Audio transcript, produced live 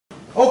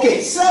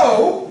Okay,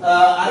 so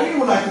I really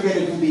would like to get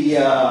into the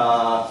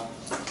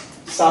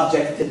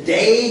subject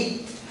today.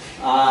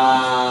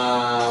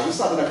 We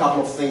started a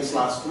couple of things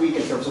last week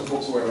in terms of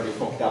books. We already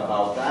talked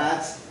about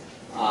that,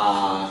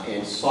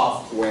 and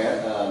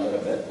software a little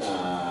bit.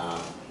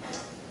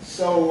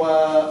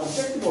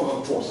 Objective of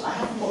the course. I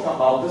have to talk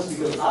about this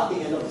because at the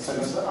end of the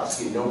semester,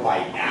 as you know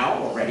by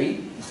now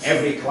already,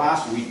 every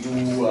class we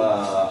do,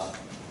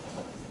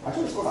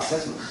 actually it's called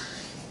assessment.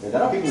 And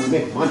there are people who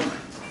make money,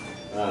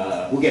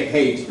 who get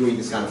paid doing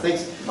this kind of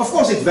things. Of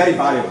course, it's very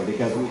valuable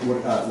because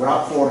we're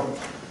out for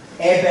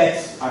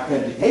EBET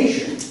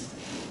accreditation.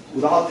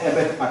 Without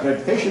EBET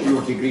accreditation,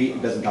 your degree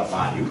doesn't have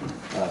value,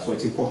 so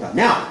it's important.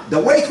 Now, the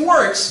way it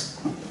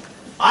works,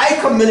 I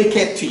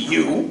communicate to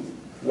you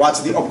what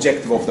the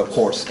objective of the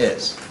course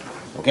is.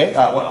 Okay?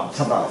 Well,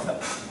 several of them.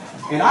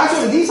 And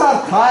actually, these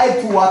are tied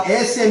to what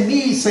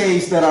SME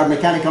says that are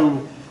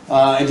mechanical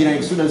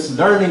engineering students'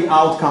 learning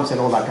outcomes and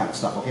all that kind of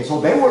stuff. Okay? So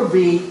they will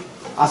be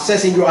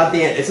assessing you at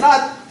the end. It's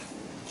not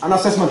an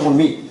assessment on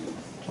me.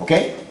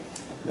 Okay?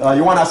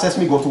 You want to assess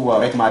me, go to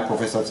rate my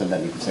professors, and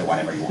then you can say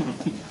whatever you want.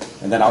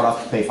 And then I'll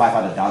have to pay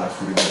 $500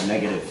 to read a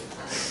negative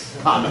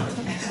comment.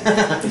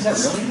 Is that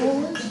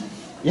really?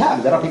 Yeah,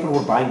 there are people who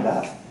are buying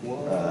that.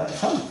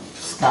 Some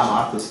scam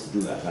artists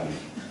do that. I mean,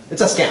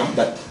 it's a scam,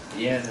 but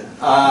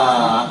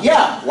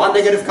yeah, one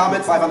negative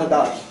comment,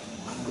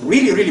 $500.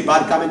 Really, really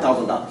bad comment,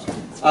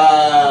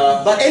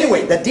 $1,000. But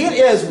anyway, the deal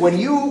is when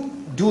you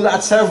do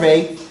that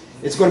survey,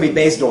 it's going to be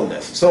based on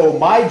this. So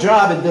my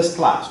job in this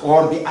class,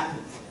 or the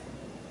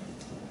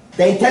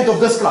intent of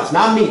this class,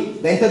 not me,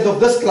 the intent of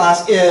this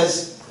class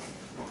is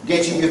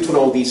getting you to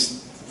know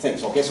these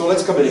things. Okay, so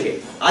let's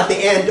communicate. At the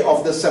end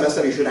of the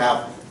semester, you should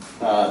have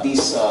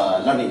these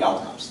learning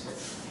outcomes.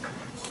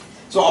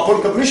 So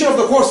upon completion of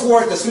the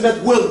coursework, the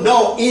student will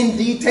know in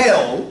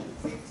detail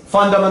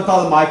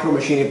fundamental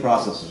micromachining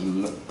processes,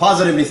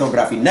 positive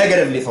lithography,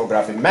 negative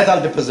lithography, metal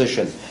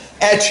deposition,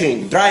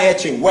 etching, dry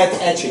etching, wet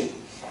etching,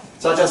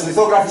 such as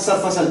lithography,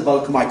 surface, and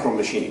bulk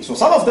micromachining. So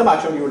some of them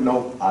actually you will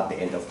know at the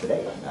end of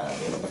today, at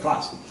the end of the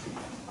class.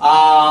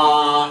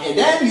 And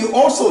then you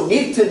also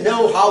need to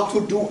know how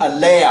to do a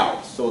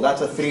layout. So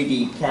that's a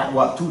 3D CAD,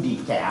 well,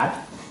 2D CAD,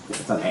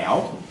 it's a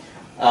layout.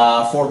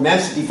 For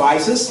MEMS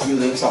devices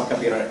using some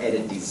computer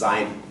aided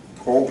design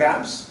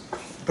programs,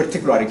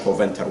 particularly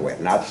ProventerWare,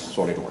 not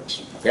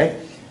SolidWorks. Okay?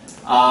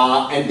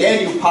 And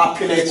then you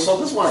populate, so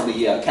this is one of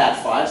the CAD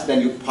files,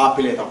 then you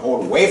populate a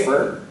whole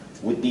wafer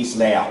with these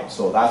layouts.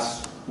 So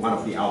that's one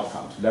of the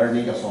outcomes,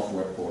 learning a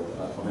software for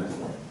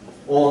ProventerWare.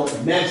 Or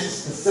MEMS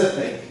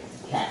specific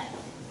CAD.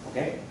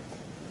 Okay?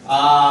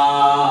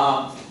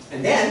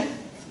 And then,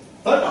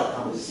 third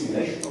outcome is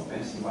simulation of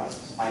MEMS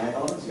devices. Finite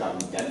elements, you have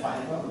to get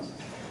finite elements.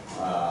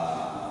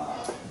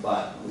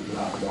 But we will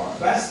have to do our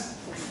best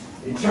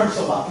in terms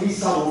of at least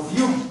some of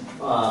you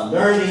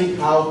learning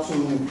how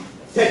to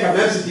take a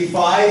MEMS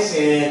device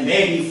and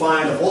maybe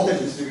find a voltage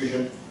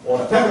distribution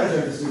or a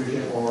temperature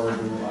distribution or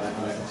do an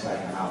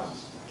electrostatic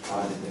analysis.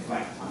 How does it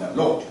deflect under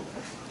load?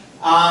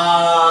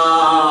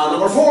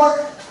 Number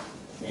 4,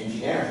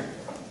 engineering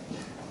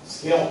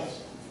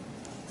skills.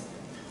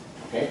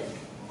 Okay?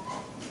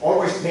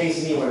 Always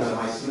pays me when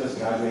my students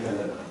graduate and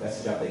the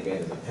best job they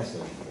get is a test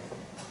engineer.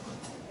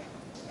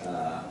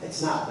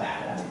 It's not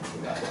bad. I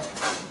mean,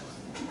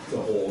 the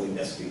whole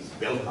industry is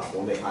built up.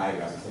 When they hire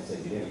you as a test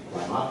engineer, you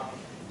climb up.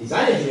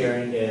 Design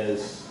engineering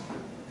is,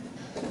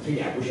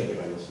 really, I wish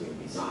everybody was doing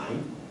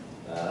design.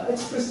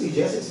 It's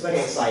prestigious, it's very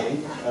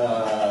exciting.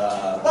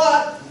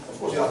 But, of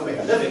course, you have to make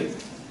a living.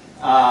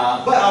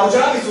 But our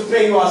job is to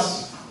train you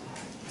as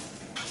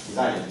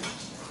design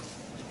engineers,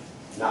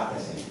 not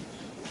test engineers.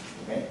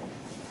 Okay?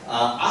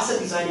 As a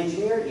design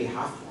engineer, you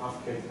have to have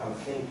critical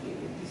thinking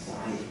in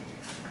design.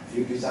 If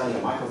you design a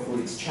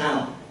microfluidics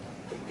channel,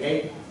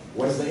 okay?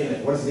 What is the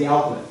inlet? What is the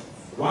outlet?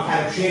 What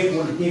kind of shape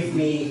will give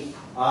me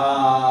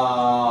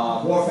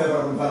more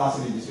favorable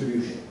velocity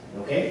distribution?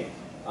 Okay?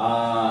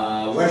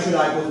 Where should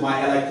I put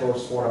my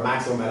electrodes for a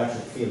maximum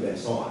electric field and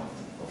so on?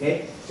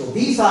 Okay? So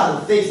these are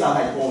the things that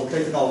I call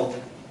critical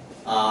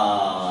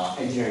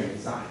engineering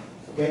design.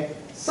 Okay?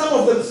 Some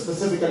of them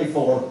specifically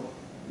for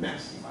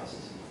MEMS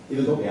devices,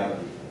 even though we have a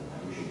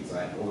machine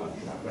design, all that we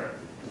should have learned.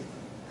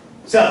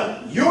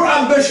 So your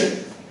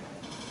ambition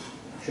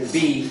should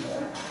be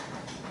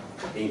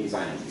being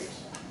design engineers.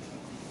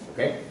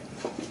 Okay?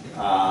 You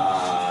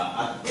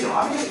know,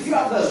 I mean, if you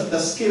have the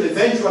skill,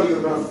 eventually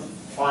you're going to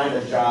find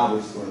a job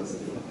which is going to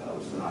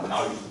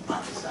allow you to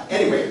practice that.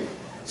 Anyway,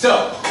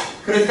 so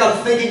critical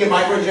thinking in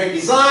microengineering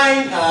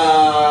design,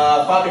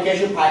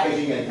 fabrication,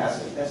 packaging, and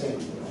testing.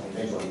 Testing,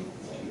 eventually,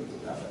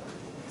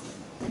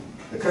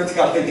 the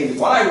critical thinking is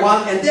what I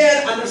want, and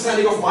then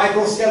understanding of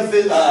microscale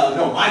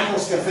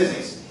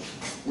physics.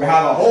 We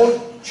have a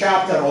whole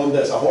chapter on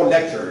this, a whole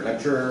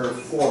lecture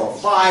 4 or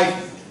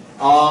 5,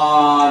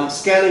 on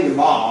scaling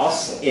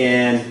laws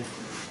in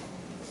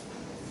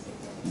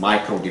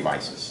micro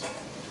devices.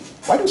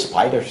 Why do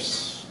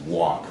spiders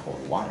walk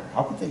on water?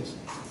 How can they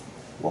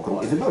walk on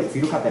water? Even though if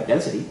you look at that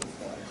density,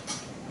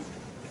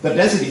 the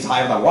density is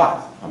higher than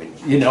water. I mean,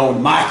 you know,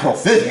 in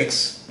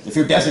microphysics, if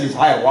your density is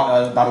higher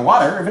than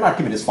water, if an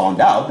Archimedes is found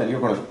out, then you're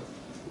going to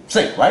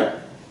sink, right?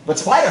 But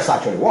spiders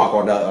actually walk,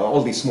 or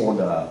all these small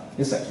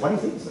insects. What do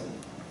you think is that?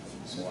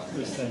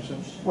 Extension.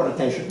 What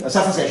attention?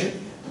 Suffocation.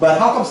 But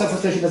how come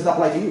suffocation does not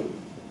apply to you?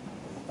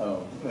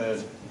 Oh,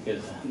 because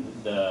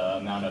the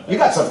amount of... You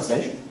got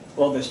suffocation.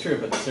 Well, that's true,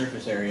 but the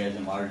surface area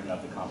isn't large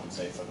enough to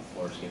compensate for the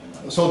force given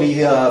by... So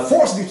the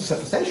force due to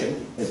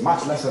suffocation is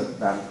much lesser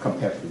than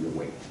compared to your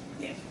weight.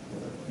 Yeah.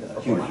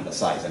 The human, the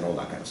size, and all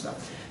that kind of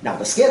stuff. Now,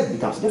 the scale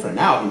becomes different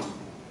now.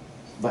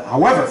 But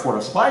however, for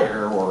a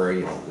spider or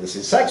this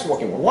insect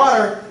working with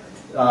water,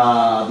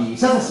 the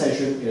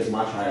suffocation is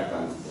much higher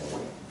than the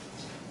weight.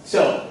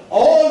 So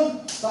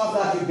all stuff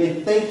that you've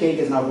been thinking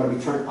is now going to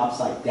be turned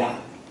upside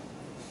down.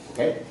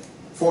 Okay?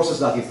 Forces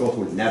that you thought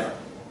would never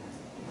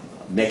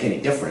make any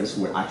difference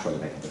will actually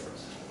make a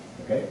difference.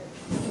 Okay?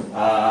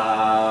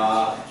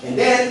 And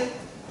then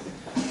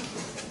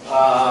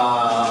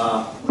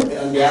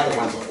and the other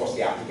ones, of course,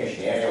 the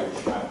application area,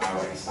 which I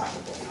already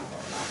started talking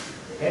about now.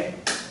 Okay?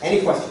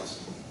 Any questions?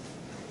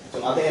 So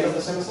at the end of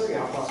the semester, you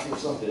have to ask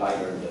yourself, did I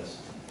learn this?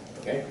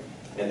 Okay?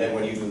 And then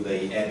when you do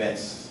the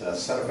events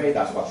survey,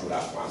 that's what you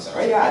have to answer.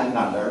 Right? Yeah, I did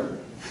not learn.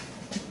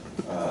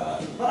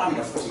 But I mean,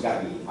 of course, you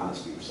got to be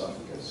honest with yourself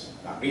because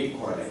that really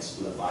correlates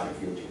to the value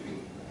of your degree.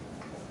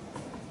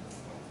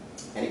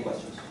 Any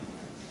questions?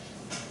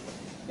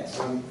 Yes.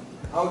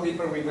 How deep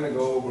are we going to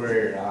go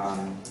over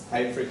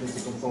high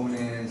frequency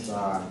components,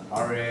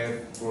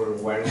 RF for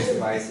wireless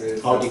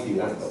devices? How deep do you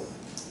want to go?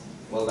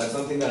 Well, that's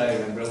something that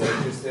I'm really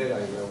interested.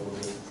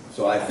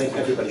 So I think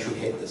everybody should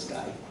hate this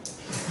guy.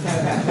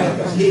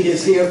 Because he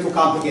is here to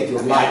complicate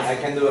your life. I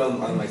can do it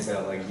on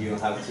myself. Like you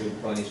don't have to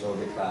punish all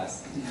the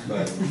class,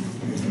 but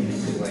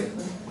it's like.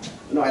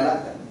 No, I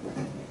like that.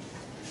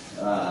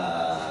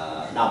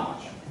 Not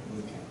much.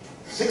 Okay.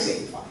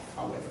 685,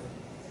 however.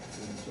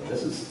 So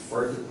this is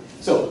for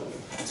so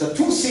it's a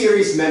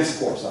 2-series MEMS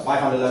course, a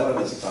 511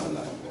 and a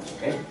 611 course.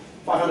 Okay,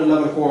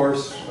 511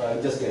 course,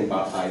 just getting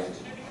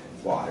baptized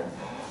water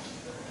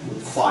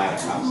with fire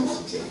comes at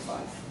 685,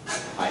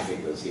 high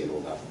frequency and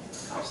all that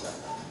kind of stuff.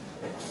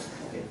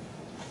 Okay.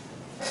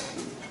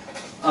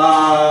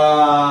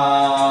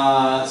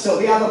 So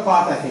the other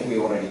part, I think we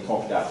already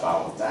talked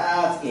about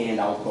that,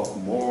 and I'll talk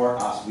more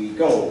as we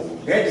go.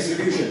 Grade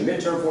distribution,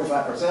 midterm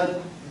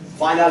 45%,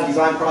 final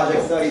design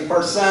project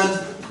 30%,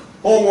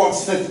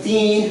 homeworks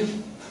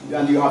 15,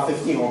 and you have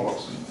 15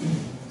 homeworks.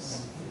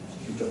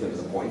 Each of them is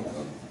a point.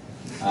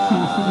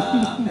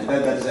 And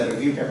then there's a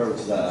review paper,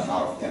 which is out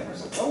of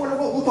 10%. So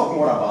we'll talk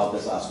more about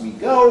this as we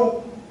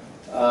go.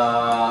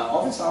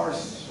 Office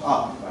hours,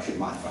 I should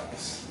modify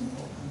this.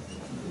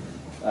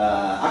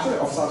 Actually,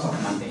 office hours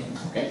are Monday,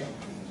 okay?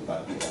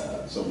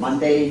 So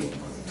Monday, 2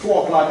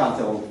 o'clock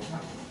until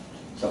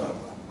 7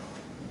 o'clock.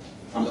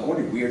 I'm the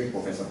only weird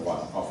professor who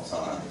has office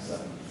hours until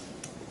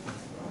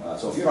 7.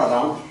 So if you're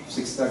around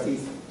 6:30,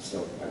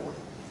 still I work.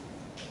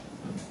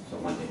 So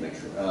Monday, make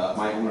sure.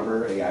 My own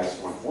number, AI is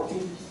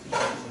 114.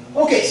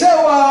 Okay, so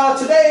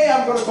today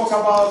I'm going to talk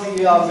about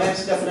the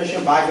MEMS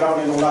definition,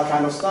 background, and all that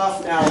kind of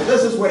stuff. Now,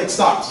 this is where it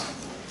starts.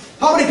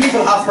 How many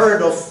people have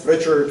heard of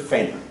Richard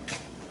Feynman?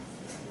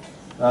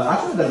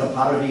 Actually, there's a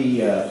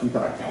parody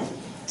Twitter account.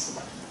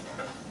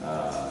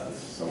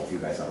 Some of you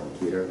guys are on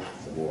Twitter,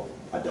 the more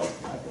adult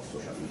type of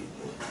social media.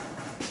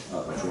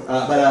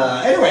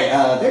 Anyway,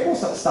 they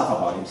post stuff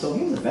about him. So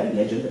he was a very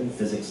legendary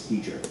physics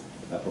teacher,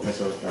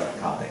 Professor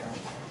Kassegne.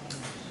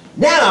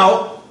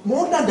 Now,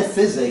 more than the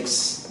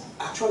physics,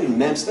 actually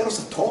MEMS, there was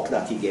a talk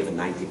that he gave in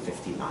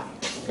 1959.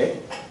 Okay,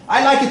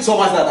 I like it so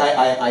much that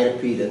I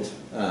repeat it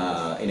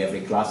in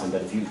every class, and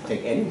that if you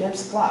take any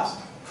MEMS class,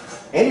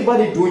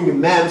 anybody doing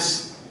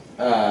MEMS,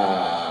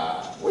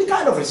 we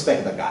kind of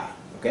respect the guy.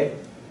 Okay,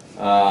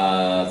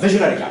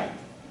 visionary guy.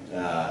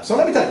 So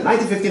let me tell you,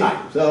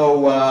 1959.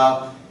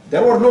 So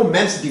there were no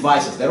MEMS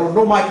devices, there were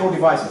no micro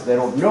devices,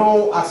 there were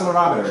no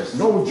accelerometers,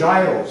 no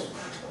gyros,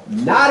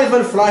 not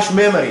even flash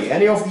memory,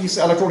 any of these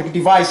electronic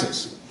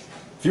devices.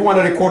 If you want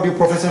to record your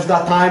professors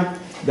that time,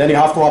 then you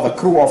have to have a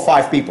crew of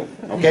 5 people,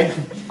 okay?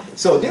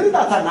 So during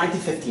that time,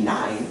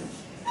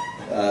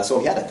 1959, so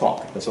he had a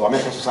talk. So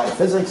American Society of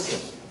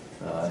Physics,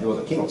 he was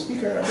a keynote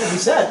speaker, and he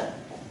said,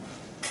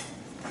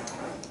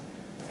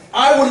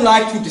 I would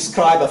like to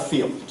describe a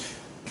field,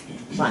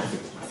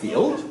 scientific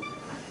field,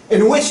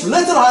 in which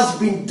little has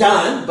been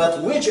done,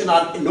 but which an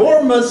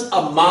enormous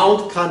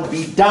amount can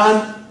be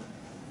done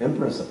in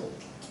principle.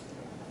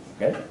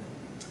 Okay?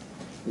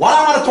 What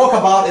I want to talk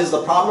about is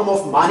the problem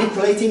of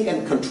manipulating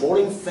and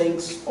controlling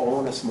things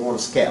on a small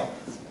scale.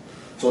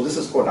 So this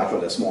is called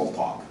actually a small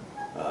talk.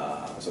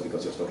 So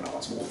because you're talking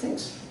about small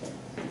things.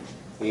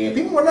 And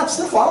people were not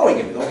still following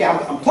it. Okay,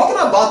 I'm talking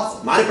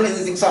about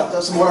manipulating things at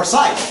a smaller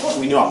size. Of course,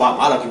 we know about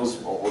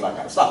molecules, all that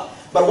kind of stuff.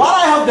 But what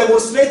I have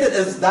demonstrated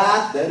is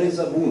that there is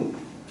a room.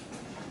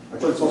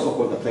 Actually, it's also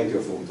called the plenty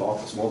of room talk,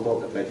 the small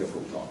talk, the plenty of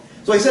room talk.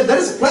 So he said there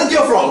is plenty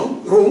of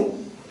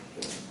room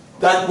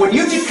that when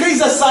you decrease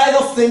the size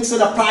of things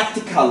in a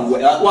practical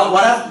way,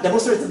 what I've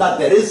demonstrated that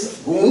there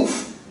is room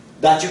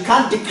that you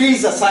can't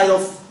decrease the size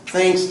of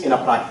things in a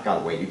practical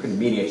way. You can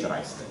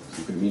miniaturize things.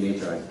 You can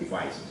miniaturize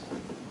devices.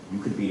 You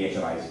can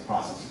miniaturize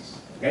processes.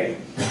 Okay?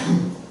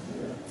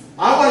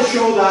 I want to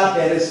show that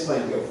there is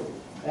plenty of room.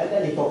 And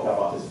then he talked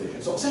about his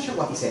vision. So essentially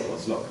what he said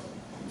was, look,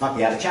 in fact,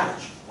 he had a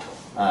challenge.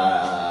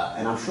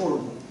 And I'm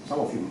sure some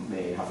of you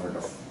may have heard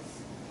of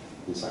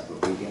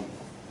encyclopedia.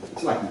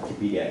 It's like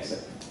Wikipedia,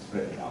 except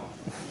printed out.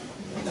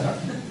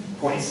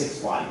 26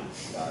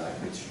 volumes, like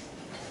which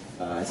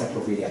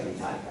Encyclopedia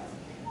Britannica.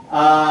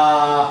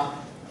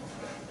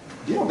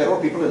 You know, there were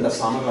people in the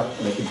summer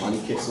like making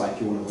money, kids like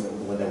you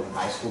when they were in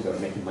high school, they were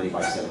making money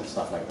by selling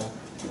stuff like that.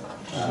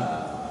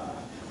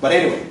 But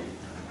anyway,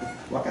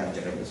 what kind of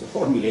generation?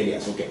 4 millennia,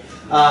 okay.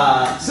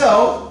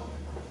 So,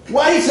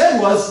 what he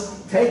said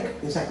was, take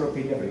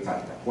Encyclopedia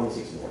Britannica,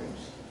 26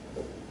 volumes.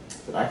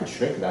 But I could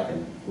shrink that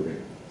and put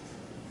it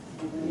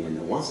in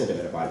a 1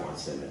 centimeter by 1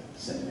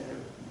 centimeter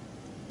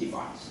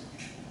device.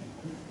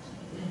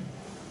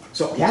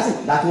 So he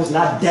hasn't, that was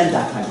not done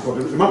that time before.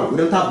 Remember, we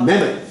don't have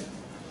memory.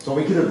 So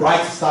we couldn't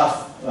write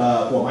stuff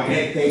for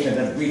magnetic tape and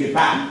then read it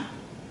back.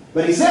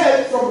 But he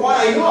said, from what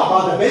I know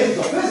about the basics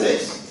of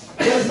physics,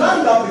 there's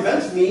nothing that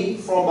prevents me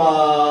from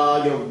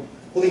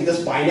putting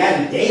this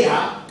binary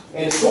data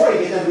and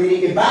storing it and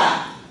reading it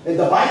back. And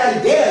the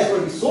binary data is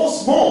going to be so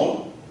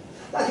small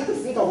that you could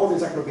think of what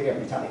Encyclopedia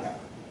Britannica.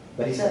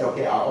 But he said,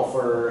 okay, I'll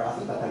offer, I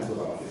think that time it was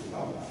about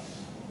 $50,000.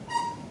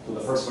 So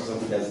the first person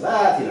who does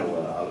that,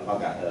 I'll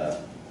get,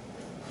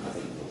 I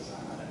think it was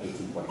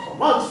 18.4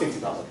 months,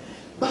 50,000.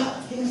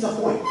 But here's the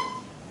point.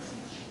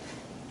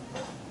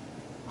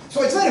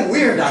 So it's very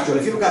weird, actually,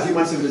 if you look at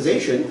human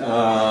civilization.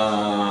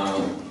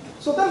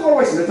 So there's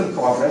always little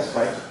progress,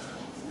 right?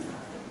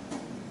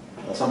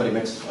 Somebody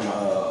makes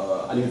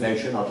an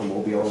invention,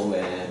 automobile,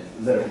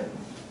 and little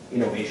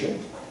innovation.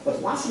 But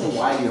once in a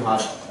while, you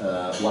have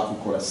what we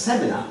call a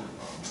seminal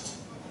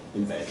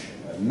invention,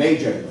 a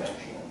major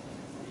invention,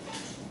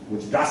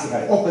 which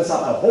drastically opens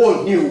up a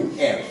whole new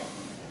area.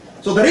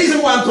 So the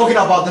reason why I'm talking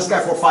about this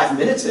guy for 5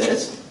 minutes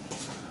is,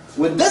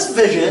 with this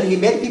vision, he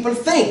made people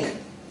think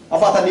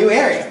about a new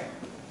area.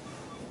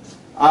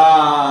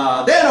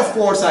 Then, of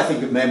course, I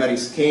think the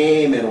memories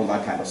came and all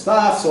that kind of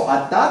stuff. So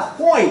at that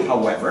point,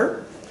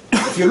 however,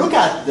 if you look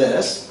at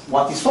this,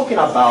 what he's talking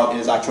about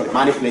is actually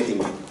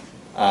manipulating.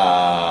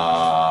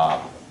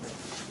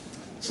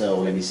 So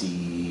let me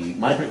see,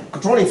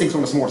 controlling things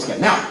on a small scale.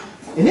 Now,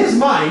 in his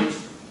mind,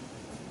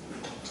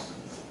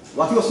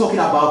 what he was talking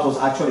about was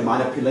actually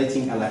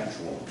manipulating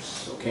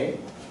electrons, okay?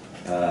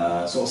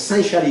 So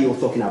essentially, you're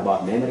talking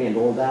about memory and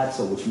all that,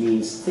 so which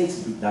means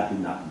things that do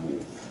not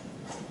move,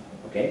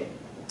 okay?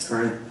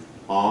 Current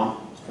on,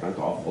 current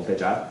off,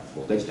 voltage up,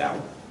 voltage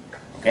down,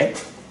 okay?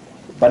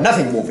 But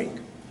nothing moving,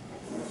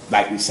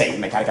 like we say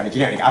in mechanical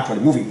engineering,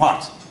 actually moving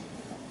parts,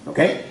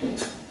 okay?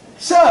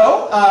 So,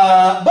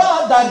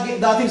 but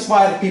that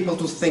inspired people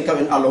to think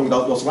along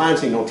those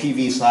lines.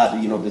 TVs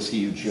had, this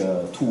huge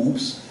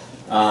tubes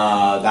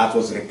that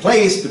was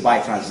replaced by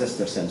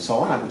transistors and so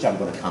on, which I'm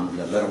going to come in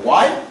a little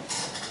while.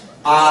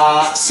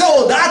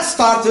 So that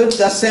started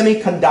the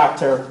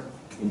semiconductor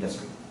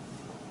industry,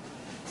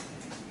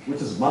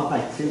 which is a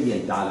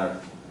multi-trillion-dollar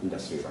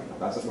industry right now.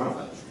 That's one of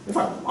the, in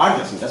fact,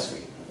 largest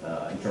industry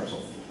in terms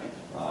of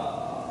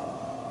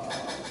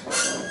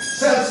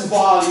sales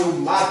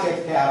volume,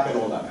 market cap, and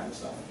all that kind of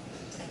stuff.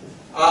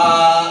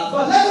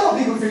 But later on,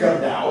 people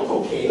figured out,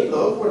 okay,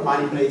 look, we're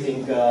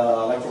manipulating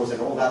electrons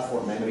and all that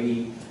for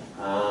memory,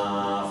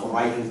 for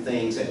writing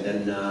things, and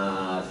then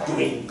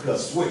doing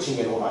switching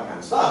and all that kind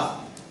of stuff.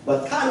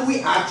 But can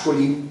we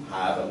actually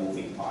have a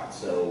moving part?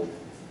 So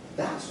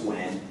that's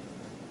when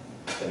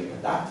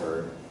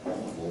semiconductor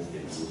moved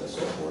into the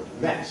so-called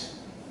MEMS,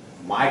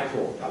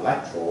 micro,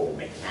 electro,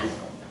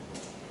 mechanical.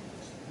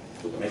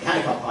 So the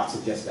mechanical part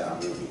suggests that I'm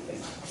moving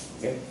things.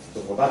 Okay?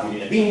 So for that, you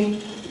need a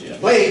beam, you need a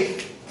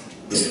plate,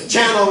 you need a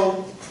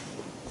channel,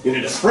 you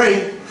need a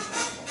spring.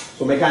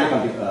 So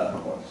mechanical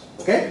components.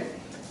 Okay?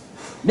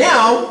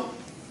 Now,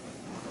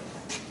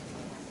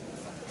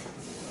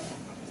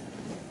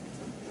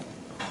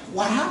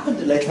 what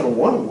happened later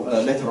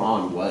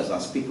on was,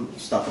 as people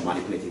started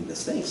manipulating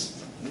these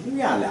things, we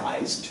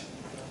realized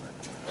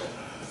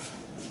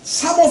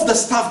some of the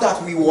stuff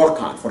that we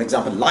work on, for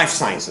example, life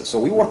sciences. So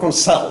we work on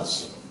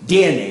cells,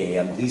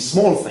 DNA, and these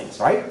small things,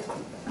 right?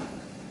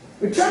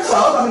 It turns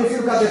out, if you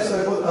look at this,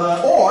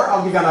 or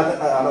I'll give you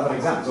another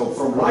example. So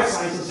from life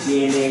sciences,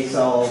 DNA,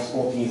 cells,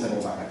 proteins, and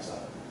all that kind of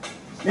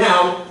stuff.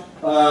 Now,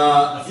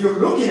 if you're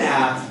looking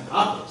at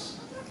atoms,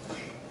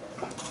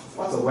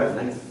 what's the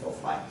wavelength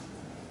of light?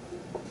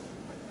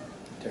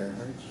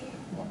 Terahertz?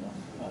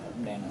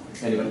 Nano.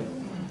 Anybody?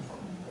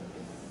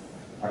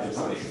 Actually,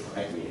 somebody should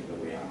correct me the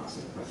way I'm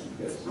asking the question,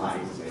 because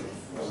light is made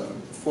of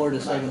 4 to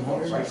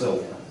 700. right?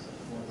 So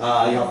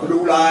you have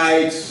blue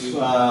light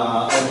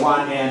on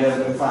one end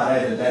and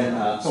infrared, and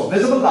then so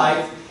visible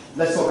light.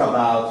 Let's talk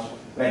about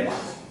red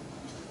light.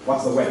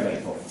 What's the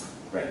wavelength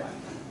of red light?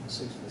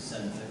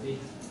 750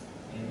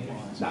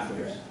 millimeters. Not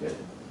yours. Good.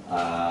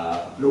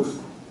 Blue.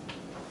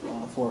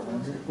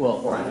 400.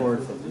 Well, 400.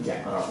 450.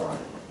 Yeah, 400.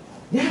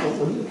 Now,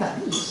 when you look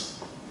at these,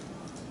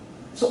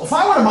 so if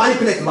I want to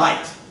manipulate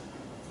light,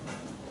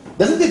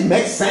 doesn't it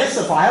make sense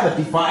if I have a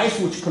device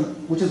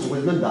which is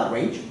within that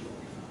range,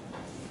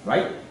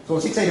 right? So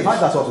 685,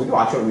 that's what we do.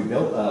 Actually,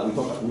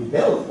 we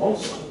build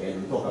also,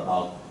 and we talk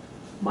about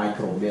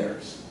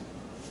micrometers.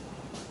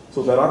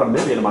 So there are a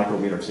million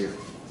micrometers here.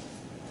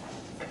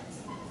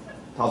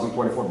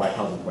 1024 by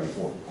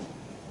 1024.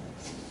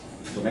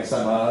 So next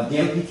time,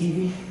 DMP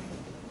TV.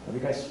 Have you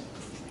guys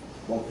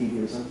watched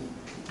TV or something?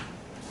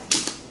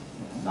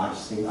 Large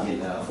thing. I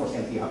mean, of course,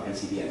 you have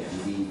LCD and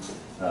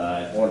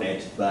LED on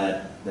it,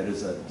 but there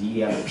is a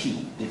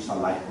DLP, digital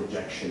light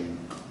projection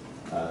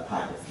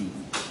type of TV,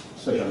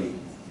 especially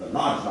the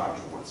large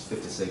ones,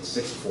 56,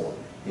 64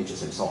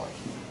 inches and so on.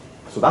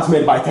 So that's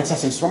made by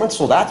Texas Instruments,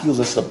 so that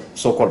uses the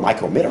so-called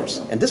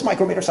micrometers. And these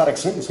micrometers are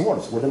extremely small,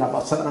 it's within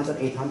about 700,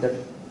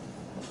 800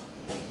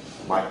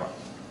 microns.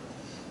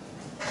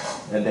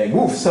 And they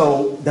move.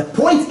 So the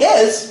point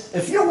is,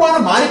 if you want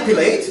to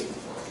manipulate,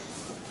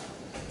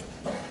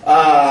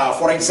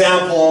 for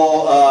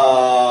example,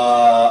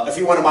 if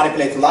you want to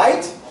manipulate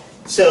light,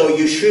 so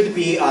you should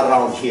be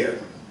around here.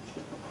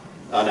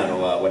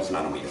 What's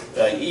nanometer?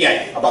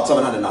 Yeah, about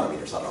 700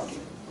 nanometers around here.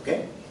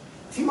 Okay?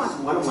 If you want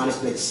to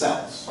manipulate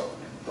cells,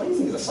 what do you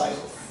think is the size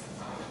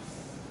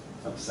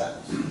of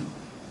cells?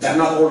 They're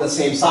not all the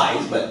same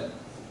size, but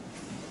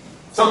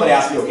somebody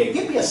asked me, okay,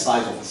 give me a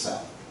size of a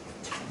cell.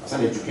 As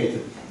an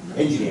educated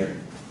engineer,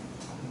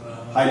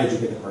 highly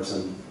educated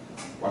person,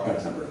 what kind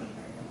of number?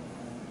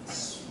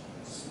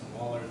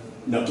 Smaller than.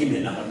 No, give me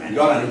a number, man.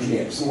 You're an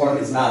engineer. Smaller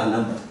is not a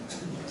number.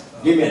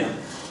 Give me a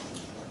number.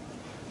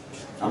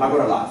 I'm not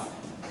going to laugh.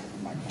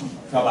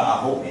 How about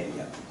a whole maybe?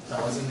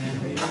 1,000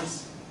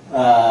 nanometers.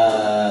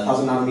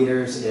 1,000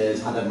 nanometers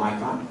is 100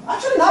 micron.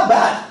 Actually, not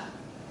bad.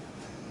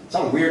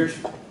 Some weird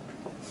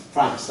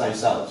Frankenstein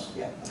cells.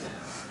 Yeah.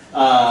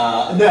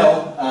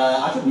 No,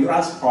 actually, your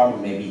asked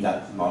probably maybe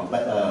that not,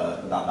 but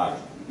that large.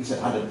 You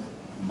said 100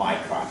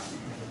 micron.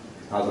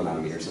 1,000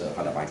 nanometers,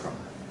 100 micron.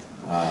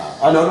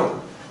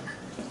 No.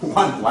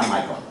 One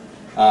micron.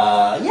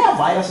 Yeah,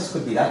 viruses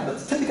could be that, but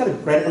typically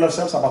regular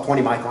cells are about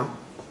 20 micron.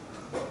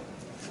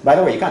 By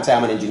the way, you can't say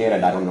I'm an engineer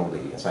and I don't know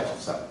the size of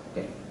cell.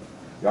 Okay.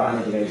 You're an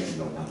engineer, you should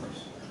know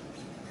numbers.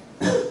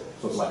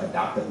 So it's like a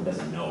doctor who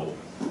doesn't know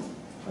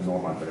a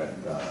normal blood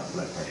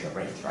pressure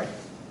range, right?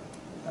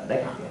 They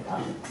can't be a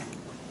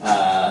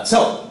doctor.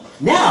 So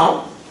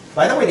now,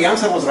 by the way, the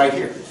answer was right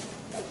here.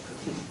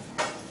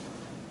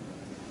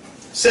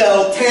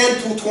 So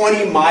 10 to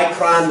 20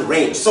 micron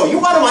range. So you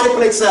want to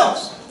manipulate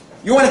cells.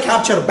 You want to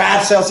capture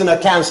bad cells in a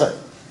cancer.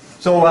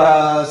 So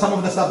some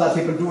of the stuff that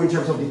people do in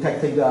terms of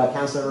detecting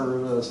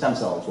cancer stem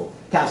cells or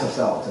cancer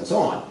cells and so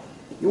on.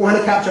 You want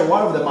to capture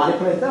one of them,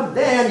 manipulate them,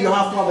 then you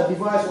have to have a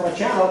device or a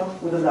channel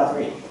within that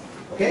range.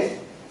 Okay?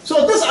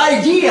 So this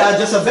idea,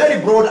 just a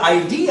very broad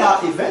idea,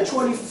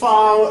 eventually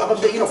found,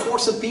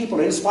 forced people,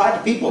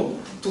 inspired people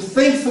to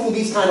think through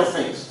these kind of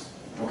things.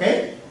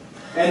 Okay?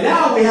 And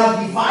now we have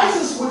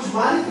devices which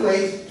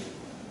manipulate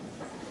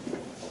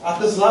at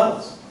these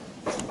levels.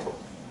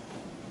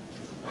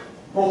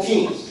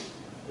 Proteins.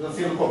 There's a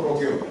field called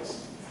proteomics.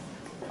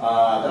 There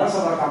are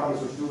several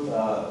companies which do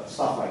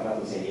stuff like that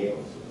in San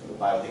Diego, the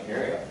biotech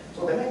area.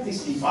 So they make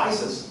these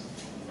devices,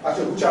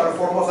 actually, which are a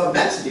form of a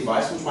MEMS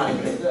device which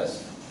manipulate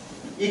this.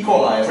 E.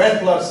 coli,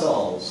 red blood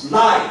cells,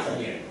 light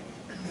again.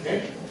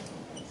 Okay?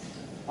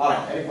 All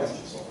right, any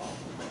questions so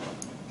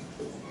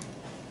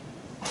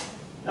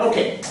far?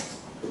 Okay.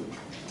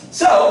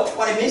 So,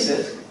 what it means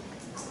is,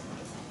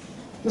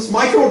 these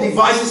micro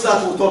devices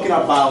that we're talking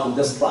about in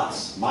this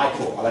class,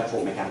 micro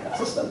electromechanical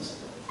systems,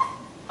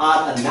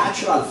 are a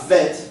natural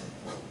fit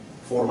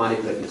for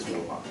manipulating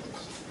small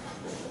particles.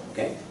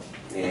 Okay?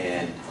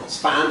 And it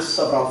spans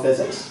several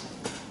physics,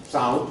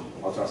 sound,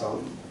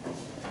 ultrasound,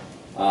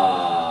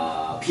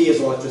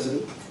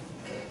 piezoelectricity,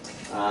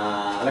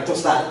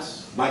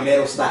 electrostatics,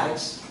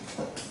 magnetostatics,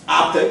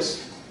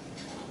 optics,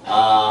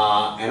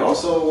 and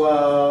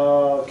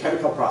also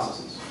chemical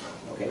processes.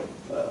 Okay?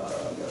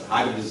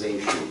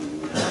 Hybridization,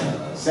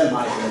 cell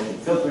manipulation,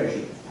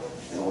 filtration,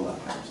 and all that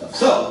kind of stuff.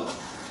 So,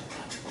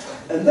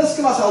 in this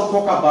class, I'll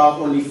talk about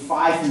only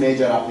 5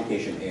 major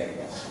application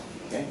areas.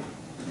 Okay?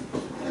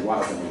 And one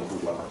of them will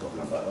include what I'm talking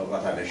about,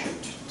 what I mentioned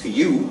to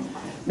you.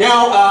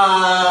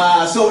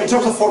 Now, so in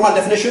terms of formal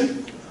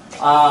definition,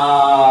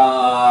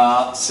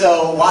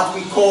 so what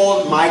we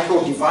call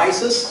micro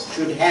devices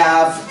should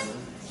have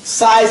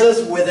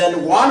sizes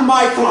within 1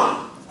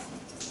 micron.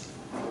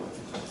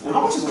 And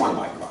how much is 1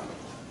 micron?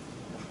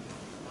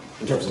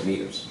 In terms of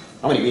meters.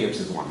 How many meters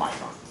is 1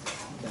 micron?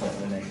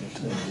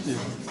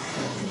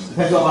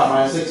 Depends on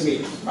about 6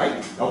 meters,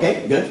 right?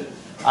 Okay, good.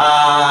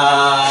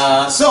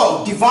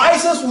 So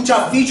devices which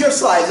have feature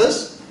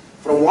sizes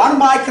from 1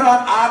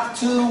 micron up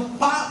to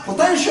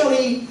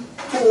potentially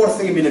 2 or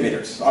 3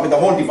 millimeters. I mean, the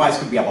whole device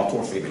could be about 2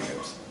 or 3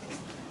 millimeters.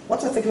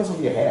 What's the thickness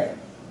of your hair?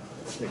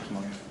 6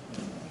 more.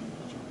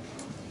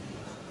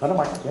 100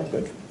 microns, yeah,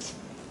 good.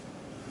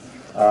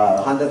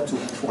 100 to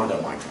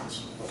 200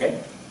 microns,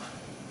 okay?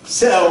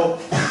 So,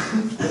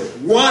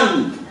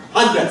 1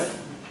 1/100th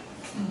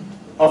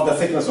of the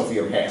thickness of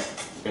your hair.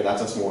 Okay,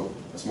 that's a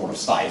smaller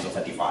size of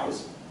a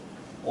device,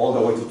 all the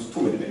way to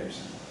 2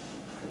 millimeters.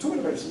 2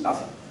 millimeters is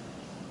nothing.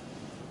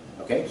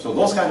 Okay, so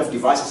those kind of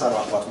devices are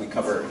what we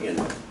cover in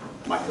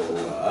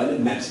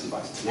MEMS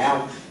devices.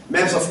 Now,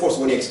 MEMS, of course,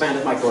 when you expand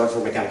it, micro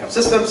electromechanical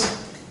systems,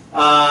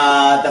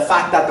 the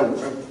fact that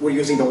we're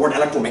using the word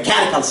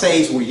electromechanical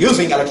says we're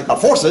using electrical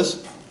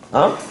forces,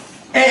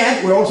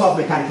 and we also have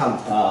mechanical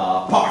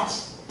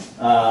parts.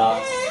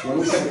 When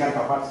we say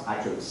mechanical parts,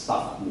 actually it's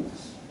stuff that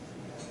moves.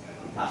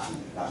 It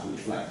has to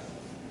reflect.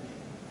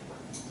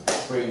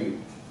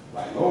 Spring,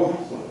 like load.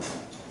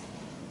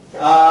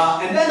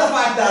 And then the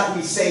fact that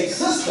we say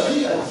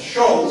system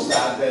shows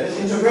that there is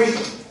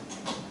integration.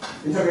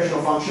 Integration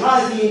of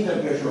functionality,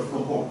 integration of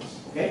components.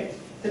 Okay?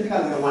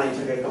 Typically we don't want to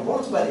integrate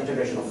components, but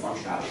integration of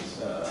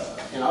functionalities.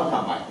 And I'll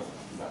come back to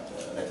that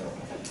later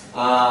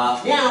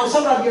on. Now,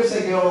 several years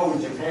ago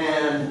in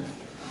Japan,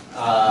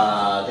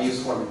 they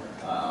used one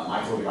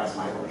micro device,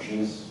 micro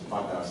machines. In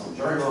fact, there are some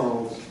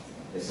journals.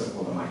 They still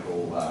call them micro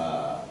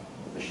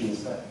machines,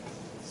 but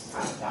it's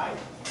kind of died.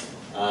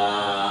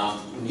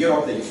 In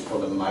Europe, they used to call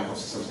them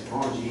microsystems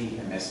technology,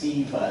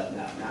 MSD, but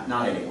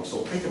not anymore. So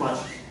pretty much,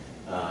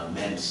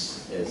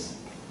 MEMS is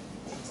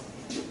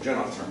the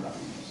general term that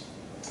we use.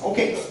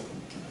 Okay.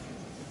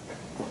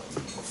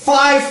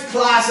 5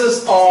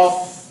 classes of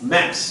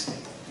MEMS.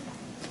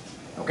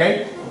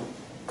 Okay?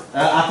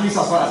 At least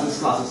as far as this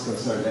class is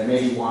concerned. There may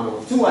be 1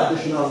 or 2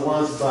 additional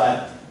ones,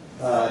 but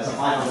it's a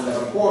 500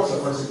 level course, so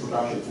first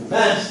introduction to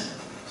MEMS.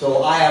 So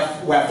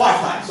we have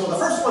 5 types. So the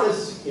first one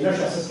is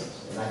inertial systems.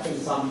 And I think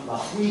some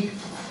last week.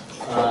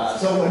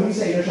 So when we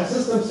say inertial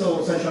systems, so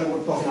essentially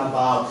we're talking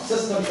about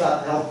systems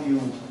that help you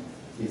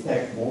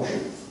detect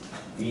motion,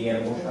 the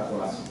air motion as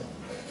well as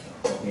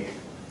rotation,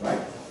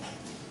 right?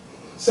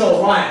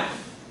 So Ryan,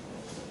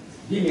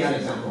 give me an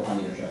example of an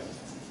inertial system.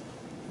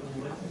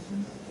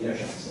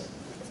 Inertial system.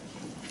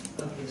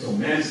 So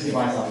MEMS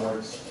device that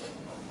works.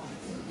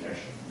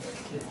 Inertia.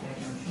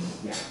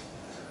 Yeah.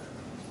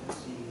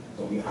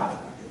 So we have it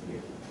actually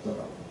here. No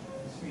problem.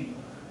 Speed.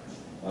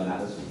 Not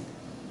the speed.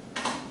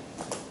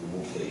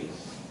 Remove these.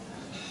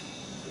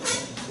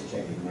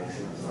 Check the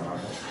maximum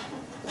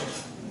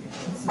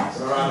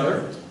accelerometer.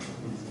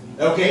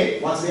 Okay,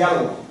 what's the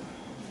other one?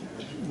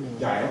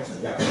 Gyro.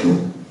 Yeah.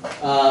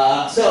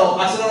 So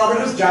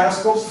accelerometers,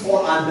 gyroscopes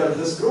fall under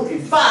this group.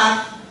 In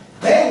fact,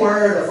 they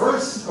were the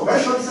first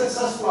commercially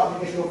successful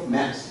application of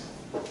MEMS.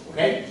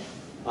 Okay?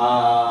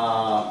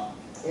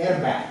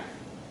 Airbag.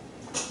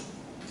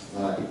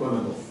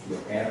 Equivalent of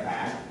your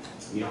airbag.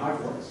 You know how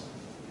it works.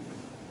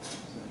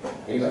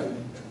 Anybody?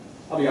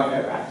 How do you have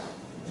airbags?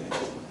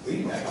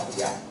 Reading that up,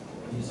 yeah.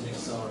 Use an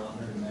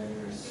accelerometer to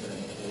measure a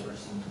certain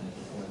force and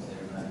deploys the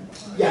airbag.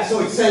 Yeah, so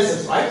it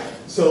senses, right?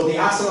 So the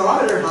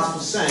accelerometer has to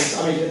sense.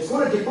 I mean, it's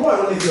going to deploy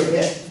only if you're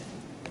hit.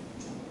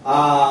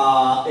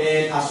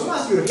 And as soon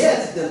as you're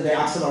hit, then the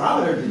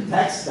accelerometer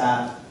detects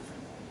that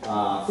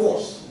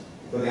force.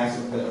 So the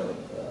accelerometer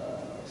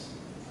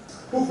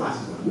proof mass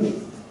is going to move.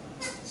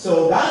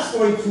 So that's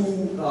going to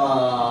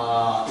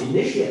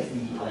initiate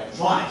the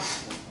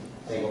electronics,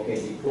 saying, okay,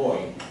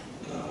 deploy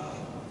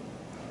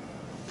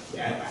the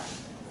airbag.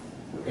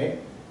 Okay?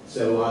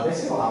 So they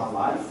save a lot of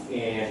life,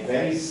 and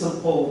very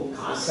simple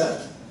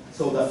concept.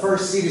 So the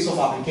first series of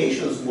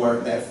applications were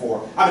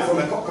therefore, I mean, from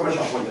a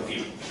commercial point of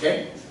view,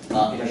 okay?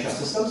 Inertial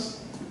systems.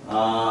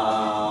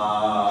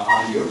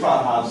 Europe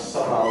has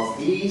several of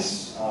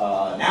these.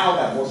 Now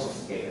they're more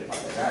sophisticated,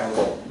 like the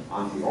gyro,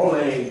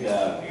 anti-rolling,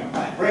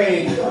 back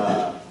brake,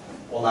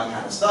 all that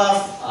kind of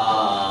stuff.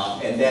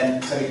 And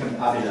then,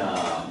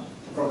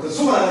 from a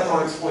consumer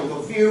electronics point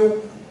of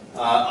view,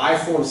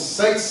 iPhone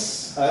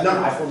 6, I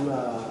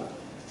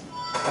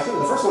think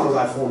the first one was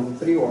iPhone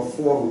 3 or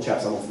 4, which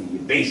have some of the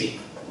basic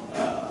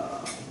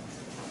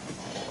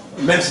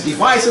MEMS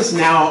devices.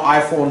 Now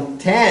iPhone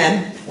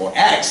 10 or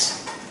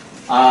X,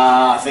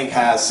 I think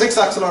has 6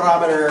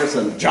 accelerometers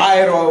and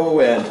gyro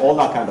and all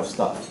that kind of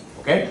stuff.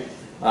 Okay,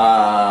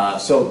 I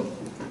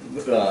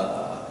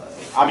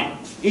mean,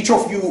 each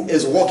of you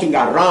is walking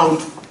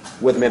around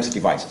with MEMS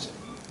devices.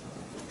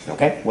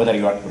 Okay, whether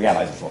you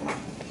realize it or not.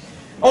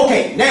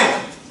 Okay,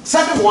 now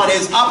second one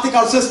is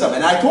optical system,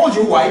 and I told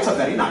you why it's a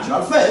very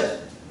natural fit,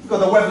 because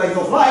the wavelength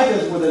of light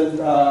is within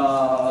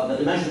the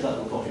dimensions that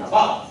we're talking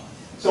about.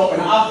 So in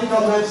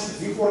optical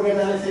MEMS, if you forget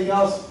anything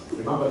else,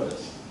 remember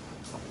this.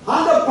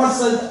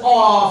 100%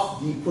 of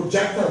the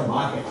projector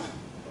market,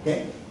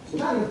 okay? We're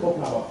not even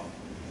talking about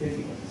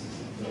 50%,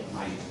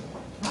 90%,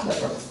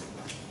 100%.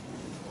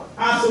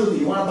 Absolutely,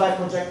 you want to buy a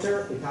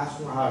projector, it has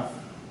to have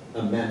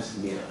a MEMS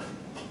mirror.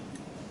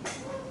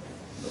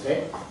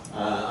 Okay? I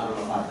don't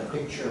know about the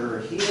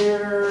picture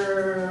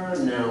here.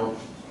 No.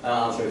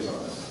 I'll show you some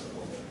of this.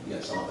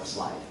 Yeah, some of the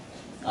slide.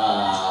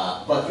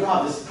 But you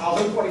have this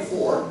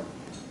 1024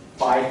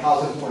 by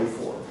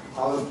 1024.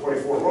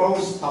 1024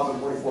 rows,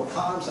 1024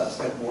 columns. That's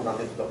 10 more than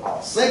 10 to the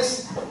power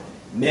 6.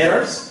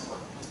 Mirrors.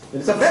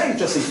 It's a very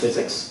interesting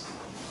physics.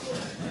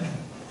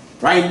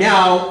 Right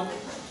now,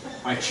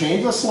 I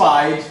changed the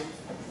slide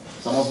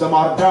Some of them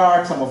are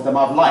dark, some of them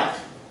are light.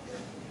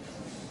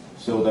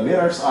 So the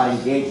mirrors are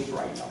engaged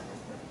right now.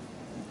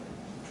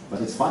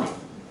 But it's funny.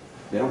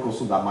 They don't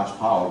consume that much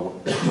power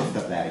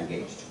after they're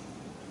engaged.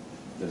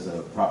 There's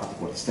a property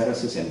called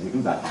hysteresis, and we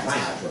do that design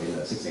actually in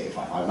the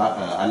 685.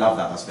 I love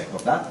that aspect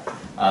of that.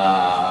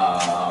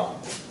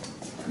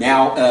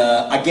 Now,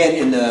 again,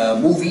 in the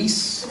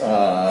movies,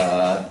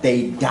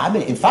 they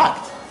dominate. In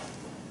fact,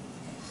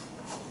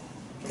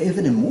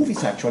 even in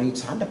movies, actually,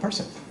 it's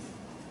 100%.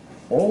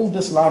 All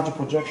this large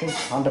projections,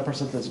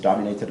 100% is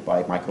dominated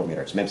by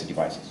micrometers, MEMS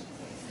devices.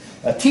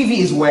 TV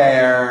is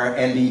where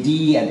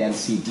LED and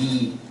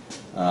LCD,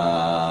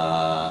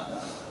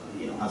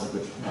 has a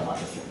good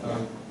market share.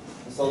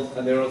 So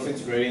they're also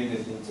integrating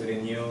this into the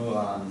new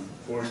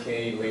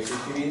 4K laser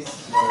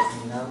TVs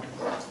now.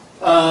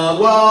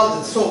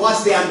 Well, so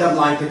what's the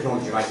underlying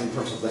technology, right, in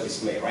terms of the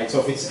display, right? So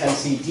if it's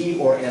LCD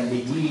or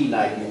LED,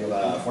 like,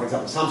 for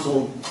example,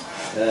 Samsung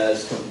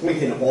is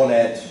completely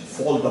OLED,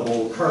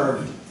 foldable,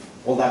 curved,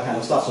 all that kind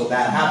of stuff. So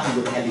that happens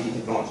with LED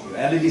technology.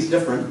 LED is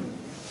different.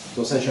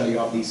 So essentially you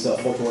have these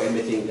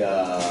photo-emitting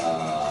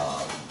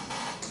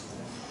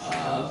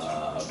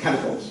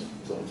chemicals,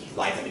 so it's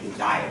light-emitting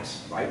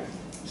diodes, right?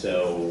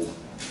 So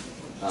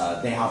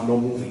they have no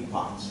moving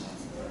parts.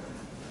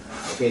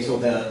 Okay, so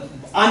the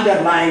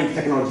underlying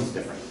technology is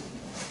different.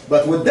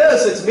 But with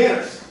this, it's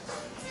mirrors.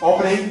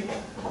 Opening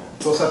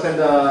to a certain,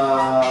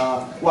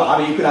 well, I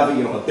mean, you could have,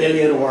 a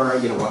billion or,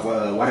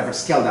 whatever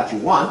scale that you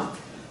want.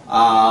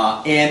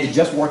 And it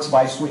just works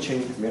by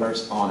switching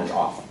mirrors on and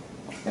off.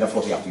 And of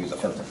course, you have to use a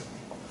filter.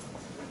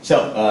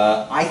 So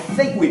I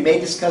think we may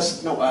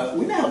discuss,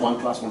 we may have one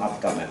class on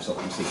optical MEMS, so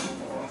we'll see.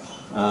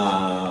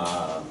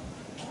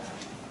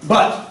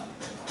 But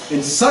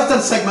in certain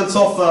segments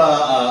of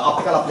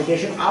optical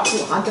application, up to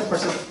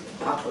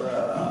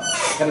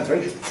 100%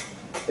 penetration.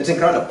 It's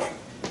incredible.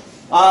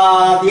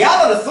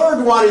 The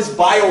third one is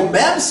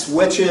bio-MEMS,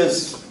 which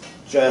is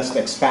just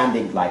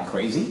expanding like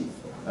crazy.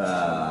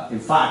 In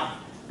fact,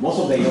 most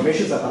of the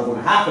innovations that are going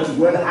to happen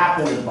will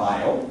happen in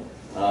bio.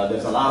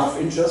 There's a lot of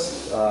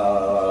interest,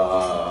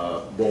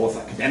 both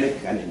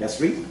academic and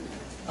industry.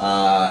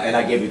 And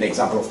I gave you the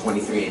example of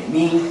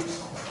 23andMe.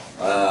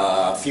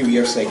 A few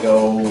years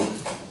ago,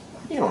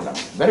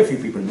 very few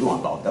people knew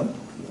about them.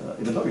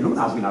 Even though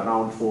Illumina has been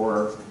around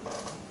for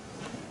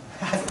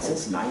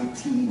since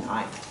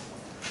 1999.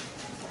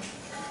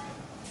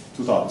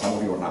 2000, some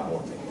of you were not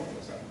born, maybe.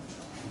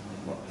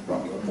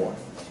 Probably were born.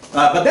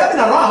 But they've been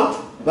around,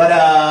 but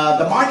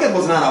the market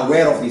was not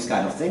aware of these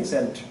kind of things,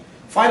 and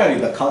finally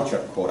the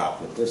culture caught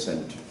up with this,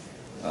 and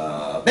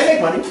they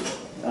make money,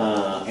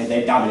 and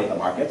they dominate the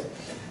market.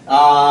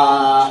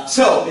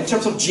 So, in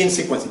terms of gene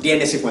sequencing,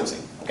 DNA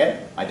sequencing, okay?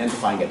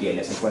 Identifying a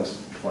DNA sequence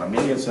for a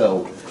million,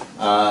 so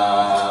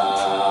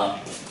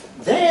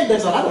then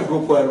there's another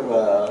group where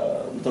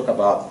we talk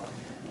about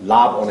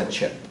lab on a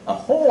chip. A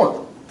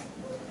whole,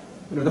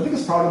 the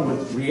biggest problem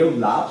with real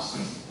labs,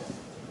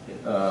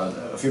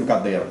 if you look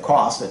at their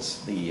cost, it's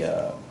the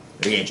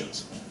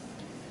reagents.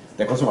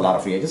 They consume a lot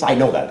of reagents. I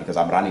know that because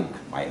I'm running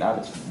my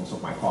lab. Most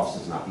of my cost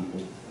is not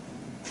people.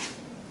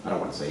 I don't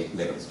want to say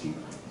labor is cheap.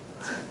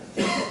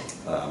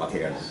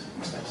 Material is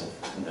expensive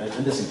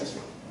in this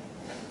industry.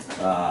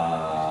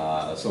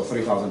 So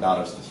 $3,000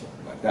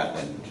 like that,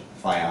 and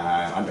if I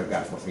hire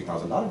undergrad for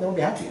 $3,000, they will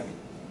be happy.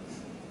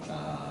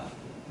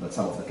 But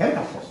some of the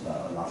chemicals cost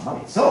a lot of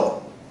money.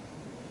 So,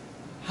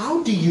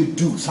 how do you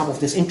do some of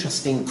this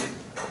interesting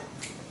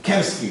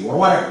chemistry or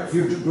whatever if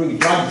you're doing a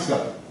drug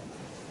discovery?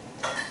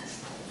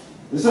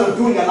 Instead of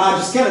doing a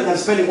large scale and then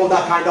spending all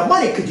that kind of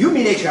money, could you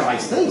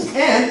miniaturize things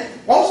and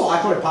also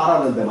actually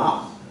parallel them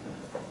out?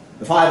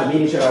 If I have a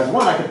miniaturized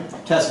one, I could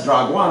test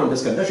drug 1 in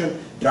this condition,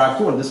 drug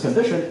 2 in this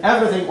condition,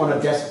 everything on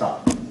a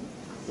desktop.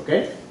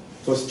 Okay?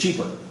 So it's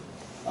cheaper.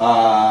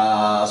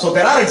 So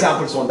there are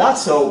examples on that.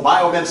 So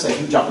bio-MEMS is a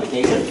huge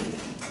application.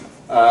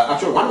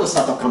 Actually, one of the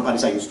startup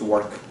companies I used to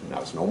work,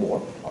 now it's no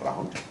more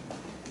around,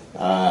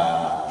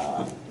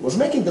 was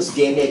making this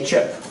DNA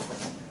chip.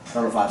 I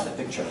don't know if I have the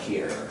picture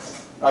here.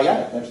 Oh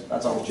yeah,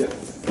 that's our chip.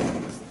 It's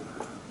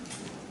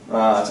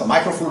a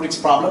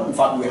microfluidics problem. In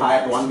fact, we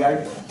hired one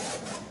guy.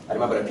 I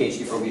remember a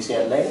PhD from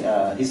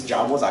UCLA. His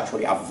job was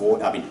actually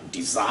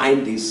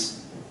design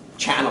this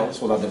channel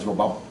so that there's no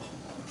bubble.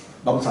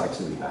 Bubbles are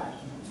extremely bad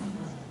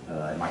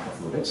in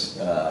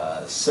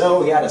microfluidics.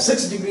 So he had a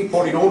 6-degree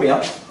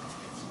polynomial.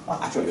 Well,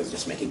 actually, he was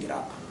just making it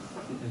up.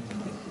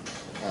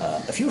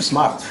 If you're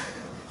smart,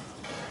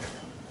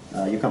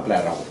 you can play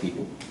around with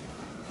people.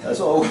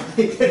 So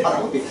he played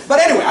around with people. But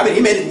anyway,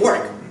 he made it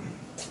work.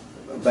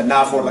 But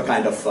now for the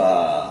kind of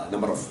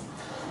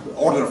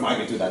order of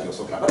magnitude that you're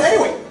so clear. But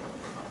anyway,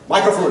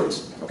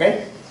 microfluidics,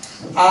 okay?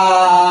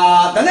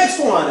 The next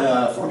one,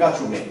 forgot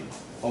your name.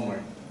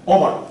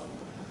 Omar.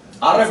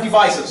 RF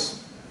devices.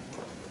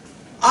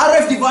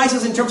 RF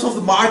devices in terms of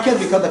the market,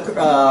 because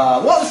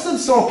well,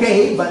 it's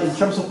okay, but in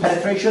terms of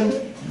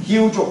penetration,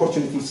 huge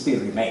opportunities still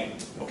remain,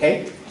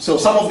 okay? So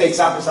some of the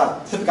examples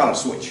are typical of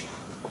switch,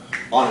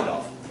 on and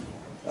off,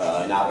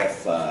 in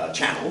RF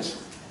channels.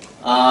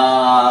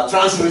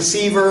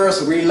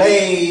 receivers,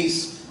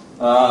 relays,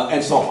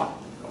 and so on.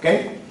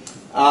 Okay.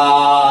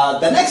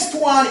 The next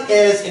one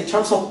is in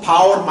terms of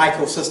power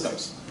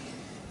microsystems.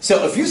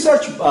 So if you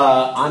search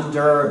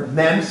under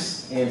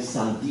MEMS and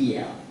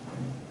Sandia,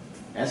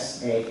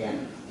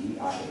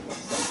 S-A-N-D-I-A.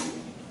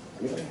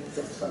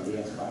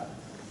 Sandia spot.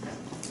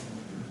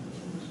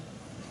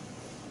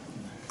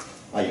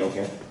 Are you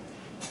okay?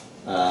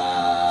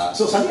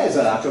 So Sandia is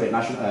actually a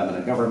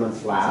national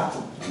government lab.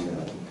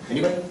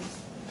 Anybody?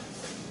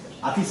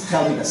 At least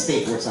tell me the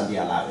state where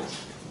Sandia lab is.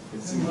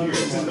 It's in here,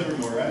 it's in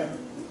Livermore, right?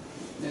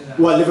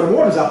 Well,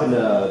 Livermore is up in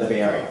the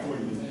Bay Area.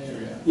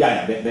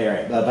 Yeah, Bay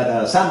Area.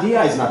 But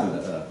Sandia is not in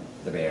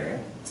the Bay Area.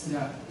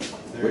 Yeah,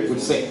 Which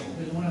state?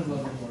 there's one in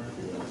Livermore.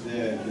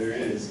 Yeah, there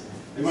is.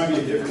 It might be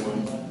a different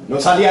one. No,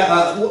 Sandia.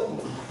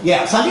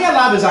 Yeah, Sandia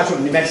lab is actually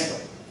in New Mexico.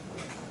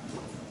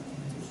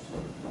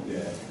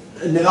 Yeah.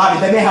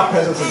 They may have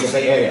presence in the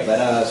Bay Area,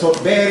 but so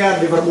Bay Area,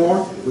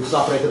 Livermore, which is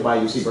operated by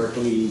UC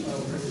Berkeley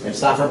and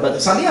Stanford.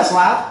 But Sandia's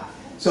lab,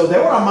 so they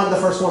were among the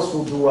first ones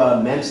to do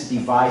MEMS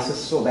devices.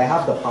 So they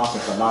have the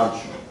process, a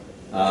large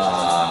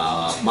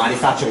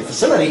manufacturing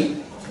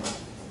facility.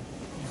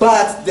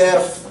 But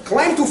their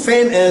claim to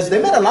fame is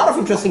they made a lot of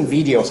interesting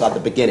videos at the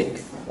beginning.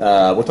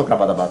 We're talking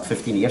about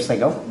 15 years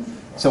ago.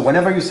 So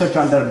whenever you search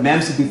under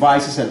MEMS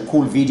devices and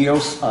cool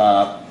videos,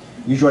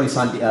 usually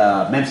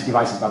MEMS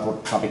devices that were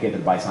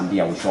fabricated by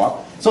Sandia will show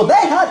up. So they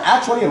had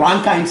actually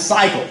runtime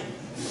cycle.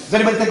 Does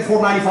anybody take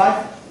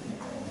 495?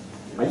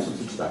 I used to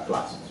teach that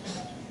class.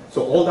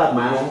 So all that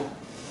manual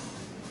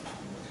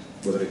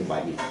was written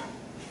by me.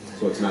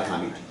 So it's not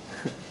Hamid.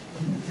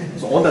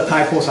 So all the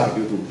typos are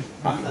due to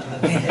Hamid.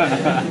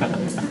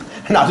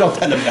 Now don't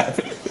tell him that.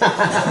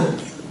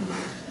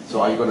 So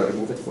are you going to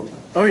remove it from that?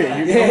 Oh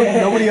yeah,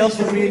 nobody else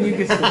but me and you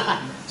can.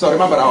 So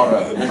remember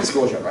our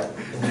disclosure, right?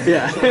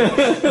 Yeah.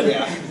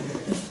 Yeah.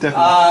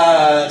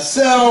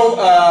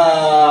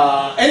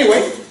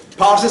 Anyway,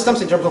 power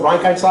systems in terms of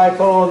runtime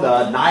cycle,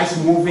 nice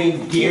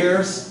moving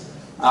gears.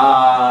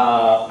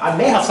 I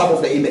may have some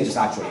of the images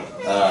actually.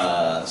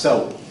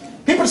 So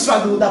people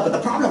struggle with that, but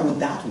the problem with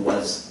that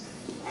was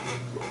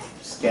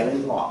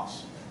scaling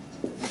laws.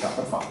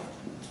 Chapter 5.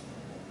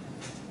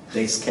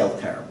 They scale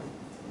terribly.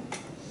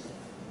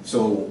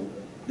 So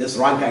this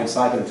runtime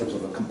cycle in terms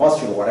of the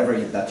combustion or whatever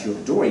that you're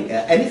doing,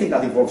 anything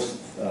that involves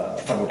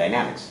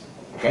thermodynamics,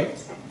 okay,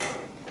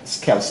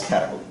 scales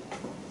terribly.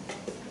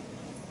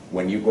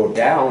 When you go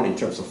down in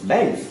terms of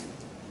length,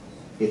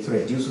 it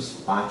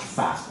reduces much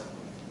faster.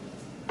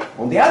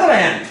 On the other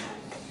hand,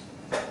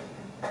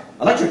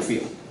 electric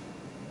field.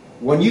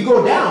 When you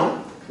go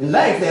down in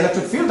length, the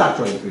electric field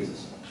actually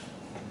increases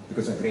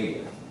because of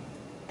gradient.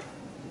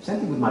 Same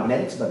thing with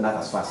magnetics, but not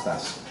as fast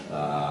as.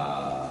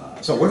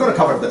 So we're going to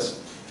cover this.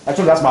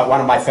 Actually, that's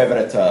one of my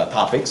favorite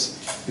topics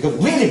because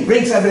it really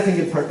brings everything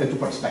into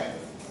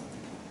perspective.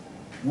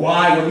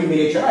 Why, when you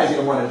miniaturize, you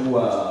don't want to do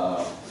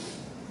a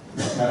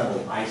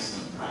terrible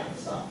icy kind of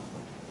stuff.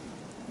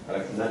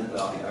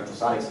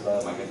 Electrosonics,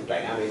 magnetic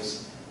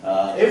dynamics,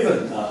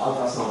 even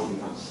ultrasound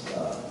becomes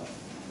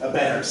a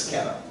better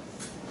scalar.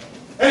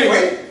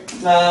 Anyway,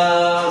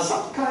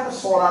 some kind of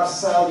solar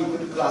cell, you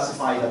could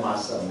classify them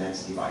as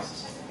MEMS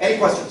devices. Any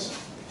questions?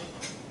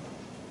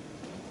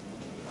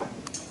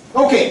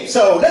 Okay,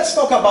 so let's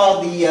talk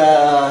about the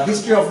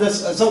history of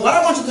this. So what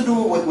I want you to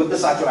do with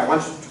this, actually, I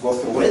want you to go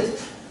through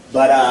it,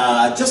 but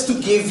just to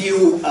give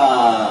you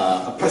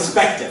a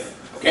perspective,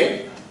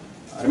 okay?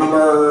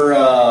 Remember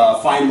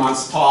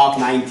Feynman's talk,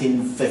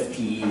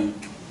 1959?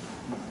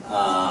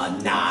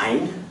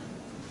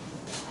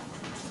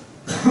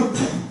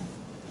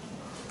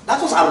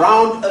 That was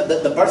around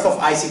the birth of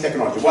IC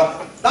technology. Well,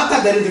 that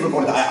time they didn't even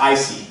call it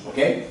IC,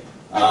 okay?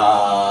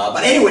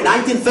 But anyway,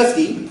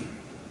 1950,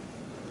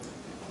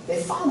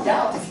 they found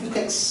out if you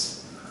take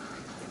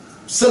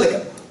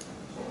silicon,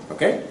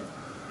 okay,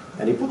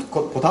 and you put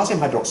potassium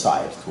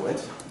hydroxide to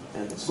it,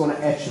 and it's going to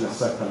etch in a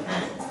certain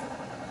angle.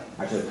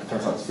 Actually, it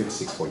turns out it's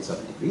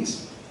 56.7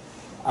 degrees.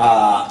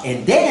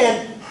 And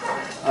then,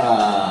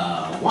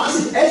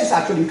 once it etches,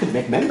 actually, you could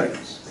make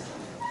membranes.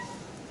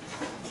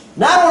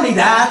 Not only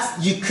that,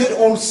 you could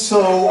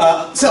also,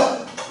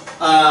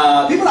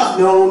 people have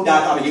known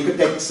that you could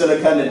take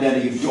silicon and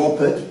then you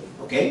dope it,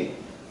 okay,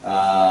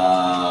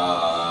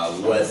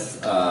 with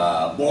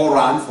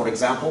boron, for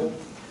example.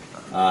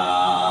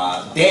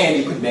 Then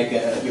you could make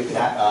it, you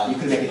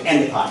could make it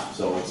N-type,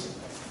 so it's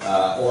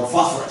or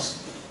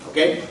phosphorus,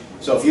 okay.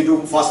 So if you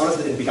do phosphorus,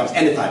 then it becomes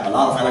N-type, a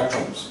lot of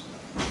electrons.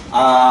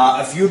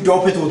 If you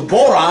dope it with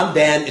boron,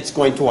 then it's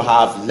going to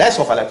have less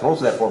of electrons,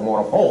 therefore more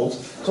of holes.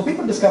 So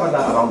people discovered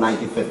that around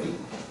 1950.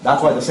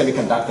 That's why the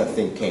semiconductor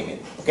thing came in,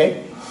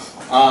 okay?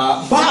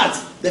 But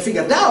they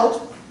figured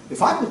out,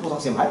 if I put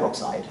potassium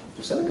hydroxide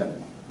to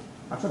silicon,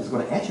 actually it's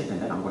going to etch it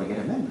and then I'm going to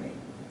get a membrane.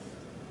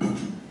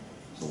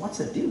 So what's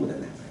the deal with a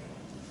membrane?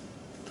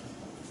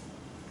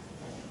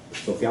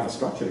 So if you have a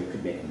structure, you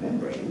could make a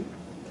membrane.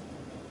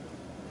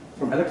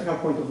 From electrical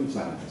point of view, it's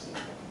not interesting.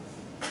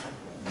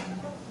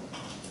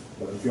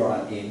 But if you're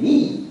an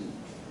ME,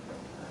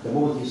 the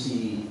moment you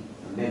see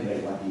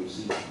membrane, what do you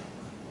see?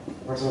 The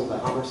person on the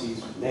hammer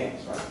sees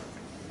nails, right?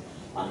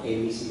 And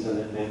Amy sees on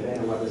the membrane,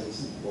 and what does he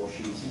see? Or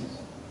she sees?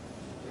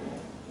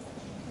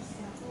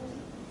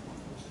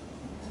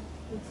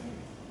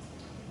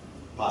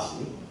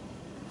 Possibly.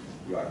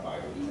 You are by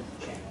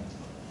the channel,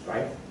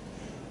 right?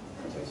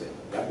 That's what I said.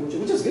 Yeah,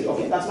 which is good.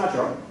 Okay, that's not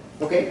wrong.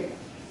 Okay.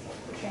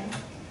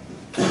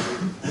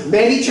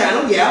 Maybe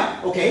channel,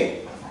 yeah.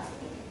 Okay.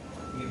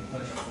 You can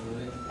push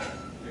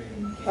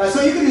fluid.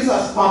 So you can use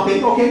as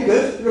pumping. Okay,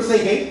 good. You're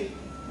thinking.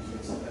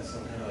 That's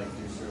some kind of like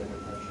juicer, like a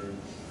pressure.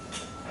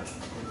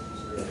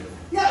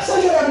 Yeah,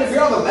 essentially, I mean, if you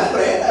have a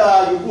membrane,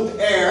 you put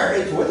air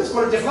into it, it's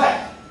going to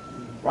deflect,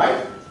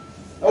 right?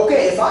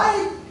 Okay, if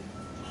I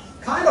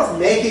kind of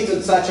make it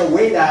in such a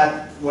way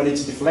that when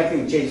it's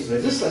deflecting, it changes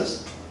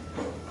resistance,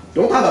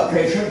 don't have a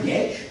pressure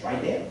gauge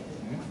right there.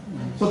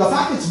 So the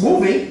fact it's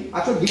moving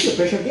actually gives you a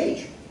pressure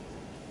gauge.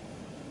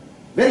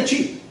 Very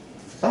cheap.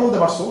 Some of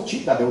them are so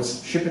cheap that they will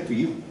ship it to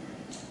you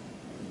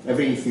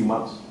every few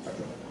months.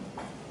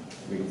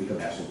 Because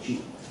they're so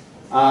cheap.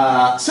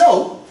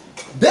 So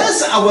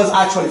this was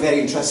actually very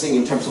interesting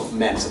in terms of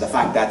MEMS, the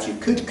fact that you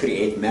could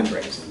create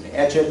membranes. You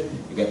etch it,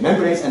 you get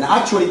membranes, and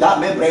actually that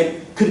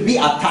membrane could be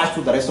attached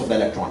to the rest of the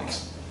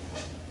electronics.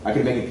 I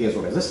could make it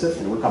piezoresistive,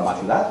 and we'll come back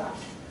to that.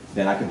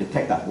 Then I can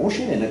detect that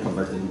motion and then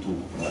convert it into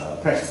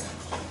pressure.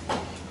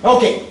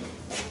 Okay.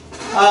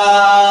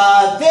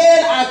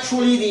 Then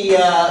actually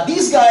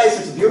these guys,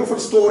 it's a beautiful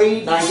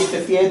story,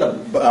 1958,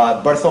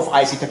 the birth of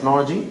IC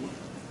technology.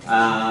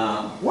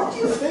 What do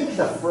you think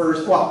the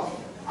first, well,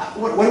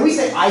 when we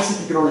say IC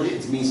technology,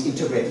 it means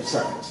integrated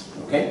circuits,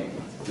 okay?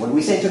 When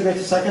we say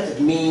integrated circuits,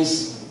 it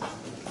means,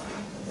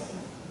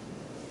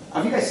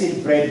 have you guys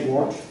seen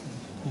breadboard?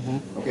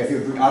 Okay, if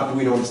you're doing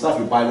Arduino and stuff,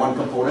 you buy one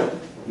component,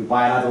 you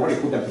buy another one, you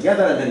put them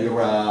together, and then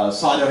you're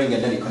soldering,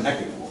 and then you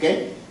connect them,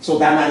 okay? So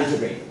they're not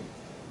integrated.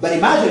 But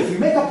imagine if you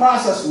make a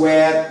process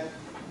where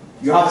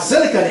you have a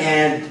silicon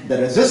and the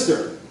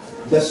resistor,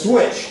 the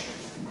switch,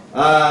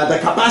 the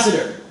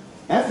capacitor,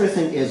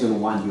 everything is in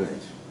one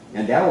unit,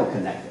 and they're all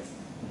connected.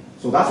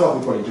 So that's what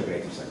we call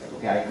integrated circuit.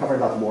 Okay, I covered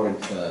that more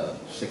in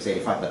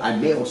 685, but I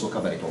may also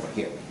cover it over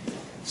here.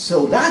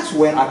 So that's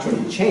where actually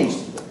we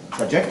changed the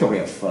trajectory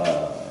of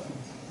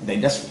the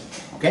industry.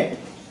 Okay,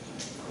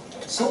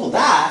 so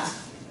that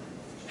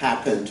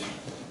happened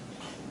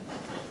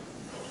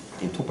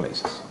in two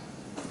places.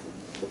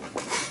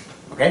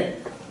 Okay,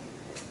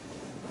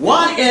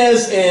 one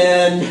is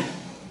in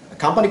a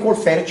company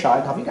called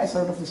Fairchild. Have you guys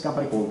heard of this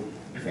company called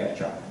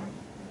Fairchild?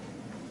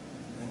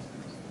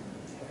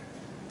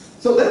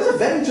 So there is a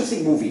very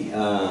interesting movie.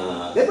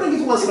 They bring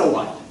it once in a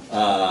while.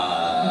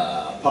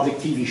 Public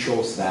TV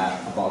shows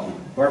that about the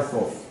birth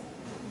of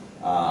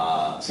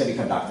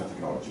semiconductor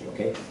technology.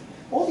 Okay,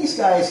 all these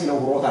guys,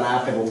 wrote an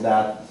app and all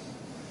that.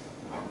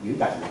 You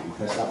guys may be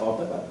impressed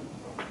about it, but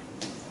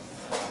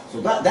so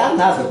that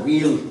has a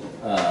real,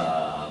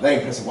 very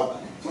impressive one.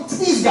 So it's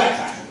these guys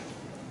actually.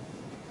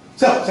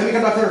 So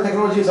semiconductor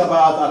technology is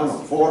about, I don't know,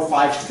 4 or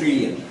 5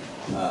 trillion.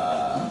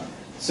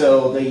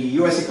 So the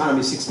U.S. economy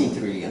is 16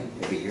 trillion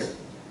every year.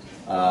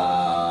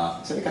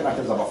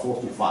 Semiconductors are about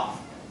 4 to 5.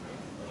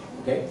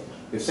 Okay?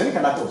 If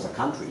semiconductor was a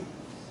country,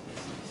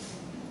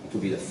 it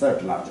would be the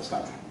 3rd largest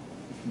country.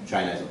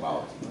 China is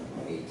about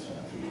 8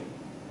 trillion.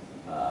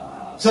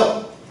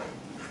 So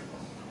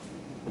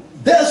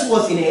this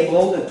was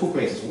enabled in 2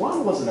 places.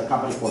 One was in a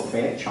company called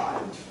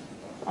Fairchild,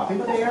 up in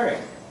the Bay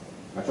Area.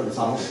 Actually,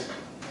 San Jose.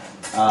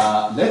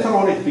 Later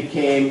on, it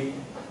became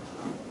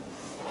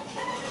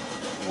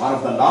one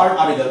of the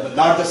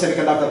largest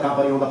semiconductor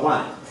company on the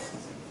planet.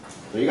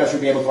 So you guys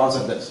should be able to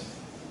answer this.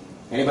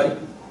 Anybody?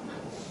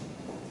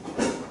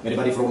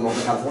 Anybody from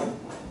Northern California?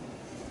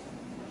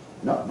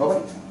 No,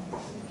 nobody.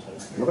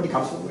 Nobody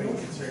comes from. Wait,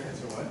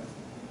 answer what?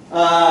 The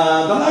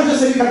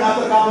largest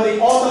semiconductor company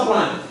on the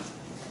planet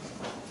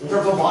in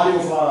terms of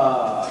volume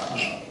of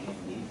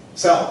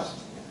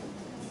cells.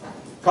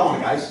 Come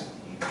on, guys.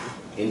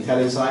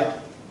 Intel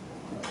inside.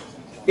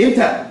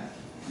 Intel.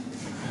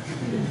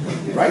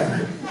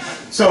 Right?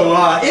 So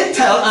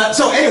Intel,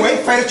 so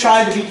anyway,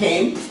 Fairchild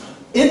became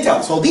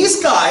Intel. So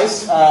these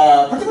guys,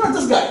 particularly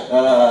this guy,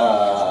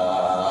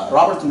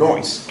 Robert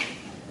Noyce.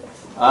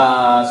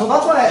 So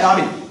that's why,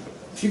 I mean,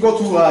 if you go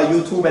to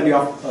YouTube and you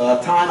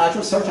have time,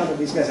 actually search under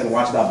these guys and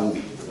watch that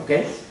movie,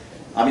 okay?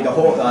 I mean, the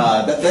whole,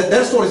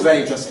 their story is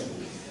very interesting.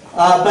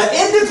 But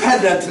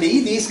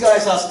independently, these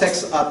guys have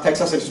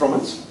Texas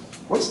Instruments.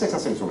 What's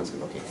Texas Instruments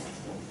located?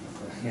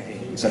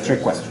 It's a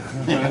trick question.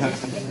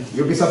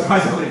 You'll be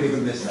surprised how many people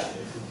miss that.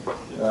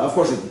 Of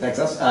course, it's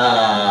Texas. It's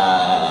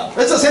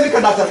a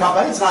semiconductor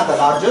company. It's not the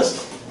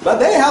largest, but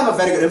they have a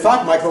very good. In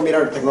fact,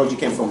 micrometer technology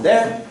came from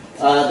there.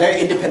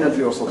 They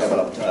independently also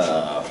developed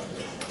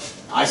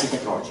IC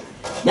technology.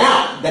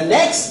 Now, the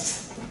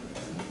next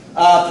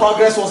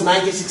progress was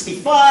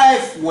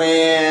 1965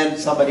 when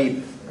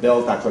somebody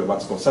built actually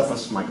what's called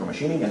surface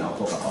micromachining, and I'll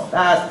talk about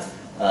that.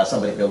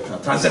 Somebody built a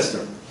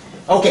transistor.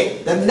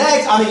 Okay, the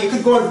next, I mean, you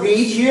could go and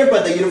read here,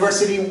 but the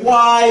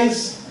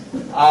university-wise,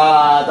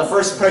 the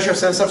first pressure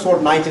sensors were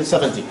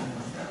 1970.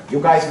 You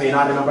guys may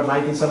not remember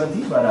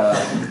 1970, but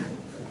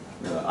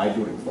I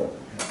do remember.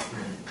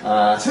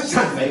 So it's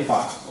not very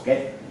far,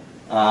 okay?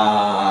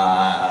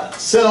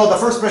 So the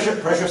first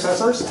pressure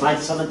sensors,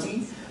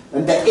 1970.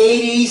 In the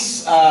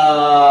 80s,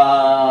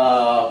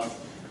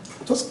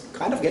 it was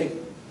kind of getting,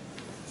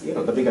 you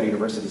know, the bigger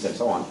universities and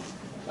so on.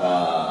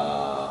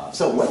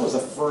 So when was the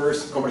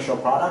first commercial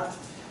product?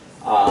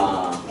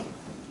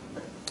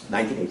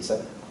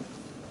 1987.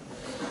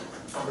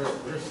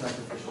 Where's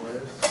sacrificial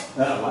layers?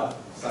 What?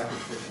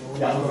 Sacrificial?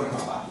 Yeah, I'm going to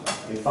come back.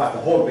 In fact,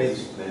 the whole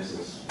basis of this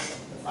is,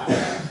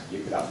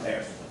 you could up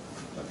there.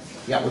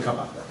 Yeah, we'll come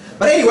back there.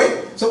 But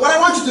anyway, so what I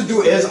want you to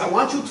do is, I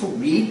want you to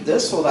read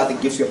this so that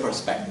it gives you a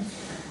perspective.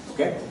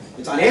 Okay?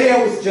 It's an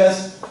area with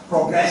just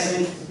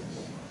progressing,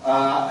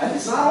 and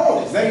it's not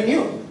old, it's very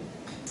new.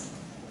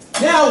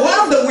 Now, one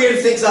of the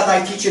weird things that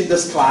I teach in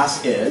this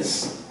class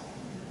is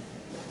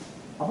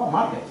about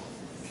market.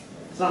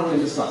 It's not only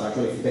in this class,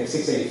 actually, if you take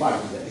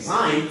 685, which is the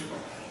design,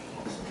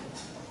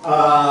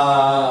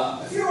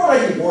 if you're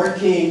already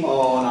working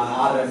on an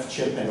RF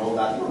chip and all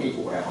that, you don't need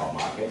to worry about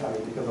market, I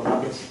mean, because the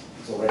market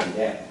is already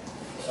there.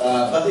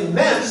 But in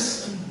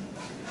MEMS,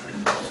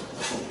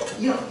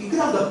 you know, you can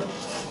have the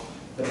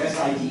best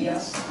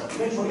ideas, but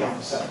eventually you have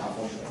to sell,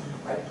 unfortunately,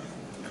 right?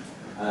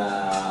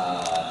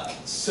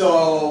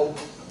 So,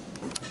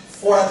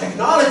 for a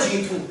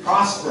technology to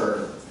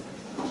prosper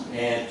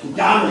and to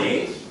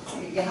dominate,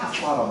 you have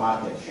to have a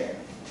market share.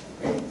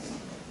 Okay?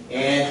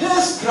 And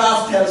this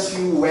graph tells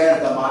you where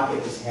the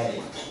market is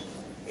heading.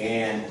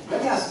 And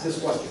let me ask this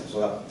question so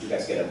that you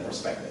guys get a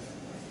perspective.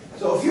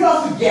 So if you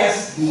have to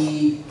guess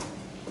the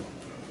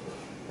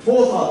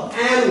total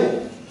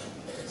annual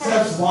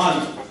sales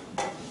volume,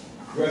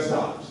 US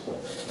dollars,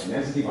 and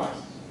MEMS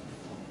devices,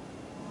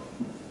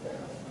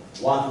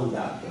 what would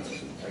that be?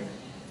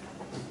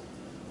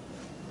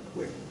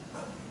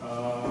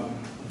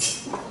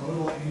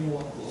 Total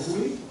annual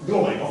globally?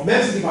 Globally, of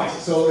MEMS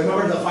devices. So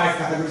remember the 5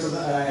 categories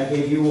that I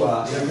gave you,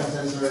 electrical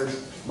sensors,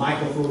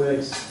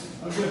 microfluidics.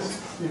 I'll guess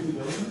 50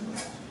 billion,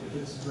 if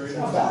it's greater.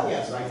 Not bad,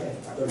 yes, right there. I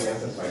thought the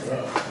answer's right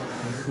there.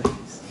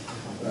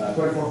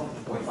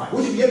 24.5.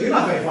 Which you're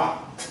not very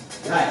far.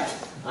 Right.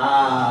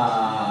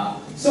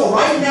 So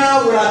right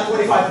now we're at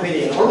 25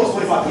 million, almost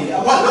 25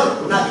 million.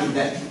 Well, no, not even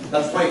that.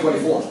 That's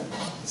 2024.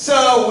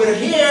 So we're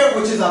here,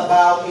 which is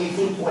about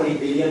 18, 20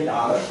 billion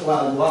dollars.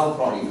 Well,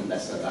 probably even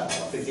less than that,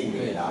 about 15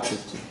 million dollars.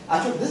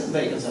 Actually, this is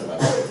very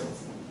conservative.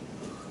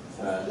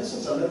 This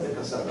is a little bit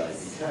conservative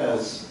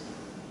because,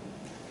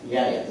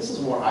 this is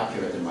more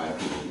accurate in my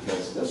opinion.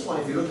 Because this one,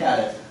 if you look at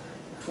it,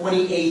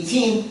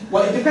 2018.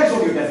 Well, it depends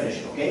on your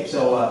definition. Okay,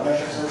 so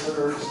pressure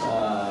sensors,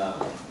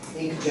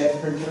 inkjet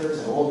printers,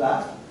 and all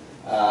that.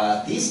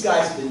 These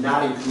guys did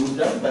not include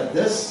them, but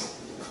this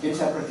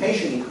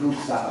interpretation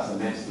includes that as a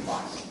MEMS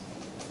device.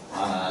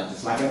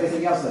 Just like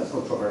everything else that's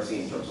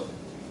controversy in terms of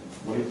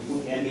when you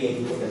put NBA,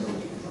 people there's going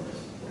to be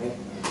controversy. Okay?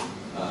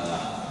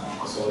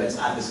 So let's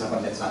add this number,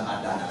 let's not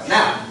add that number.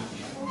 Now,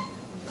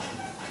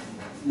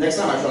 next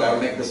time actually I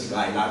will make this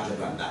guy larger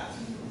than that.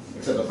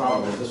 Except the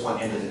problem is this one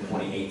ended in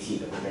 2018,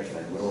 the projection,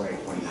 and we're already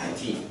in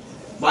 2019.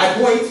 My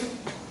point,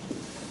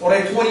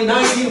 already in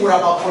 2019 we're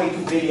about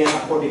 22 billion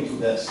according to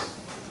this.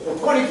 So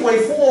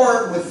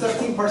 2024 with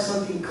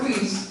 13%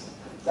 increase,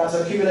 that's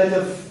a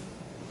cumulative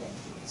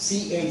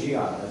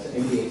CAGR, that's an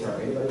MBA term.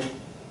 Anybody?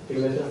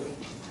 Cumulative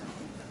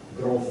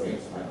growth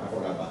rate. I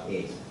forgot about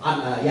age.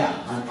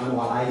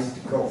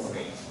 Annualized growth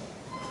rate.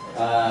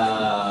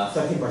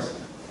 13%.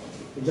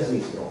 It just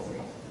means growth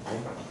rate.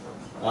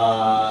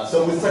 Right?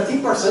 So with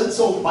 13%,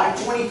 so by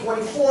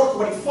 2024,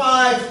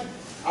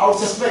 25, I would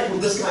suspect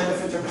with this kind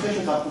of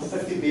interpretation up to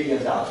 $50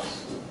 billion.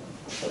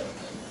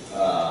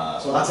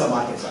 So that's a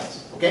market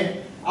size.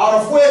 Okay? Out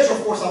of which,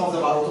 of course, some of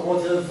them are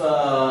automotive,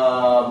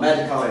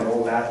 medical, and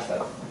all that,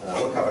 but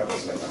we'll cover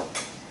this later.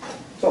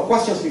 So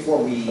questions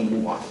before we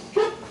move on.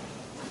 So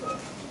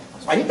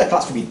I need the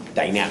class to be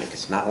dynamic.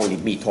 It's not only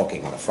me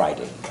talking on a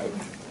Friday, right?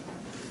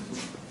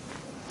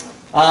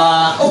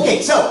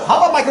 Okay, so how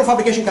about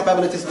microfabrication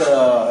capabilities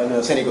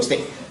in San Diego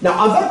State? Now,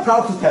 I'm very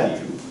proud to tell you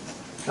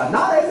that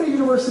not every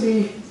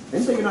university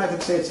in the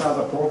United States has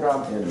a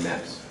program in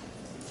MEMS.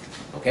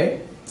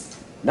 Okay?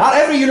 Not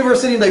every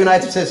university in the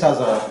United States has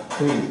a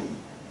clean room.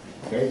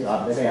 Okay?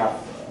 They have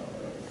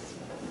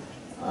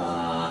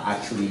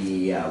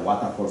actually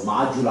what are called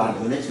modular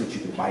units, which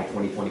you can buy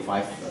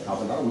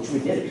 $20,000-$25,000, which we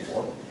did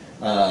before.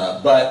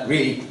 But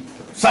really,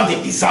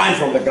 something designed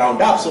from the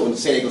ground up, so in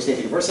San Diego State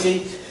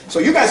University. So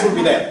you guys will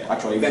be there,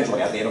 actually,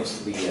 eventually, at the end of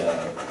the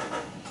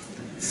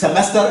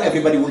semester,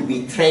 everybody will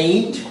be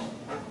trained.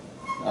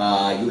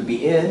 You'll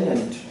be in,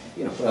 and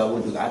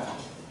we'll do that.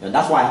 And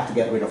that's why I had to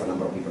get rid of a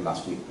number of people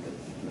last week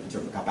in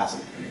terms of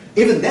capacity.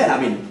 Even then, I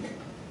mean,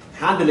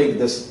 handling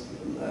this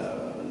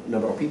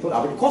number of people,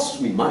 I mean, it costs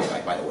me money,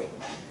 right, by the way.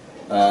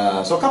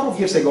 So a couple of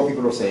years ago,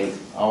 people were saying,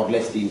 our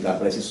last dean, God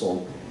bless his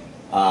soul,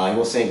 he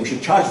was saying we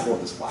should charge for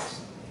this class.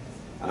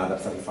 Another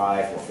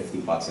 35 or 50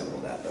 bucks and all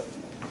that. But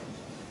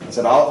I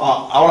said,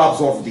 I'll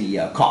absorb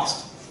the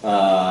cost.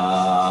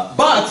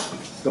 But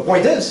the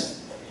point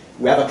is,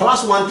 We have a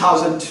class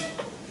 1000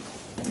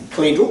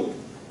 clean room,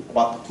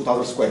 about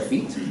 2,000 square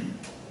feet.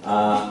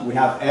 We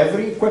have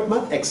every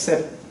equipment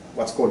except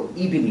what's called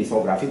E-beam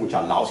lithography, which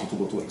allows you to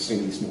go to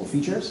extremely small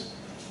features,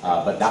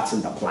 but that's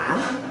in the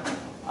plan.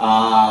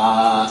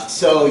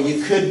 So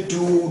you could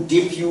do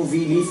deep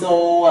UV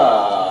litho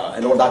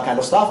and all that kind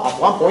of stuff.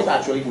 At one point,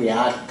 actually, we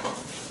had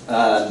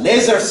a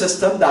laser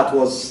system that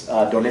was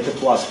donated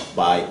to us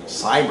by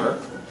Cymer.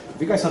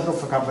 Have you guys heard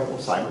of a company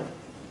called Cymer?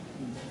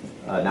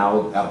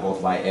 Now they're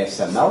bought by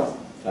SML.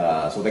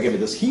 So they gave me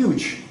this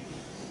huge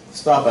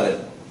stuff,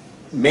 but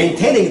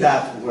maintaining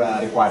that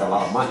required a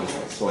lot of money.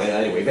 So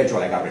anyway,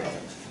 eventually I got rid of it.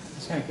 I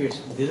was kind of curious,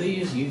 do they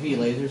use UV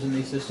lasers in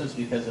these systems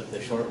because of the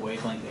short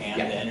wavelength and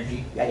Yeah. the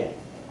energy? Yeah,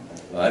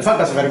 yeah. In fact,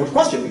 that's a very good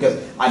question because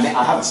I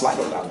have a slide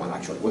on that one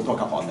actually. We'll talk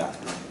about that.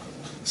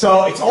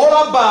 So it's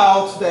all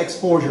about the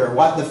exposure.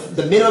 What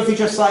the minimum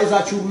feature size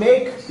that you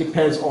make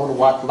depends on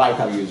what light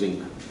are you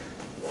using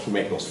to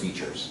make those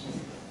features.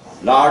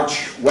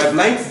 Large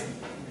wavelength,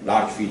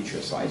 large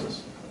feature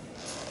sizes.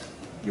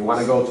 You want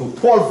to go to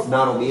 12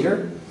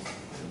 nanometer,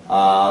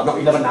 no,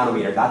 11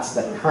 nanometer. That's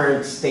the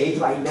current state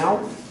right now,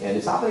 and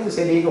it's happening in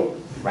San Diego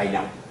right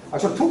now.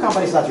 Actually, two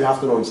companies that you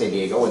have to know in San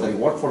Diego, whether you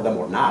work for them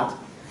or not.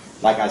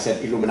 Like I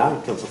said, Illumina,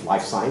 in terms of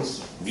life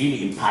science,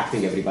 really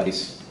impacting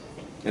everybody's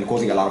and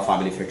causing a lot of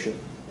family friction.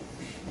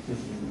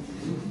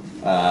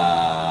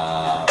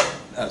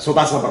 So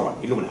that's number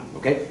one, Illumina,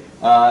 okay?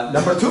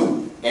 Number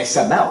two,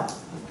 SML.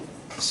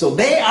 So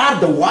they are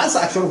the ones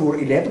actually who are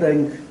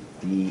enabling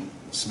the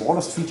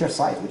smallest feature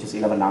size, which is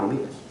 11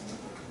 nanometers,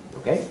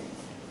 okay?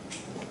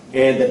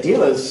 And the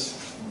deal is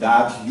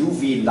that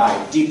UV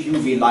light, deep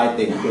UV light,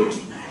 they could,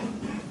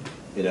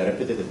 in a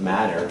repetitive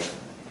manner,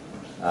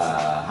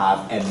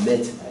 have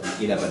emit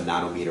an 11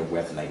 nanometer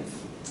wavelength.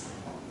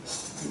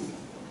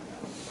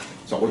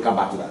 So we'll come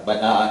back to that.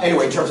 But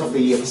anyway, in terms of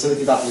the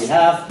facility that we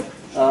have,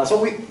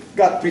 so we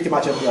got pretty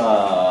much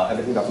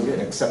everything that we did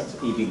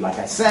except E-beam, like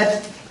I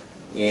said.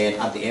 And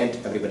at the end,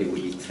 everybody will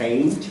be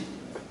trained,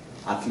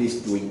 at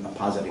least doing a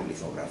positive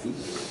lithography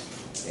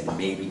and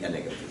maybe a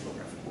negative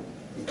lithography.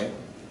 Okay?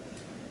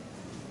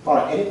 All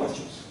right, any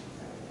questions?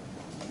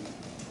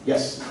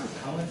 Yes?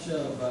 How much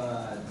of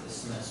the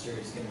semester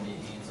is going to be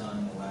hands-on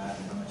in the lab,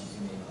 and how much is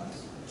going to be in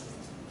class?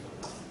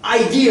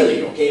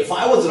 Ideally, okay, if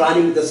I was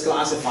running this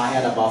class, if I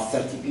had about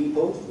 30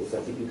 people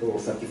or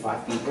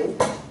 35 people,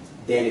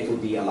 then it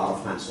would be a lot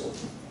of hands-on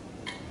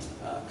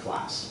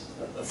class,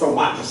 from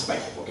my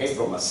perspective, okay,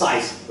 from a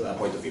size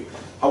point of view.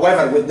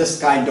 However, with this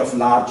kind of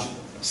large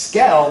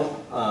scale,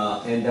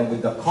 and then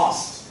with the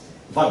cost,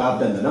 in fact, I've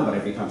done the number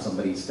every time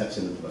somebody steps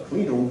into the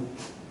clean room,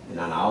 in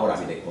an hour, I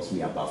mean, it costs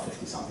me about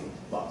 50-something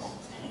bucks.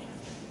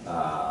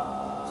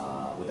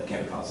 With the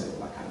chemicals and all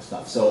that kind of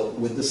stuff. So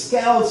with the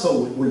scale,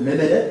 so we're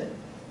limited.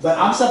 But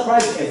I'm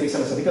surprised every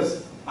semester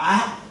because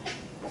I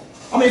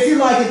mean, if you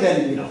like it,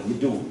 then you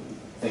do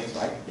things,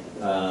 right?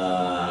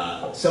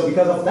 So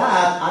because of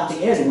that, at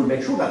the end, we'll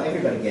make sure that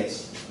everybody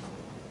gets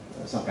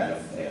some kind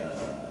of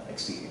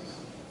experience.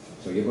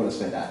 So you're going to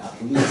spend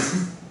at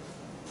least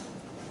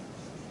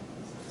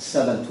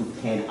 7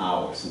 to 10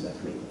 hours in that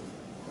clean room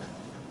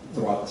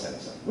throughout the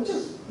semester, which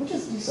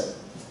is decent.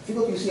 If you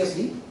go to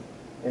UCSD,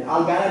 and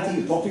I'll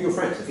guarantee you, talk to your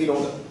friends if you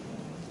know them.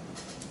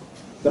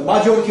 The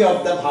majority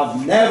of them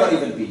have never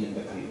even been in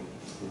the clean room.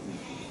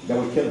 They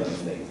will kill them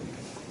if they,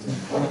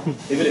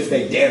 even if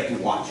they dare to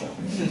watch them.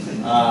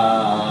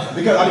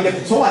 Because I mean,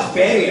 there's so much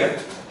barrier.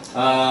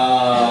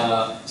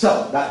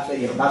 So that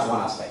that's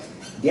one aspect.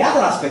 The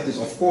other aspect is,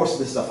 of course,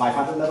 this is a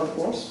 500 level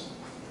course.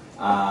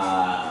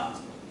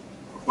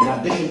 In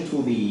addition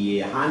to the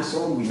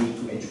hands-on, we need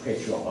to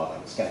educate you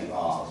about scanning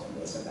laws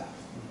and this and that.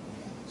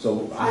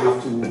 So I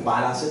have to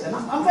balance it, and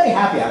I'm very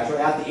happy actually.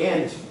 At the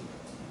end,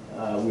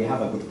 we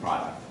have a good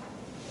product.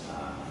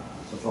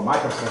 So from my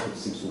perspective, it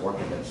seems to work,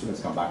 and then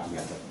students come back to me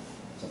after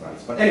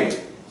surprise. But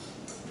anyway,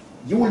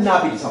 you will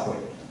not be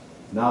disappointed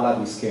now that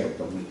we scared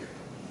the weak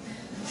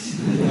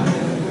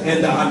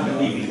and the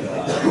unbelieving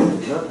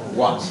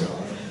ones.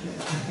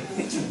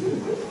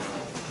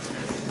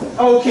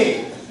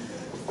 Okay.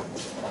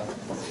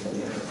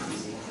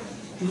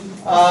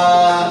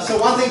 So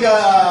one thing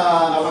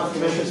I wanted to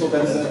mention, so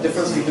there's a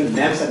difference between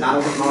MEMS and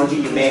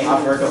nanotechnology. You may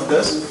have heard of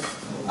this.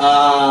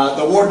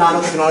 The word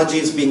nanotechnology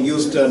is being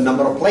used in a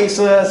number of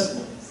places.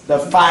 The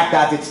fact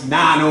that it's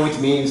nano, it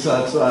means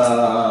it's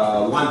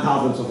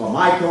 1/1000th of a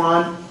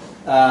micron.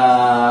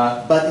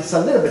 But it's a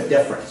little bit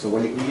different. So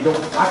when you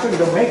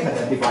don't make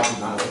a device with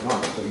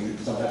nanotechnology.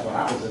 So sometimes what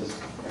happens is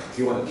if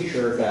you want a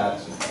t-shirt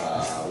that's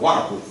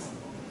waterproof.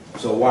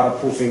 So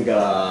waterproofing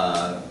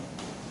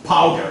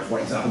powder, for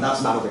example,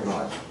 that's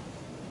nanotechnology.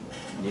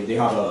 They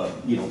have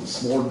the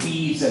small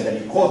beads, and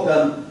then you coat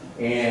them,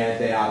 and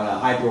they are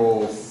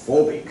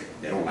hydrophobic.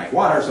 They don't like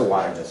water, so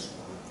water just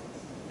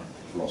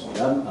flows on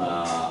them.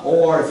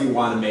 Or if you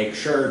want to make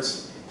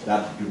shirts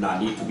that do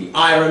not need to be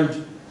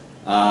ironed,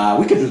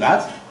 we can do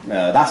that.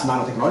 That's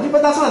nanotechnology,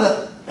 but that's not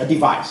a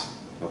device.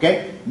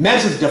 Okay?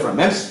 MEMS is different.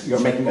 MEMS,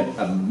 you're making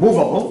a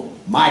movable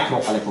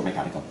micro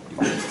electromechanical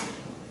device.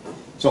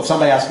 So if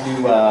somebody asks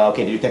you,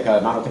 okay, did you take a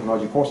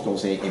nanotechnology course? Don't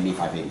say ME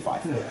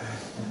 585.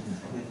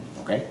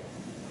 Okay?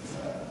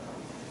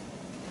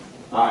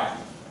 All right.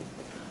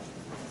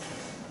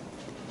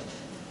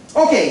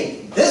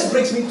 Okay, this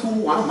brings me to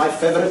one of my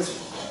favorite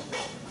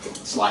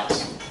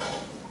slides.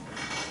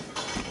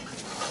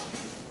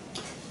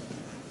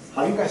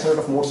 Have you guys heard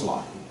of Moore's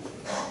Law?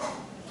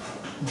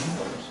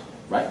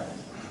 Right?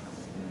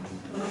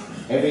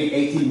 Every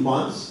 18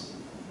 months,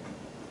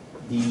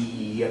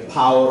 the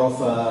power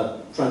of a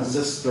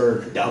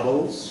transistor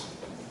doubles,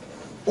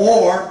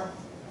 or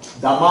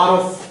the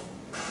amount of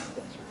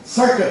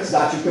circuits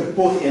that you can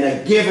put in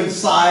a given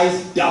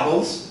size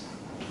doubles.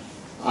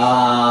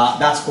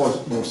 That's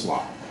called Moore's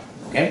Law.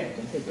 Okay?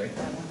 Didn't they break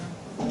that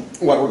one?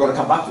 Well, we're going to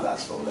come back to that,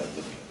 so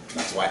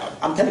that's why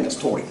I'm telling a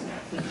story.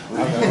 And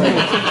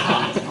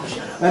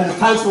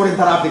thanks for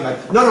interrupting.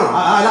 No,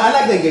 I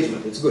like the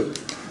engagement. It's good.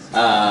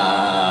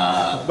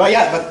 But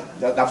yeah,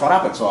 that's what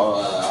happened. So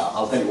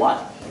I'll tell you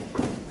why.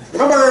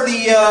 Remember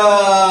the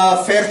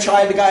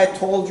Fairchild guy I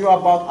told you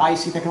about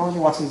IC technology?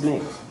 What's his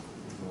name?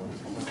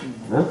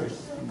 Huh?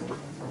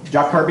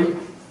 Jack Kirby?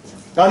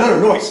 No,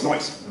 Noyce.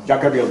 Jack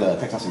Kirby of the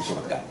Texas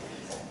Instruments guy.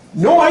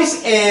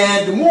 Noyce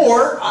and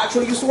Moore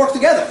actually used to work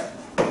together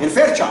in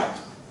Fairchild.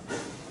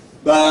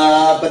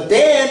 But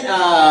then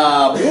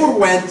Moore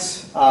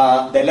went,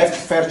 they left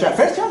Fairchild.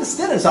 Fairchild is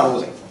still in San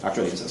Jose,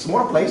 actually. It's a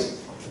smaller place.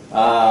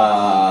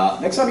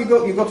 Next time you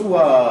go to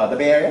the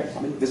Bay Area,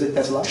 visit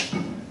Tesla.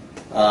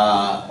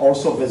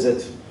 Also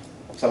visit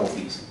some of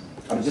these.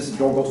 Just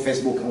don't go to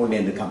Facebook only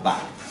and then come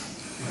back.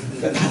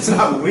 That's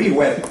not really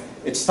where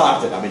it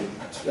started.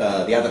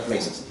 The other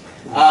places.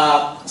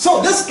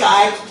 So this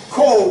guy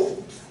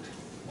co-founded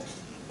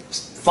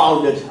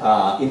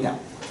Intel.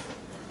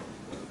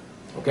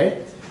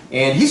 Okay?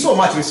 And he's so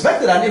much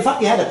respected, and in fact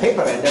he had a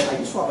paper, and then I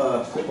used to have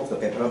a clip of the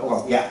paper.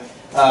 Yeah.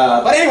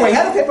 But anyway, he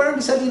had a paper, and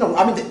he said,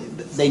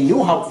 they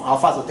knew how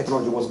fast the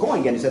technology was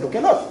going, and he said,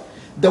 okay, look,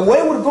 the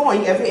way we're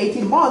going, every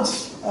 18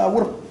 months,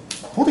 we're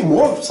putting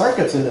more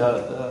circuits in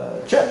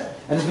the chip,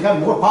 and it's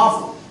becoming more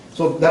powerful.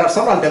 So there are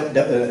several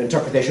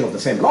interpretations of the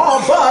same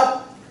law,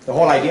 but the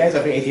whole idea is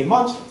every 18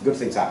 months, good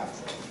things happen.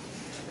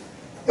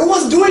 It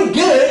was doing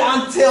good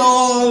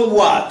until,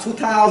 what,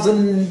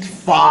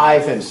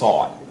 2005 and so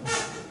on.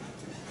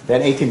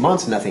 Then 18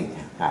 months, nothing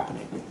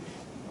happening.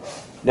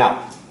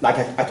 Now, like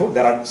I told,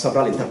 there are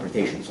several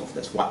interpretations of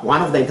this.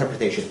 One of the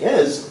interpretations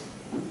is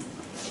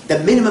the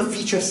minimum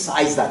feature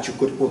size that you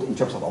could put in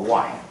terms of a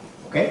wire,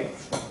 okay?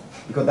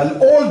 Because the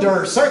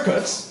older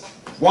circuits,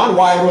 one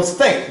wire was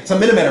thick, it's a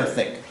millimeter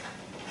thick.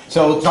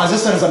 So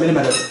transistor is a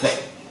millimeter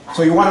thick.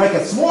 So you want to make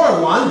a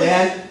smaller one,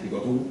 then you go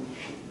to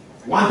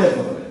 1/10 of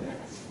a millimeter,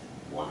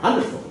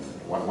 1/100th of a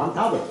millimeter,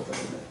 1/1000th of a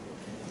millimeter.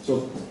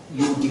 So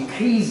you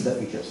decrease the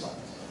feature size,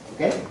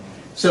 okay?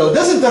 So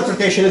this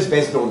interpretation is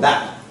based on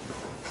that.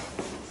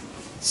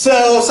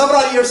 So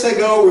several years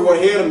ago, we were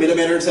here,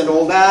 millimeters and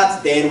all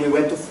that. Then we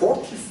went to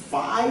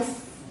 45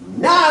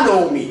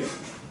 nanometer.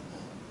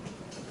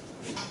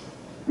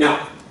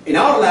 Now, in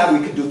our lab,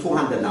 we could do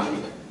 200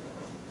 nanometer.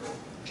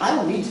 I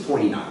don't need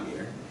 20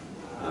 nanometer.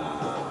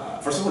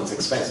 First of all, it's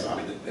expensive.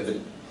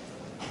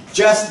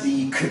 Just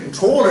the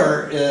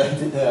controller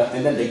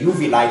and then the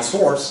UV light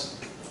source.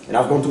 And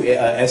I've gone to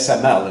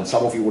SML, and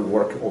some of you will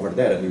work over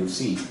there, and you'll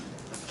see.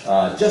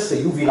 Just the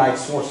UV light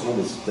source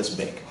alone is this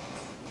big.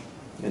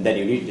 And then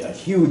you need a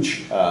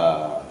huge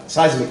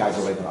seismic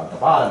isolator at the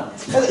bottom.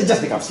 It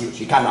just becomes huge.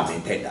 You cannot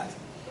maintain that.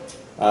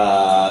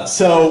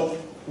 So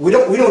we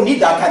don't need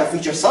that kind of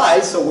feature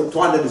size. So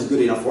 200 is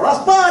good enough for us.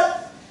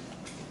 But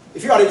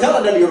if you are Intel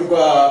and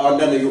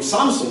then you're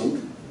Samsung,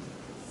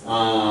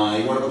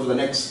 you want to go to the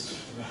next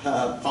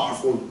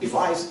powerful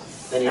device,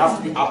 then you have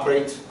to be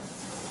operating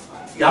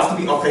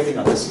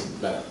at this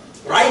level.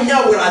 Right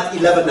now we're at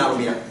 11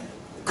 nanometer.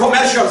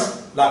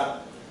 Commercials level.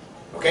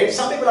 Okay,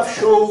 some people have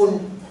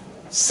shown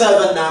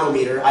 7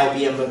 nanometer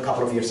IBM a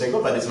couple of years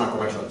ago, but it's not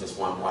commercial, just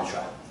one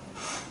shot.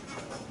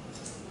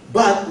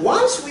 But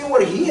once we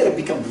were here, it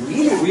became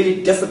really,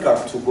 really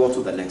difficult to go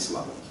to the next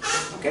level.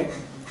 Okay?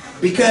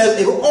 Because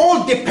it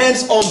all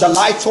depends on the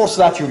light source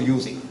that you're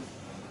using.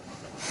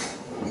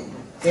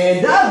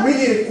 And that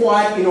really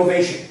required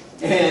innovation.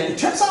 And it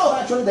turns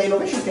out, actually, the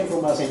innovation came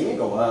from San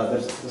Diego.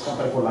 There's this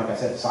company called, like I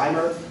said,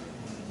 Cymer.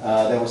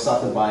 They were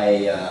started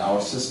by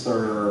our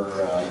sister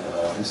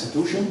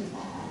institution.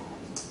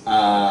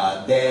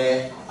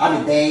 They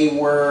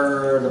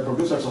were the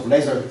producers of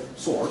laser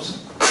source.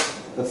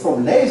 But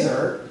from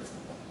laser,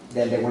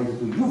 then they went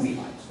into UV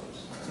light source.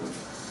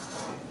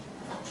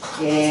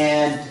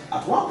 And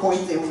at one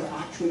point, they were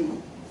actually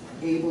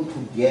able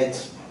to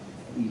get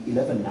the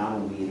 11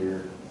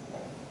 nanometer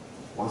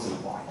once in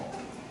a while.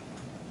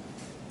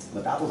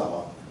 But that was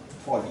about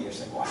 12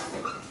 years ago, I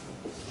think.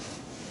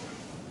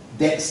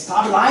 Then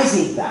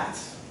stabilizing that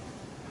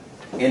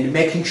and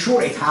making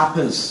sure it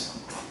happens.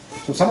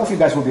 So some of you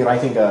guys will be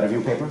writing a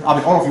review paper.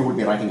 All of you will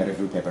be writing a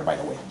review paper, by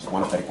the way. It's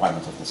one of the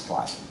requirements of this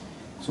class.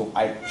 So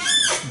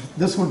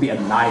this will be a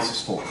nice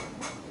story,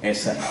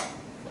 SML.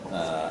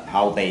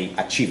 how they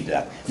achieved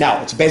that.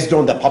 Now, it's based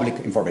on the public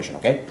information,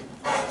 okay?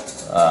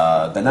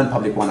 The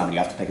non-public one, I mean, you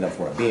have to take them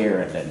for a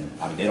beer, and then,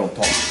 I mean, they don't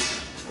talk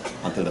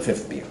until the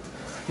fifth beer.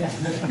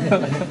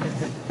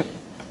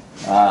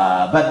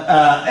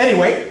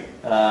 Anyway,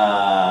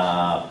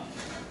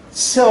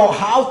 so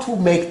how to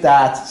make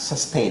that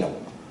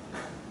sustainable?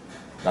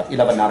 That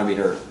 11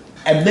 nanometer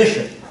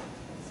emission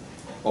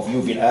of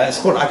UV, it's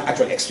called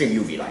actually extreme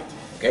UV light,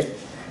 okay?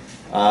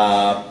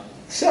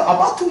 So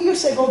about 2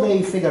 years ago,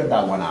 they figured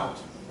that one out,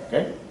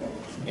 okay?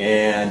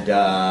 And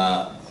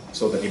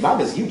so the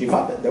demand is huge. In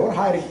fact, they were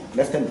hiring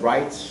left and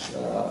right,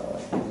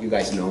 you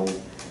guys know.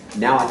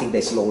 Now I think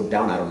they slowed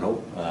down, I don't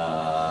know.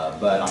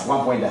 But at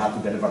one point they had to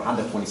deliver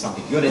 120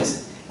 something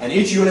units, and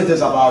each unit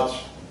is about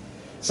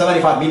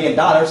 $75 million.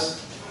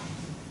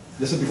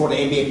 This is before the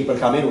NBA people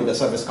come in with the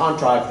service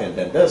contract and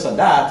then this and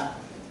that.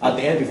 At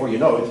the end, before you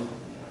know it,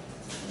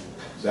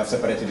 they have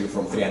separated you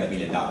from $300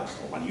 million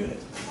for one unit.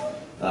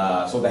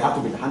 So they have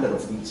to build 100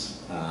 of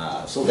these.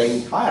 So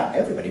they hire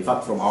everybody. In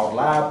fact, from our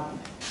lab,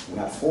 we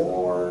have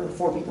four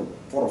people,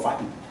 4 or 5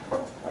 people.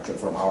 Actually,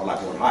 from our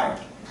lab were hired.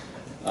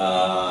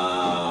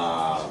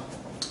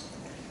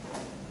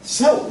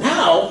 So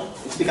now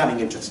it's becoming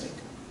interesting.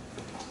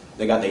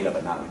 They got the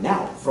 11 nanometer.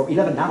 Now, from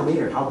 11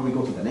 nanometer, how do we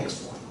go to the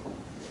next one?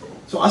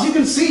 So as you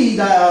can see,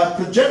 the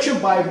projection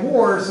by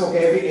Moore's,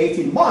 okay, every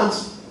 18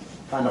 months,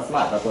 kind of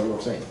flat. That's what we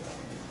were saying.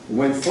 It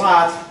went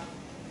flat.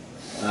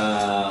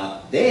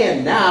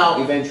 Then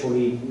now,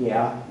 eventually,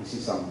 yeah, you see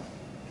some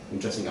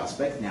interesting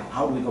aspect. Now,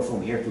 how do we go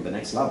from here to the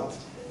next level?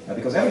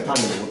 Because every time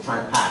we will try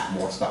and pack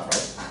more stuff,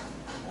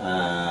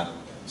 right?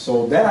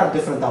 So there are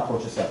different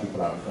approaches that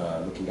people are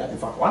looking at. In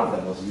fact, one of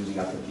them was using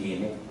actual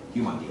DNA,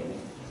 human DNA.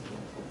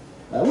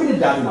 We did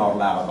that in our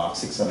lab about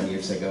 6-7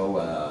 years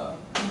ago.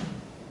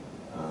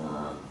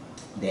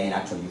 Then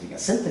actually using a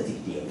synthetic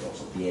DNA,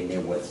 also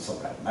DNA with some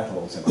kind of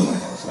metals and all that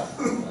kind of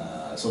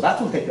stuff. So that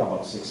will take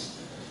about 6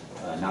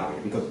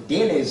 nanometer, because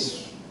DNA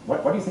is,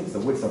 what do you think is the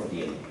width of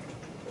DNA?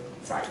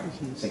 Fragment,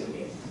 single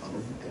DNA.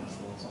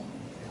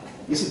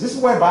 You see, this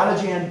is where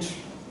biology and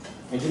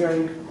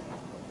engineering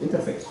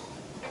interface.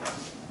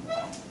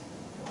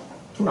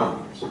 2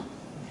 nanometers.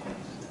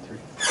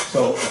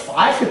 So if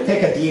I could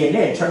take a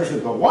DNA and turn it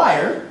into a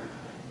wire,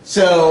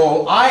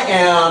 so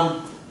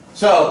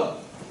so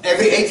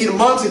every 18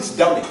 months it's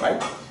doubling,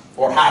 right?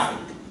 Or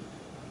halving.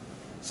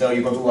 So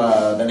you go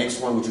to the next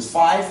one, which is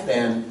 5,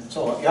 then,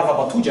 so you have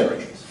about 2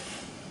 generations.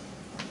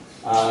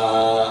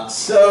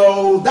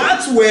 So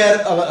that's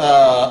where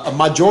a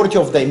majority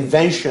of the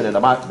invention and the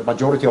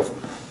majority of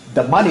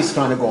the money is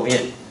trying to go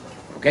in,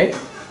 okay?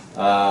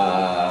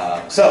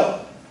 So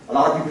a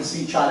lot of people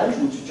see challenge,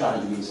 which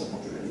challenge means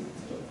opportunity.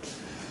 So,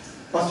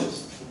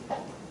 questions?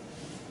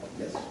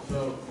 Yes?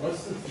 So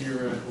what's the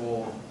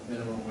theoretical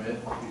minimum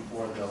width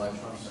before the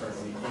electrons start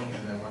leaking,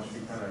 and then once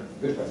we kind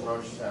Good of question.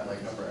 approach that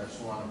like upper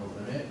echelon of a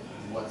limit,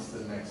 what's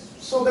the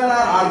next? So there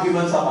are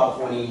arguments about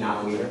 20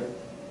 nanometer.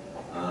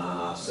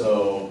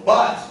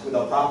 But with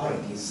a proper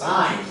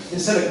design in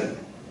silicon,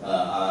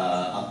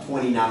 a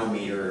 20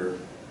 nanometer,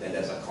 then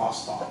there's a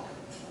crosstalk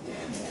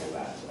and all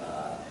that.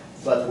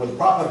 But with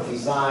proper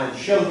design,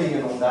 shielding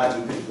and all that,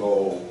 you could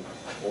go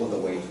all the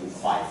way to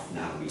 5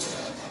 nanometer.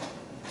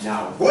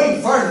 Now,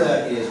 going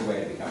further is where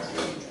it becomes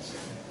really interesting.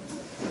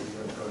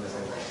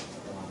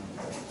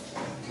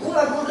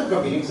 Well, quantum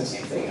computing is the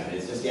same thing. I mean,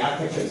 it's just the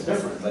architecture is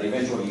different, but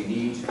eventually you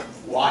need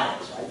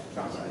wires, right?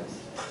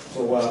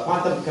 So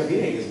quantum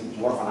computing is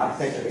more of an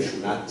architecture issue,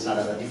 not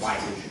a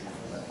device issue.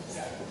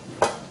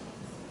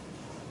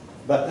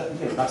 But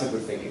you know, that's a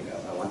good thinking.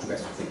 I want you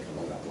guys to think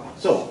along that line.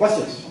 So,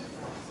 questions?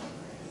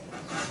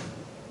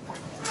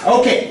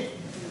 Okay.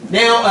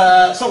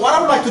 Now, so what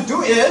I would like to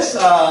do is,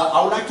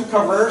 I would like to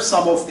cover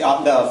some of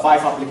the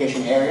 5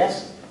 application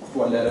areas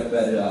to a little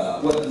bit,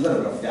 with a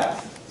little bit of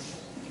depth.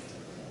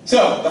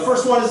 So, the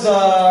first one is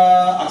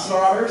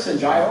accelerometers and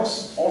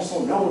gyros,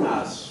 also known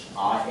as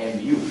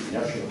IMU,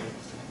 inertial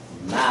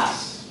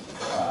mass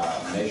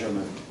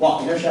measurement, well,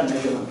 inertial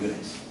measurement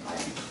units,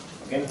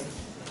 okay?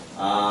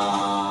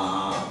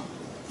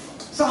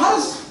 So how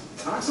does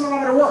an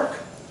accelerometer work?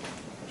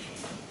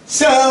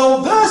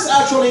 So this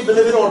actually,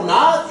 believe it or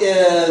not,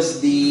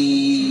 is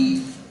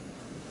the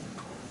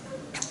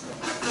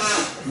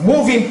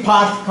moving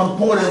part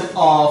component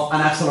of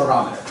an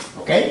accelerometer,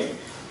 okay?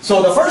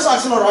 So the first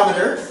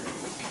accelerometer,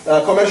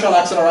 commercial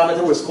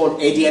accelerometer, was called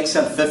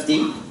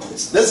ADXL50.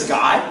 It's this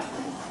guy.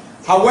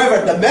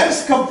 However, the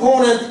MEMS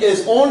component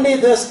is only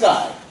this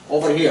guy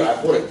over here. I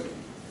put it.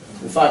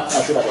 In fact,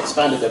 I should have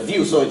expanded the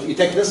view. So you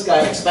take this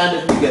guy, expand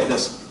it, you get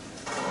this.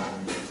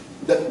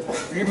 The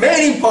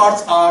remaining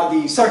parts are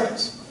the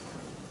circuits,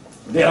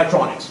 the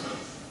electronics.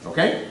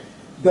 Okay?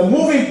 The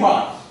moving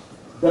part,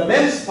 the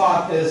MEMS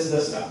part, is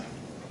this guy.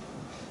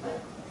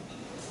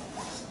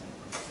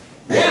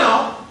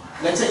 Now,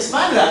 let's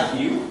expand that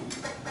view.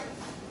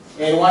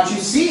 And what you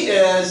see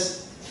is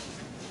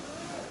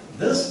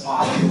this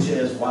part, which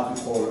is what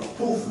we call a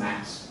proof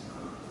mass.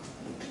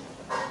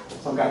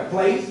 Some kind of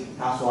plate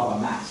has to have a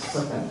mass, a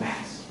certain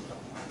mass.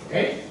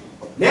 Okay?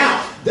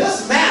 Now,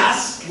 this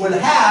mass will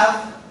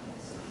have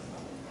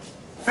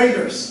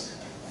fingers,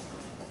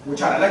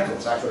 which are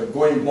electrodes actually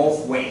going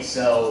both ways.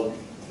 So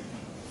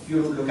if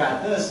you look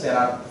at this, there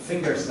are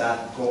fingers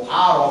that go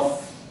out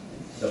of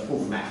the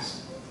proof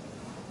mass.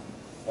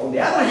 On the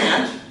other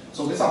hand,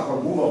 so these are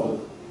removable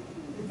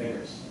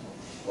fingers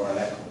or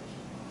electrodes.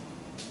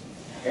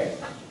 Okay?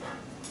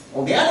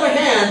 On the other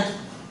hand,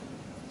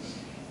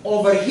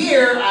 over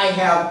here I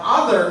have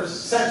other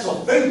sets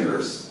of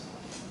fingers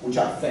which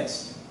are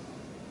fixed.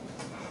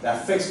 They're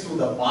fixed to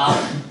the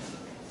bottom.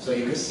 So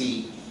you can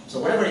see,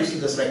 so whenever you see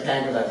this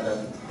rectangle, that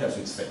tells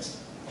you it's fixed.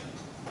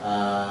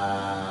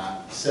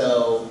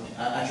 Actually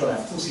I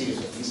have two series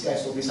of these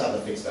guys, so these are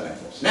the fixed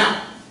electrodes.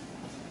 Now,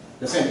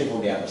 the same thing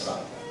on the other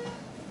side.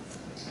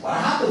 What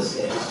happens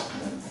is,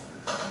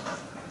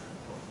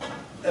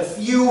 if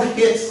you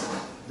hit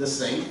this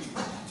thing,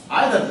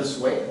 either this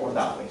way or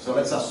that way. So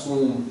let's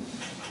assume,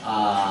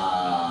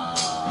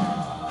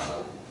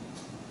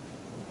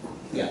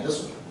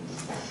 this way.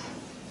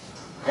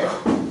 Okay?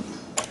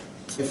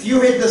 If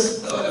you hit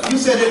this, if you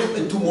set it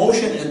into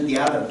motion in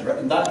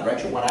that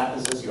direction, what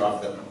happens is you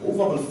have the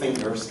movable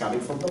fingers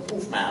coming from the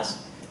proof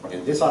mass,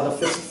 and these are the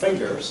fixed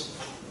fingers,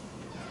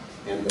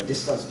 and the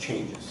distance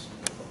changes.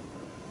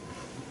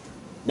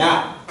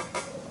 Now,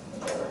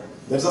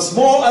 there's a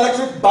small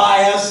electric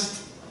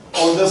bias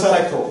on this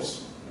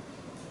electrodes.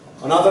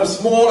 Another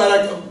small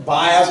electric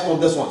bias on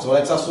this one. So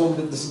let's assume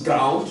that this is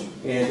ground,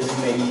 and this is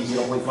maybe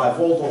 0.5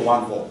 volt or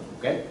 1 volt.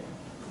 Okay?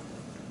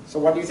 So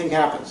what do you think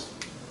happens?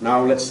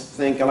 Now let's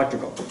think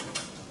electrical.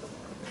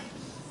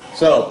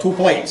 So, two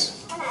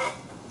plates.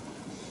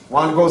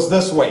 One goes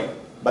this way,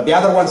 but the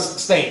other one's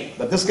staying.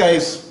 But this guy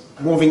is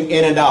moving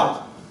in and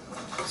out.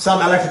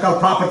 Some electrical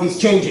properties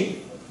changing.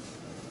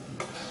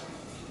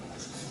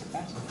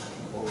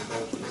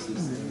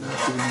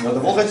 No, the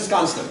voltage is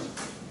constant.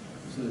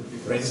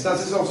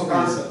 Resistance is also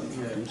constant.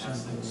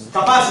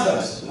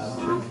 Capacitance.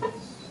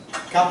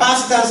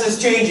 Capacitance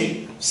is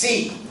changing.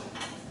 C.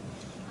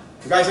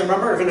 You guys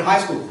remember, even in high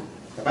school,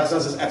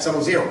 capacitance is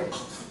epsilon 0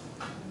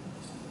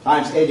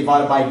 times A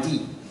divided by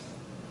D,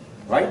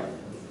 right?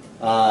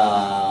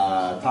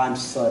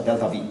 Times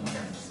delta V.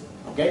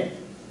 Okay?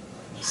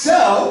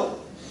 So,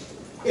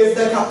 if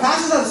the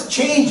capacitance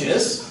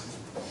changes,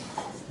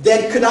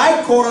 then could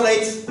I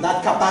correlate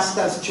that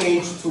capacitance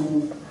change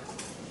to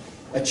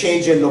a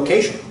change in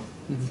location?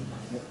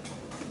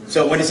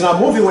 So when it's not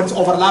moving, when it's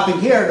overlapping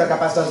here, the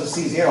capacitance is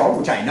C0,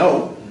 which I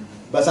know.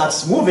 But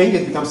that's moving,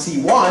 it becomes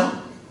C1.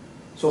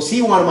 So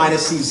C1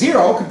 minus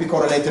C0 could be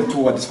correlated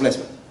to a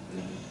displacement.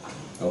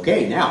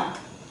 Okay, now,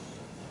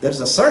 there's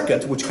a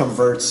circuit which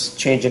converts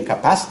change in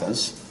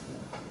capacitance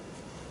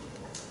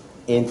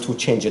into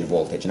change in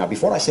voltage. Now,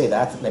 before I say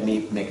that, let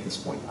me make this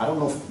point. I don't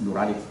know if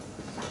Nurali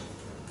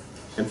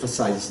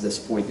emphasizes this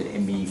point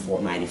in ME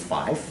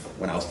 495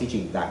 when I was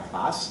teaching that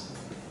class.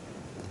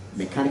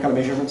 Mechanical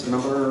measurements,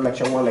 remember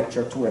lecture 1,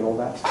 lecture 2, and all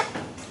that?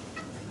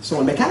 So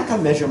in mechanical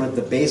measurement,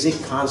 the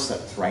basic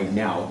concept right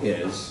now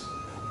is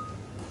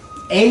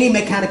any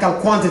mechanical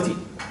quantity,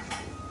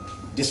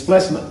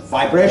 displacement,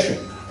 vibration,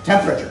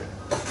 temperature,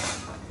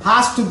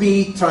 has to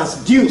be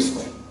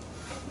transduced,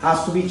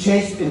 has to be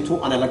changed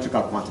into an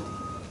electrical quantity,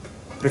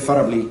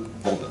 preferably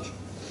voltage.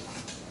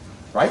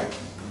 Right?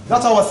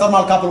 That's how a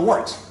thermal couple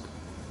works.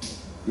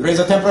 You raise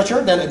the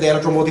temperature, then the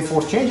electromotive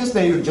force changes,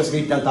 then you just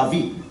read delta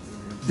V.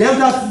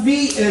 Delta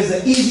V is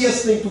the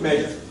easiest thing to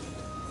measure.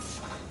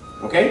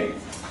 Okay?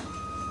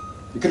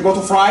 You can go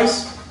to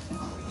Fry's,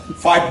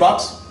 $5,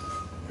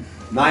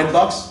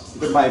 $9, you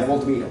can buy a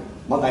voltmeter,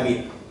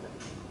 multimeter.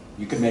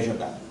 You can measure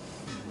that.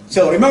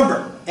 So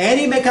remember,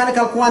 any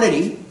mechanical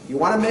quantity, you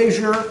want to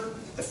measure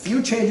a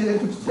few changes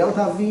into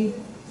delta V,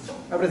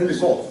 everything is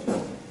solved.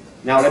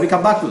 Now let me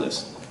come back to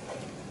this.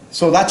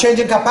 So that change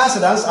in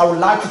capacitance, I would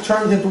like to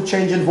turn it into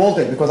change in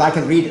voltage because I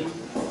can read it.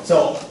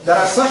 So there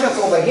are circuits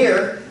over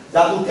here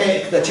that will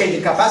take the change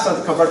in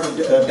capacitance, convert to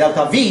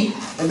delta V,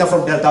 and then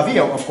from delta V,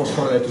 of course,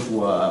 correlate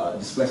to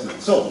displacement.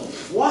 So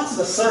what's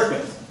the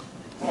circuit?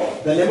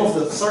 The name of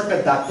the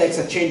circuit that takes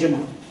a change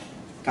in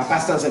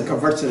capacitance and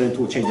converts it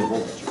into a change in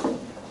voltage.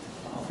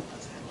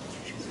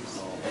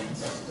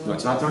 No,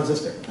 it's not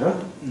transistor. Huh?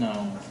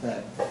 No, it's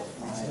that.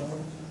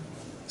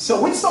 So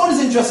Wheatstone is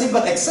interesting,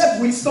 but except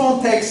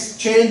Wheatstone takes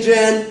change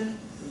in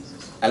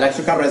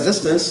electrical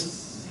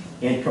resistance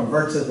and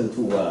converts it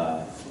into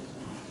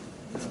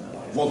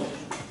voltage.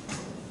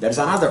 There's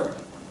another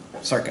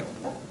circuit.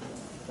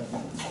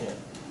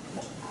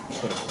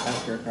 Put a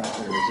capacitor across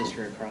it, a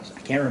resistor across it.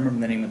 I can't remember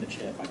the name of the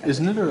chip.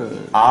 Isn't it a...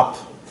 Up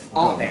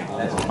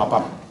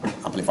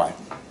amplifier.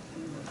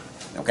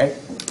 Okay?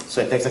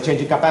 So it takes a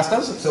change in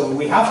capacitance. So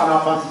we have an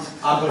up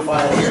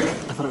amplifier here.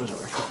 I thought it was a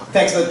rectifier.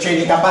 Takes the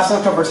change in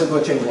capacitance, converts it to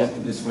a change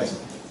in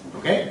displacement.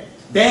 Okay?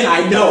 Then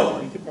I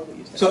know.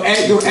 So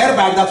your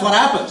airbag, that's what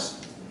happens.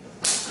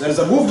 There's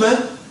a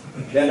movement,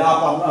 then the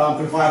up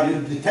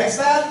amplifier detects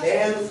that,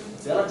 and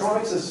the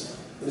electronics is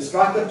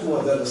instructed to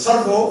the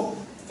servo,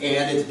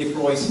 and it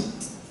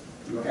deploys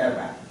your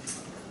airbag.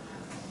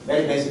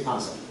 Very basic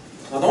concept.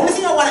 Now the only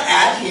thing I want to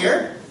add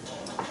here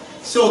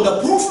So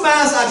the proof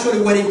mass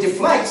actually, when it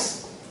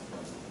deflects,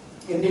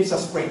 it needs a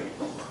spring.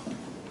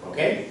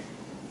 Okay?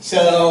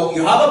 So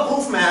you have a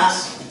proof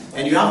mass,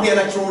 and you have the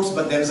electrodes,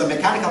 but there's a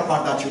mechanical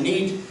part that you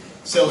need.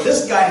 So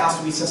this guy has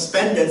to be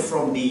suspended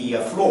from the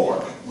floor,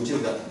 which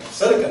is the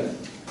silicon,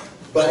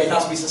 but it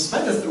has to be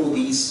suspended through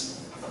these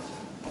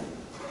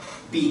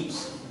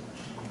beams,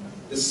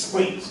 the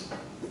springs.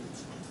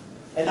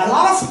 And a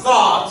lot of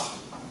thought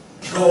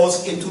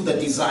goes into the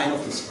design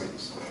of the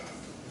springs.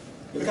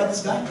 You look at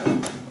this guy.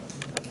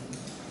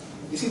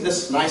 You see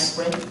this nice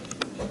spring?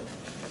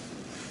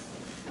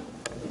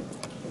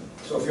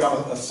 So if you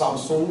have a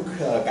Samsung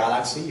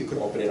Galaxy, you could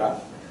open it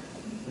up,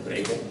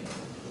 break it.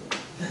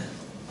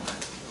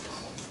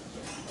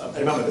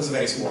 Remember, this is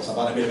very small, it's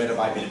about 1 millimeter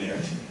by millimeter.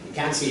 You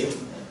can't see it.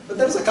 But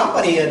there's a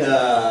company in,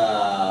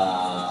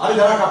 I mean,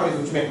 there are companies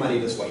which make money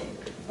this way.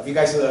 Have you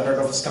guys heard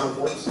of Skunk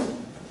Works?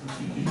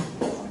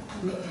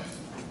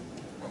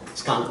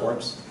 Skunk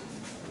Works?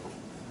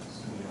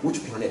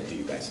 Which planet do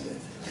you guys live?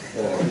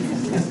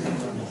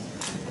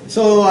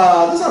 So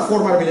these are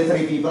former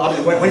military people. I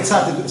mean, when it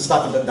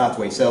started that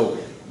way, so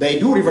they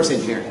do reverse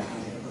engineering.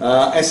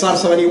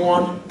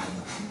 SR-71,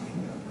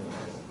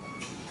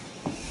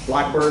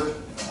 Blackbird.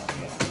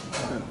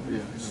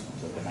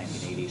 So the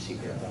 1980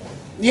 secret.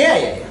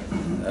 Yeah.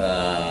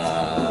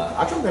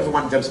 Actually, there's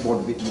one James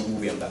Bond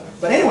movie on that.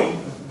 But anyway,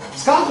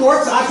 Skunk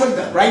Works actually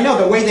right now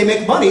the way they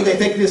make money, they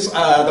take this.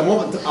 The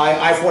moment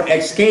iPhone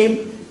X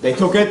came, they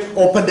took it,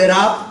 opened it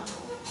up,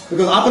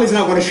 because Apple is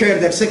not going to share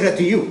their secret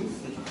to you.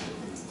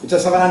 It's a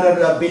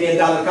 $700 billion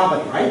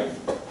company, right?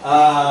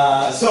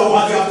 So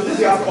what you have to do is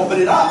you have to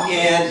open it up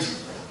and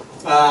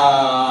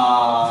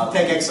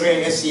take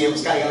X-ray, SCM,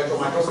 scanning electron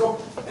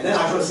microscope, and then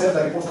actually sell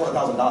the report for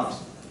 $1,000.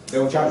 They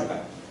will charge you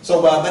back.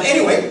 So, but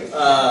anyway,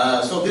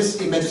 so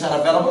these images are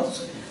available.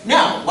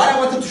 Now, what I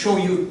wanted to show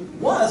you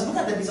was, look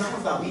at the design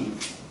of that beam.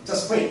 It's a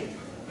spring.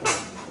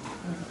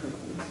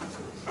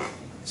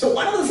 So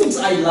one of the things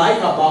I like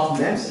about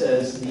MEMS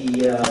is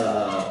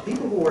the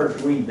people who were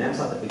doing MEMS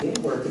at the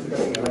beginning were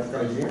typically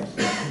electrical engineers.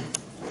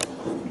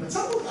 But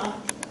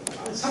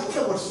some of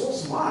them were so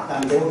smart, I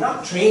mean, they were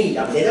not trained,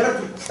 I mean, they never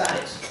took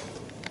statics.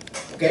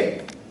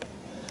 Okay?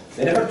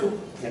 They never took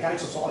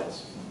mechanics of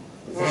solids.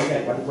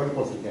 Okay, what do you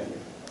call it here?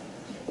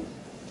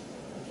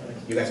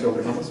 You guys don't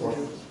remember this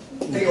one?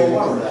 Take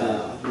over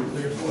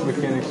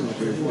Mechanics of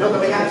material. no, the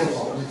mechanics of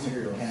solids.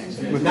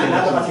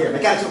 Not the material.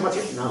 Mechanics of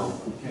material? No.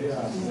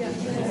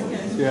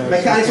 Yeah,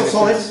 Mechanics of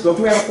solids. Don't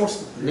we have a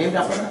course named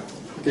after that?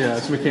 yeah,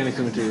 it's mechanics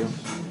of material.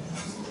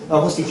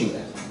 Who's teaching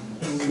that?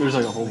 There's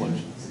like a whole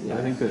bunch. I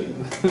think that.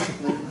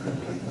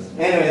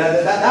 Anyway,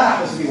 that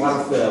happens to be one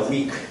of the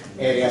weak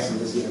areas in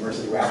this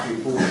university we have to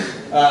improve.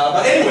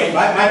 But anyway,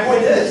 my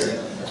point is,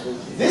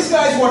 these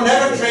guys were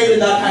never trained in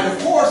that kind of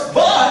course,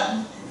 but,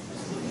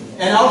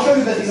 and I'll show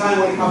you the design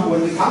when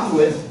we come to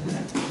it,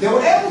 they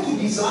were able to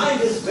design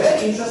this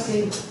very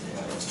interesting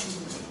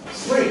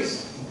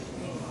springs.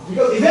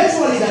 Because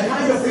eventually the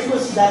kind of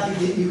frequency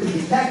that you can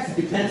detect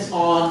depends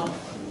on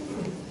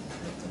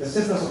the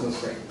stiffness of the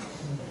spring.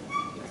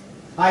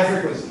 High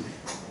frequency.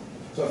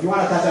 So if you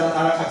want to attach an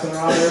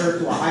accelerometer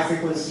to a high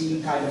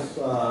frequency kind of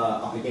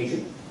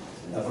application,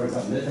 for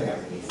example, military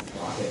application,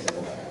 rockets and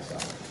all that kind of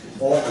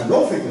stuff, or a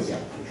low frequency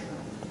application,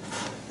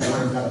 you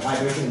want to have a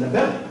vibration in the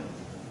building.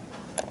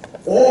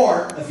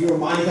 Or if you're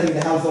monitoring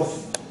the health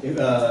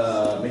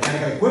of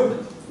mechanical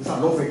equipment, it's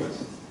not low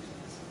frequency.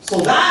 So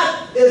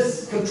that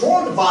is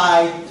controlled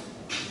by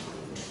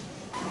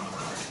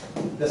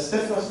the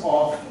stiffness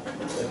of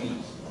the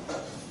beams.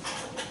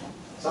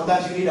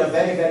 Sometimes you need a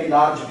very, very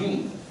large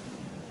beam.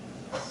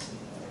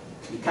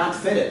 You can't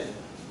fit it.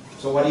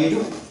 So what do?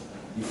 You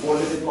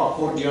fold it into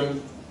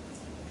accordion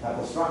type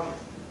of structure.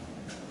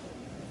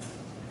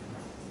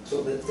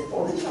 So the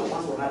original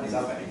ones were not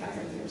designed by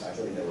mechanical engineers.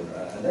 Actually, they were.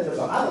 And then there's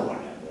another one,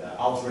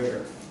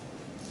 outrigger.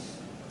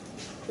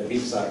 The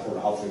beams are called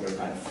outrigger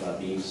kind of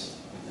beams.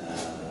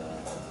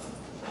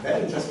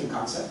 Very interesting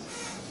concept.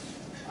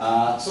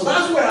 So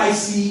that's where I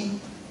see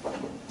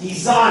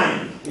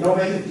design,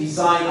 innovative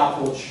design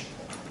approach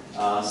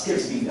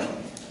skills being developed.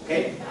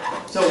 Okay?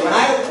 So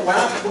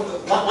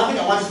one thing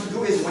I want you to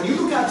do is when you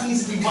look at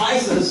these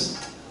devices,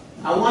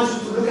 I want you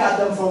to look at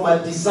them from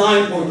a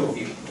design point of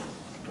view.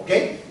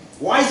 Okay?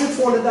 Why is it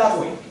folded that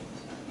way?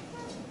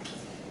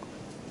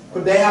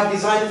 Could they have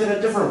designed it in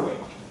a different way?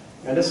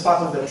 And this is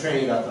part of the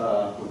training that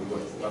we'll be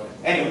going through. Okay.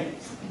 Anyway,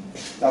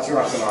 that's your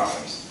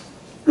accelerometers.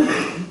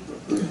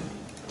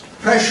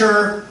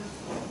 Pressure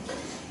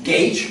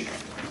gauge,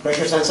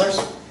 pressure sensors,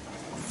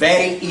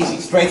 very easy,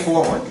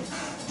 straightforward.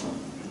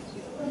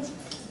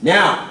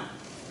 Now,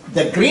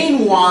 the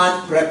green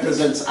one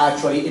represents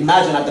actually,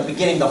 imagine at the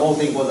beginning the whole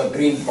thing was a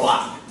green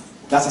block.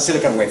 That's a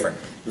silicon wafer.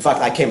 In fact,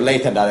 I came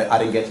late and I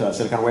didn't get to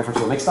silicon wafer,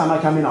 so next time I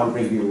come in, I'll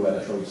bring you,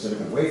 show you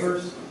silicon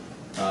wafers.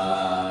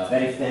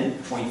 Very thin,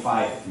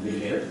 0.5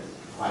 millimeter,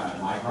 500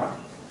 micron.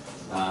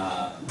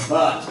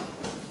 But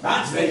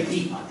that's very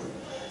deep, actually.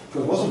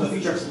 Because most of the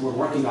features we're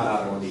working on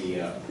are on the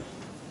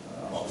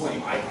about 20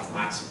 micron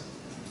maximum.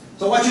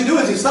 So what you do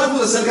is you start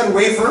with a silicon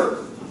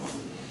wafer,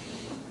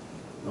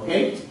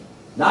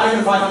 Not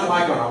even 500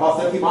 micron, about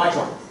 30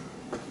 micron,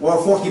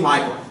 or 40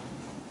 micron.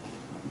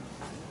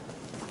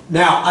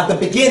 Now, at the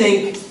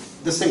beginning,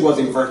 this thing was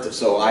inverted.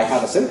 So I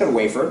had a silicon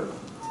wafer.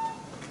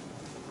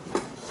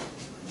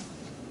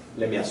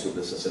 Let me assume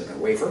this is a silicon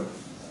wafer.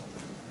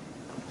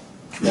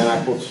 Then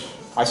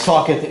I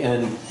soak it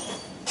in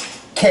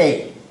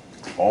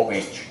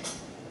KOH,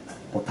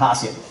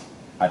 potassium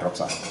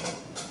hydroxide,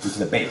 which is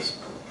the base.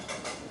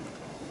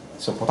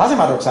 So potassium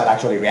hydroxide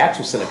actually reacts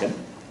with silicon,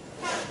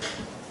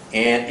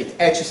 and it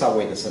etches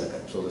away the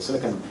silicon. So the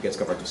silicon gets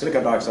converted to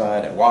silicon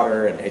dioxide and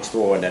water and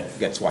H2O, and then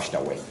gets washed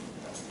away.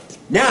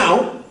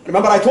 Now,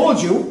 remember I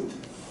told you,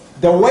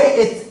 the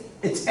way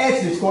it's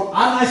etched is called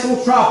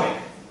anisotropic.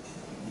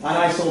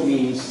 Aniso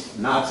means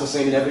not the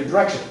same in every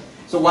direction.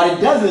 So what it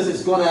does is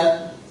it's going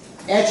to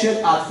etch it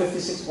at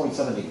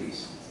 56.7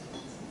 degrees.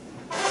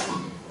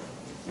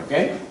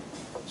 Okay?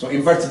 So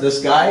invert this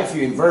guy. If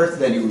you invert,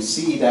 then you will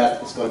see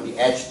that it's going to be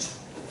etched.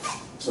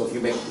 So if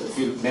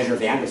you measure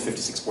the angle, it's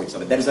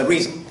 56.7. There is a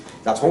reason.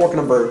 That's homework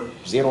number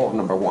 0 or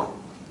number 1.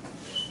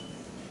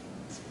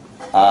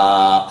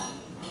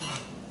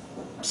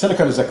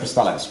 Silicon is a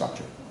crystalline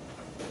structure,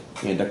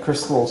 and the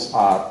crystals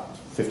are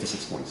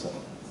 56.7.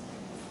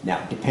 Now,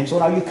 it depends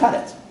on how you cut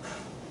it.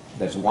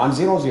 There's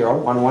 100,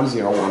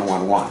 110,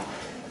 111.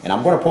 And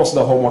I'm going to post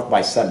the homework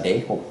by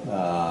Sunday,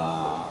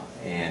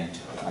 and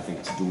I think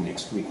it's due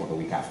next week or the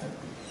week after.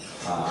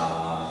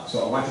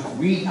 So I want you to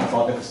read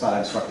about the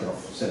crystalline structure of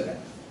silicon.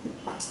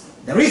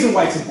 The reason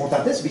why it's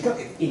important is because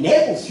it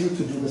enables you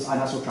to do this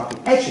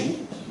anisotropic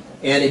etching,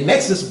 and it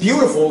makes this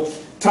beautiful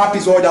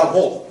trapezoidal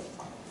hole.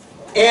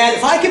 And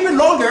if I keep it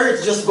longer,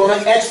 it's just going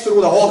to etch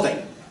through the whole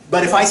thing.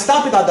 But if I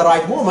stop it at the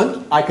right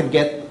moment, I can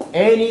get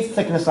any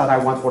thickness that I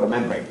want for the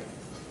membrane.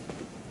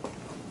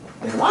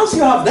 And once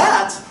you have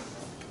that,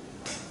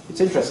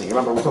 it's interesting.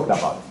 Remember, we talked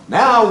about it.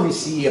 Now we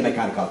see a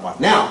mechanical part.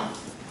 Now,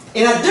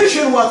 in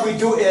addition, what we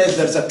do is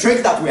there's a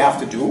trick that we have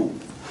to do.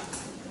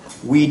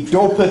 We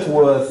dope it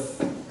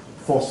with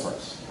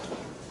phosphorus.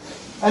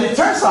 And it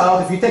turns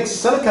out if you take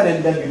silicon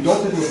and then you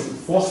dope it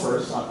with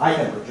phosphorus at high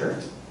temperature,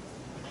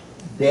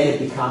 then it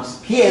becomes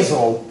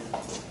piezo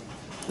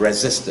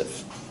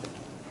resistive.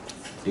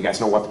 Do you guys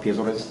know what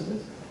piezo resistive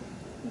is?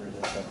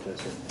 Resist up to a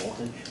certain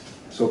voltage.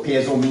 So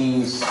piezo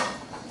means,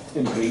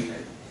 in Greek,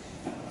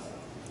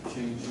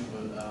 Change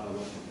of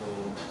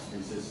electrical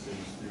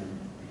resistance through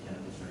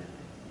mechanical strength.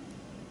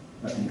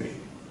 in Greek.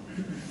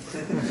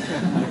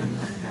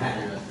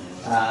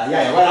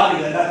 Well, I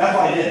mean, that's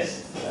what it is.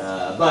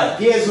 But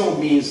piezo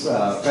means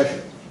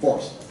pressure,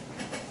 force.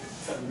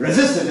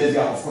 Resistive is,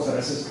 yeah, of course, a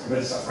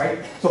resistance, right?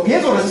 So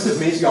piezo resistive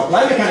means you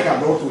apply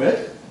mechanical load to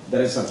it, the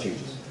resistance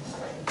changes.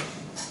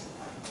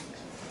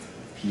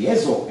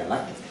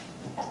 Piezoelectric.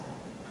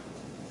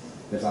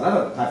 There's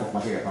another type of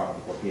material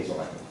property called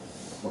piezoelectric,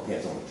 or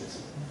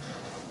piezoelectricity.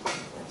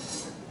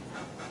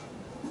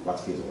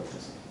 What's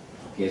piezoelectricity?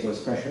 Piezo is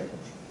pressure.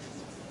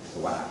 So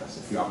what happens?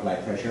 If you apply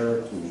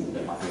pressure to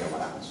the material,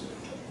 what happens to it?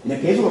 In a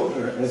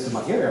piezo-resistive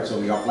material, so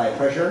you apply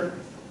pressure,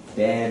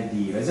 then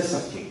the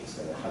resistance changes,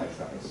 the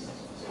electrical resistance.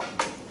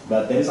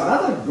 But there is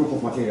another group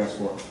of materials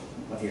called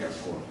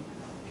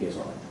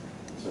piezoelectric.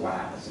 So what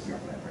happens if you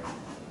apply pressure?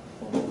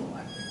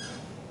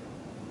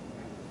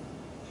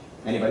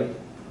 Anybody?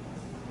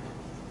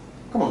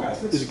 Come on,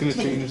 guys. Is it going to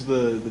change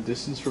the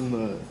distance from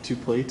the two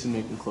plates and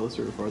make them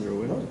closer or farther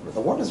away? No, the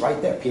word is right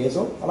there.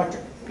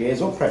 Piezoelectric.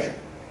 Piezo pressure.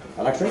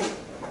 Electric.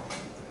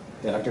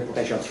 The electric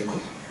potential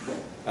changes.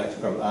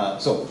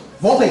 So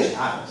voltage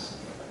happens.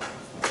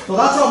 So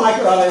that's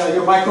how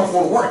your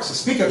microphone works. The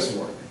speakers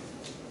work,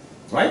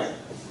 right?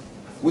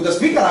 With the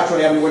speaker,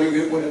 actually, I mean,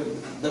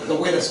 the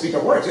way the speaker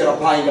works, you're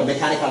applying a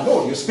mechanical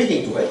load. You're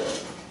speaking to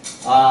it,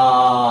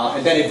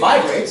 and then it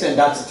vibrates, and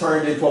that's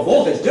turned into a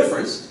voltage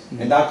difference,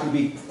 and that could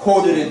be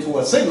coded into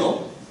a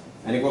signal,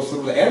 and it goes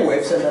through the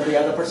airwaves, and then the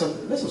other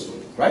person listens to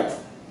it, right?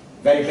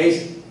 Very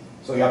basic.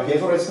 So you have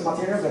piezoresistive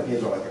materials and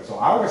piezoelectric. So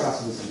ours has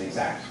to be something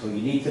exact. So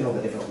you need to know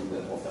the difference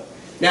between both of them.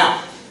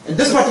 Now, in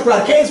this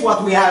particular case,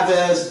 what we have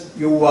is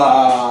you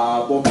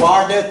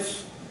bombard it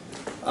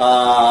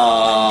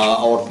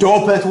or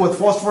dope it with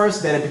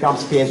phosphorus, then it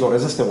becomes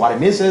piezoresistive. What it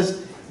means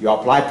is you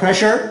apply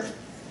pressure,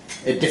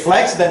 it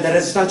deflects, then the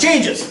resistance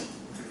changes.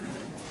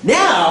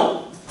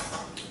 Now,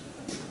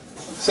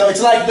 so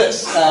it's like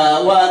this.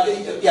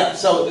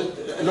 So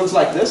it looks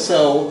like this.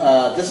 So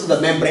this is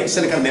the membrane,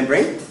 silicon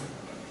membrane.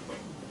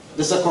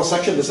 This is a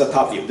cross-section, this is a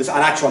top view. This is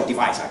an actual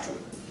device, actually.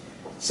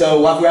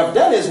 So what we have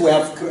done is we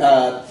have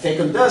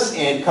taken this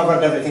and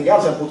covered everything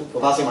else and put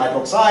potassium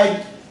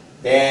hydroxide,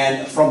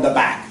 then from the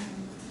back.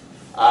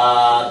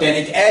 Then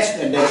it etched,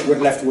 and then we're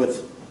left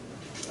with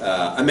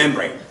a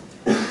membrane.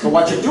 So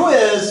what you do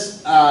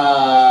is,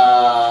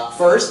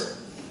 first,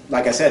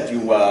 like I said,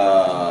 you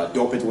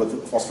dope it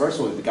with phosphorus,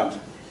 so it becomes,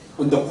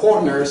 in the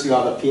corners, you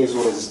have a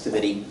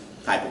piezoresistivity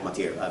type of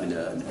material,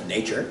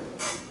 nature.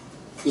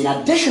 In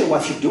addition,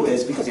 what you do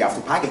is, because you have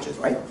to package it,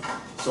 right?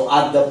 So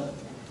at the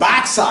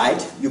back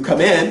side, you come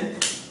in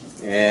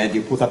and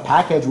you put a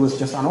package with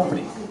just an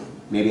opening,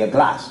 maybe a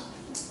glass.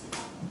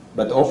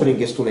 but the opening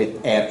is to let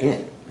air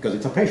in, because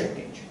it's a pressure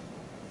gauge.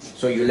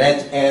 So you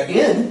let air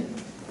in,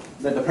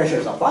 then the pressure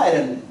is applied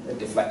and it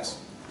deflects.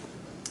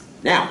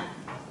 Now,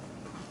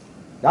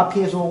 that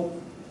piezo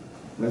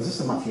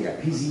resistant material,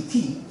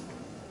 PZT,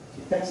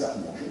 detects that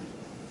motion.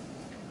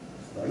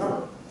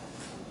 Remember,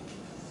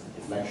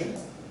 deflection,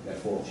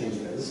 therefore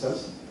changing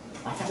resistance.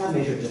 I cannot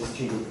measure just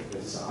changing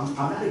resistance. I'm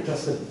not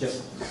interested in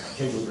just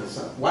changing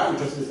resistance. What I'm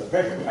interested in is the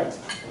pressure, right?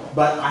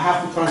 But I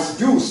have to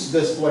transduce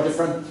this to a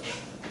different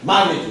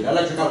magnitude,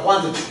 electrical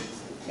quantity,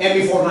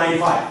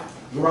 MB495,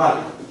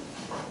 uranium.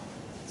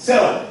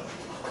 So,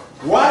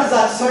 what is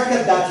that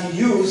circuit that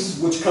you use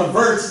which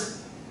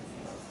converts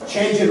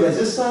change in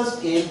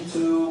resistance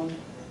into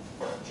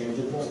change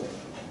in voltage?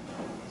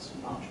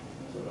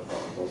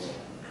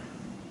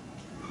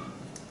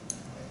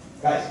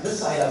 Guys, this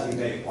side has been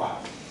very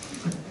quiet.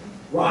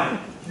 Ryan.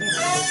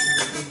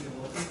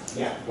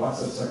 Yeah, what's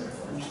the circuit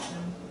for?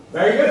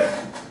 Very good.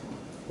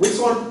 Which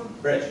one?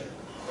 Bridge.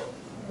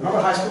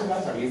 Remember high school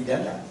guys? Are you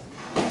dead? That's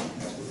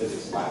what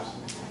physics labs.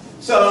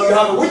 So you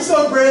have a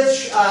Wheatstone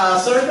bridge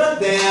circuit,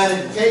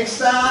 then it takes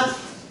that,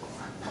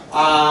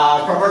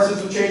 converts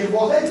it to change in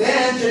voltage,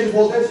 then change in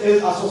voltage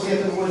is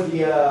associated with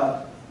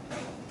the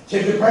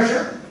change in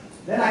pressure.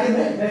 Then I can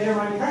measure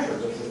my pressure,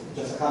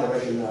 just a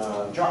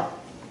calibration chart.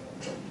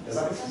 Does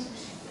that make sense?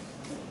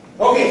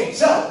 Okay,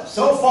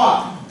 so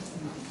far,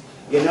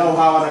 you know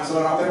how an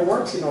accelerometer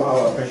works, you know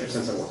how a pressure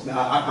sensor works.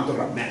 Now, I'm talking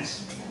about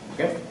MEMS.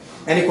 Okay?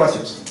 Any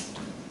questions?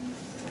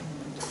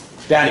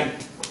 Danny.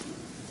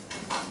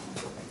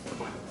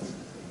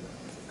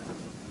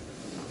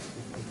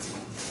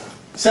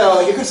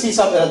 So you can see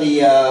some of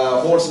the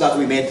holes that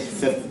we made,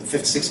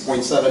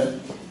 56.7.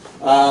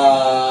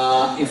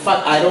 In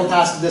fact, I don't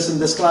ask this in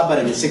this club, but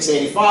in the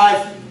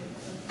 685.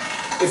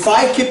 If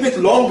I keep it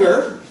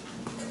longer,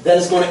 then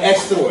it's going to etch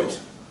through it.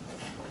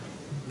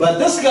 But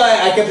this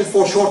guy, I kept it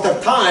for shorter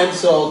time,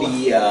 so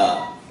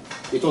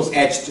it was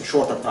etched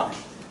shorter time.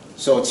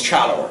 So it's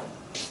shallower.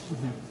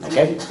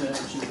 Okay?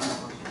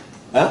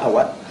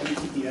 What?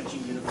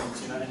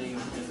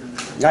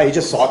 Yeah, you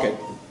just sock it.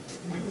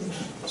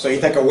 So you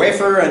take a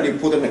wafer and you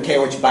put it in a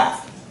KOH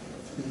bath.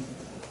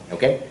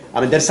 Okay?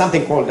 I mean, there's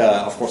something called,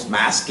 of course,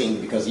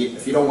 masking, because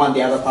if you don't want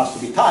the other parts to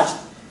be touched,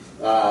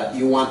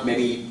 you want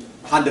maybe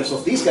hundreds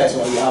of these guys,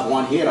 so you have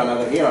one here,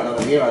 another here,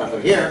 another here, another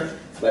here.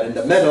 But in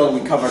the middle, we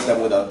cover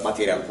them with a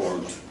material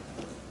called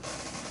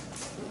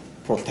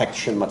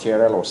protection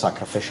material or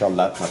sacrificial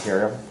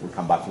material. We'll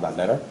come back to that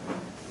later.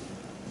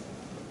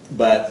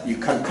 But you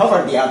can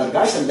cover the other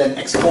guys and then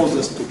expose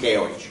this to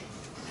KOH.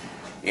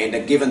 And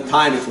at a given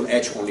time, it will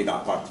etch only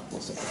that part.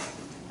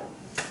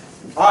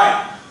 All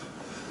right.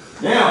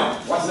 Now,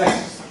 what's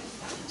next?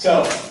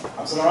 So,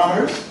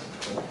 accelerometers,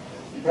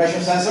 pressure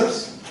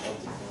sensors,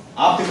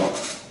 optical.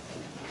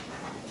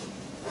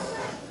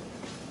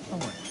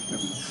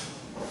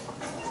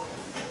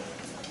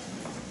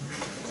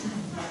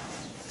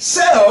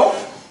 So,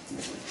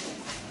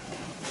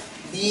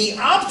 the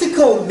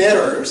optical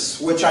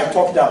mirrors, which I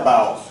talked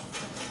about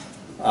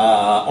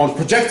on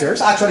projectors,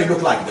 actually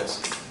look like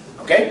this.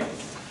 Okay?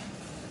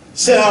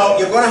 So,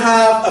 you're going to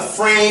have a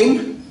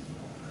frame,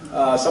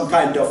 some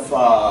kind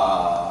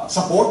of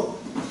support,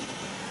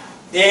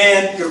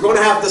 and you're going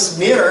to have these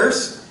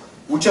mirrors,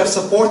 which are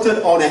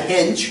supported on a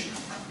hinge,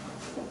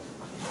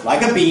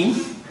 like a beam.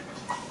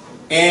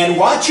 And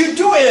what you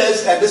do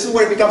is, and this is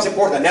where it becomes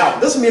important. Now,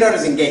 this mirror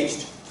is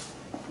engaged.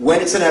 When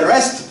it's in a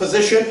rest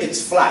position,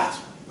 it's flat.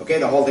 Okay,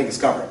 the whole thing is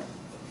covered,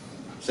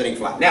 sitting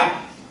flat.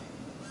 Now,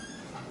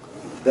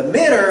 the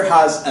mirror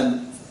has a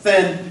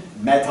thin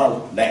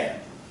metal layer.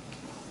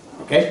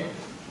 Okay?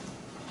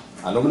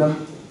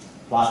 Aluminum,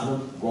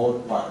 platinum,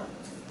 gold, platinum.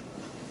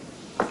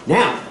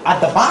 Now, at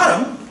the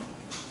bottom,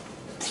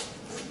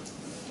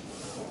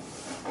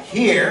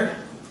 here,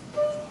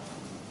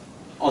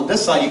 on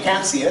this side, you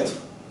can't see it,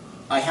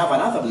 I have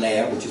another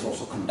layer which is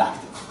also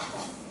conductive.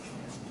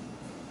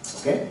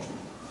 Okay?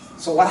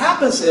 So what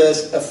happens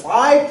is, if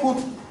I put,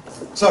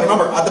 so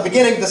remember, at the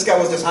beginning, this guy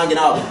was just hanging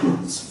out,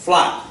 it's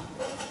flat.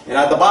 And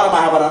at the bottom,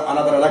 I have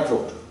another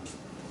electrode.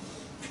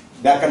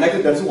 They're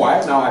connected, there's a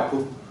wire, now I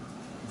put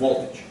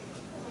voltage.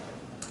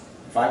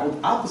 If I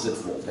put opposite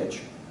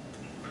voltage,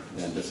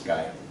 then this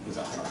guy is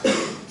attracted.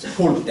 It's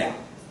pulled down.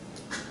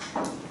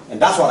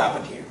 And that's what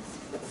happened here.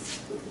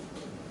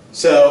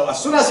 So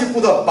as soon as you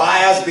put a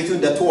bias between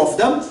the two of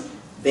them,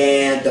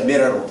 then the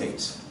mirror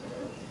rotates.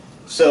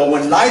 So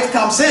when light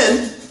comes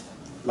in,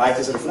 light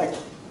is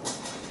reflected.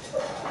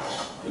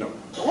 You know,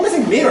 the only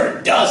thing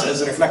mirror does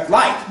is reflect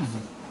light.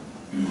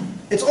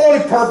 Its only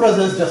purpose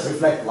is just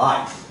reflect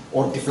light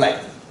or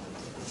deflect.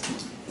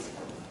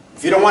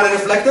 If you don't want it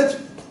reflected,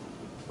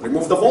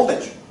 remove the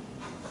voltage.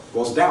 It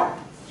goes down.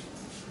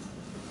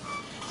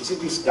 You see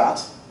these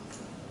dots?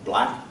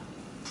 Black?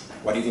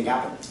 What do you think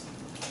happened?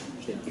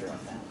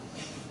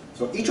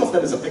 So each of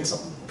them is a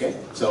pixel, okay?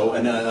 So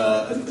in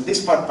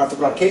these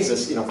particular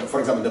cases, you know, for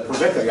example, in the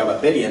projector, you have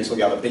a billion, so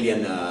you have a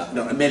billion,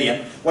 no, a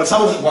million. Well,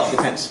 some of it, well,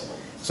 depends.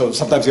 So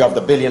sometimes you have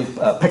the billion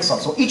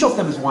pixels. So each of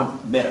them is one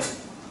mirror.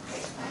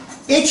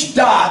 each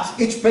dot,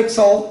 each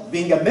pixel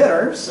being a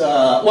mirror,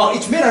 well,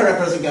 each mirror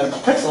representing a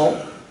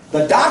pixel.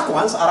 The dark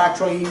ones are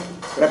actually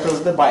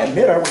represented by a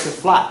mirror which is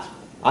flat,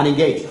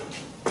 unengaged.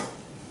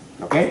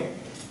 Okay?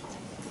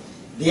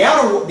 The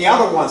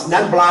other ones,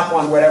 non-black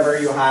one, wherever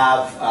you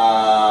have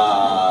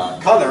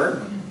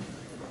color,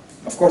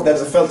 of course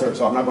there's a filter,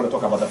 so I'm not going to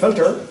talk about the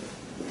filter.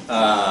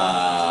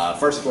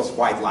 First it was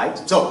white light.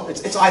 So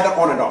it's either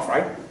on and off,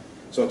 right?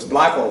 So it's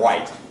black or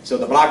white. So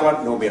the black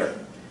one, no mirror.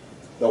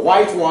 The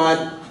white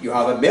one, you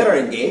have a mirror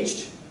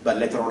engaged, but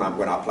later on I'm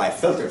going to apply a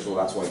filter, so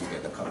that's why you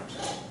get the colors.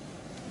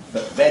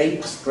 But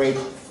very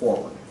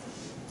straightforward.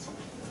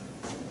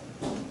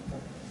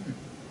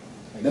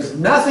 There's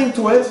nothing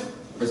to it.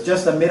 It's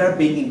just a mirror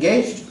being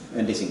engaged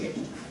and disengaged.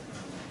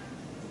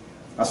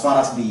 As far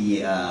as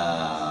the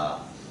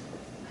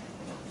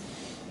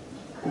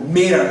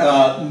mirror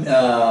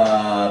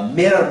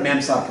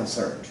MEMS are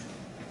concerned,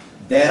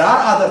 there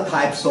are other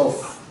types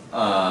of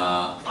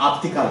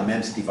optical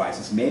MEMS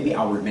devices. Maybe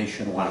I will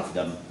mention one of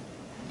them,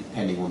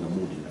 depending on the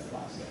mood in the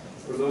class.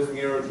 For those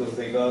mirrors, do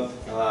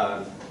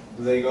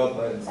they got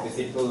a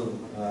specific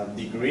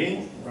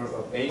degree or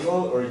of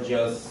angle, or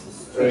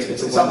just straight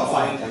It's to about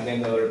one 5. point and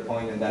then the other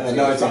point, and that's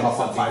No, it's about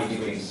something 5 between?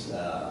 degrees.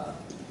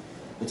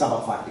 It's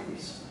about 5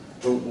 degrees.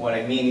 So what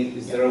I mean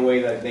is there a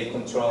way that they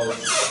control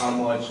how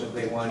much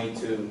they want it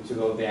to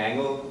go the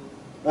angle?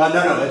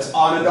 No, it's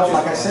on and off,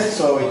 like I said,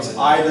 so it's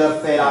either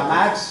theta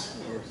max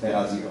or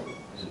theta 0.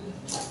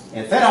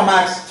 And theta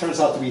max turns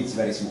out to be it's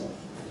very small.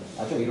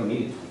 Actually, you don't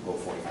need it to go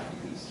 45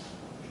 degrees.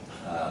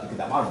 Because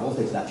the amount of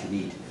voltage that you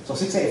need. So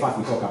 685,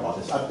 we talk about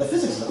this. The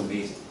physics is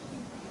amazing.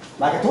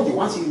 Like I told you,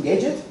 once you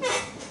engage it,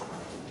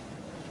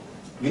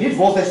 you need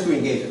voltage to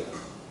engage it.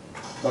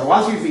 But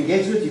once you've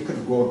engaged it, you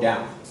could go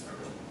down.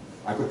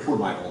 I could pull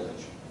my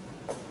voltage.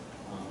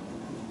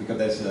 Because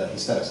there's a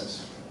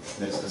hysteresis.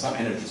 There's some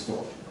energy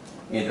stored.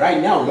 And right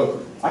now,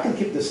 look, I can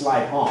keep this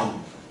light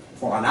on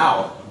for an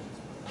hour.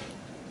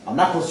 I'm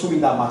not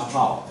consuming that much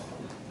power.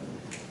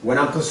 When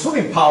I'm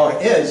consuming power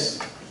is,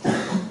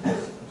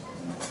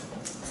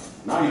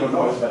 now you don't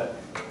know it, but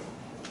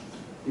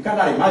you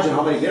cannot imagine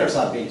how many layers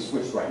are being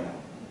switched right now.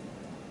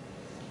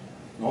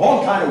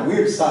 All kind of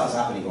weird stuff is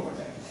happening over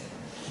there.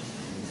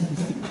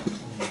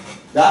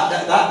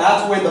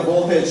 That's when the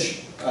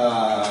voltage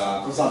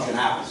consumption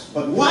happens.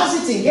 But once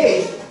it's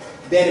engaged,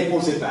 then it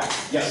pulls it back.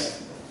 Yes?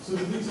 So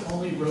do these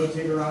only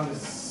rotate around a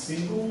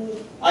single?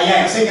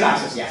 Yeah, single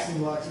axis, yeah.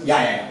 Single axis?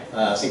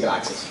 Yeah, single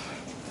axis.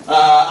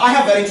 I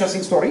have very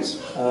interesting stories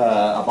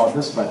about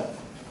this, but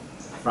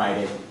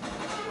Friday.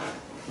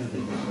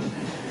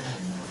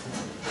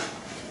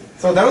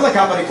 So there was a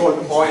company called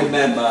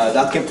MEMS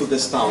that came to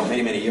this town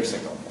many, many years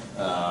ago.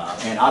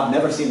 And I've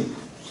never seen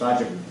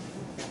such a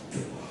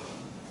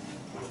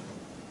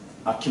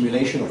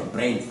accumulation of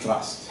brain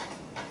trust.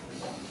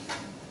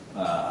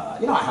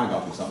 You know, I hung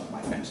out with some of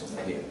my friends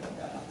over here.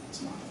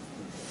 It's not.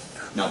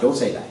 No, don't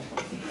say that.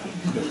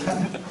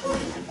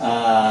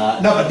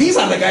 No, but these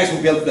are the guys who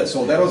built this.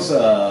 So there was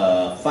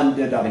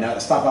funded, a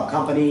startup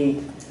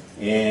company,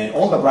 and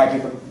all the bright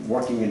people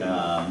working in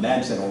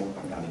MEMS and all,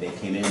 they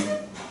came in.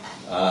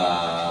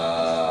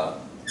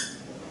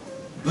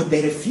 But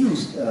they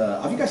refused.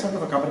 Have you guys heard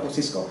of a company called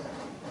Cisco?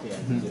 Yeah.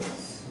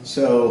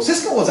 So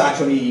Cisco was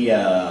actually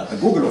the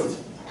Google of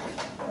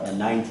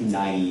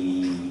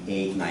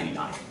 1998,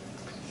 99.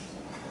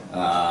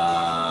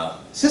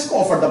 Cisco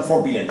offered them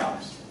 $4 billion.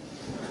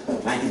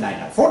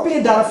 1999. $4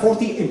 billion,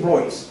 40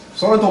 employees.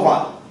 Sorrento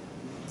Valley.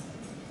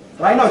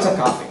 Right now it's a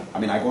coffee.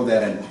 I go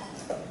there and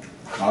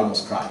I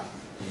almost cry.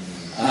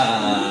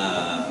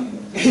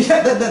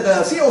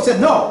 The CEO said,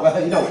 no,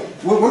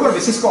 we're going to be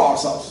Cisco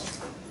ourselves.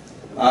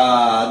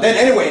 Then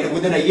anyway,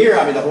 within a year,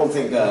 the whole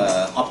thing,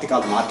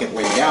 optical market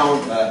went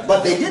down,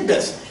 but they did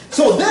this.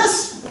 So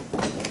this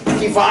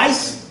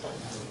device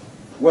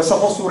was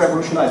supposed to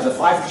revolutionize the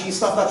 5G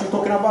stuff that you're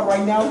talking about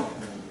right now.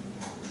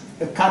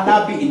 It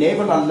cannot be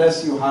enabled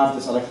unless you have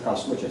these electrical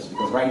switches,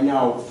 because right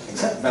now,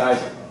 except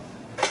Verizon,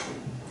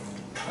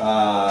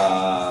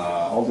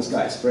 all this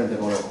guys, Sprint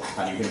and all,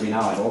 and you hear me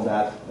now and all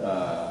that,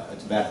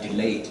 it's very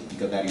delayed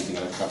because they're using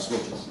electrical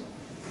switches.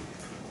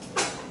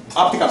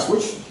 Optical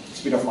switch,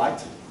 speed of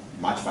light,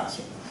 much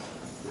faster.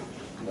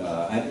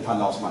 And it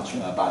allows much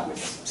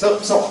bandwidth. So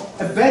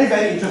a very,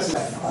 very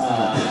interesting.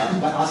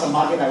 But as a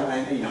market,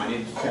 I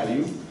need to tell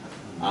you,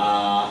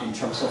 in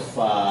terms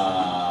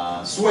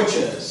of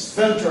switches,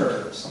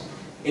 filters,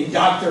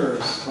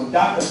 inductors,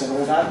 conductors, and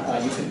all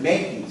that, you can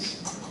make these.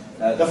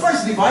 The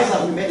first device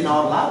that we made in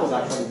our lab was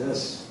actually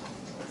this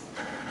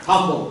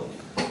humble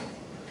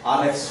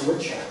RF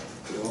switch.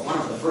 One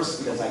of the first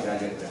students I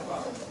graduated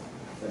about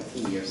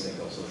 13 years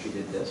ago, so she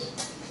did this.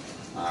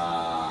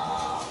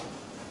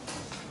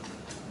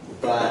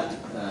 But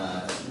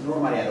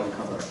normally I don't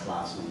cover a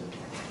class on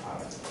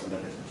RF.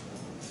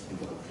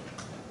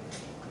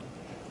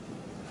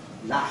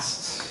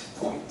 Last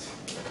point.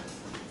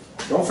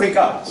 Don't freak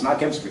out, it's not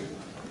chemistry.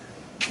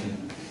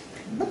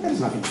 But there's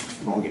nothing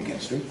wrong in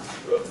chemistry.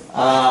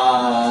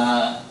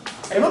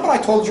 Remember I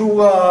told you,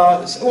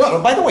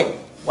 well, by the way,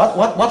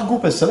 What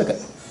group is silicon?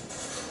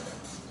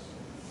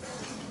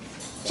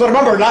 So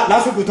remember,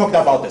 last week we talked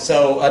about this.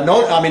 So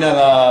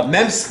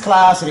MEMS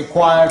class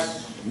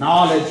requires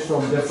knowledge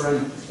from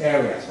different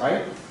areas,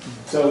 right?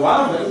 So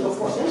one of them is, of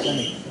course,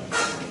 silicon.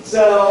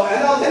 So,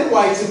 and I'll tell you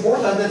why it's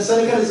important that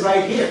silicon is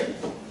right here.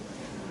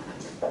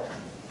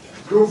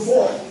 Group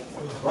 4,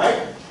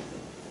 right?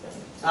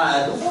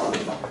 Group 4,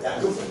 yeah,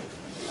 group 4.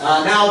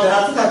 Now, there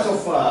are two types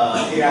of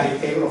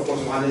periodic table. Of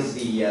course, one is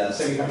the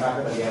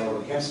semiconductor and the other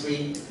one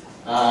chemistry.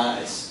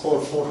 It's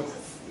called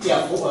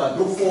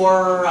group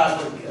 4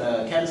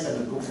 chemist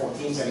and group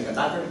 14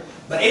 semiconductor.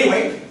 But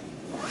anyway,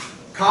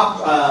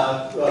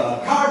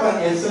 carbon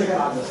and silicon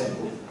are the same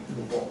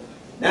group 4.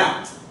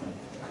 Now,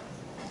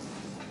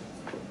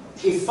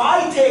 if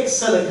I take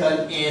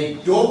silicon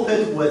and dope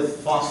it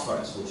with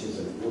phosphorus, which is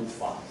a group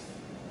 5,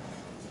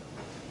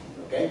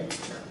 okay?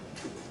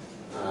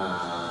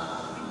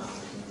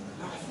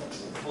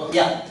 Well,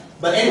 yeah,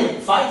 but anyway,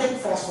 if I take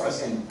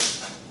phosphorus and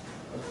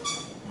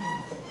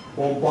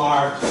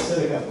bombard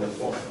silicon with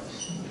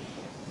phosphorus,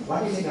 what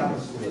do you think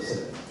happens to the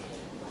silicon?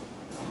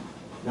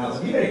 Now, to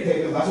be very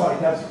clear, that's what it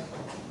tells you.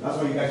 That's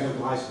why you guys went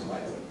to high school, by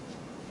the way.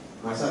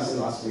 My son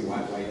still asks me why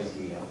does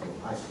he go to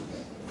high school?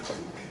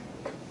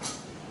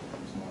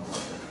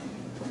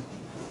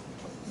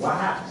 What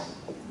happens?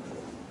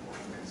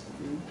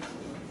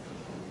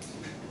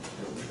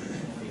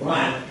 Come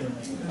on.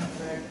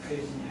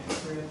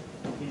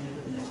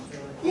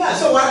 Yeah,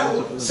 so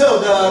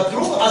the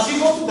group, as you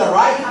go to the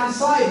right hand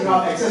side, you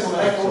have excess of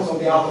electrons on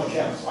the outer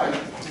shells, right?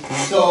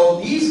 So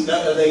these, the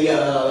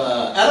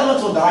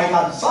elements on the right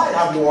hand side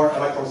have more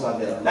electrons than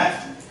the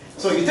left.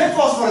 So you take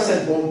phosphorus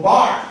and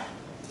bombard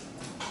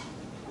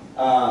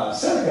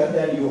silicon,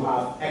 then you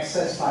have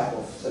excess type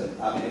of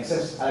silicon,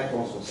 excess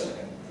electrons for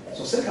silicon.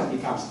 So silicon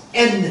becomes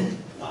N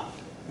type.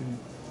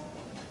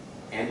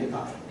 N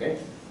type, okay?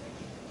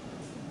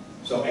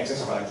 So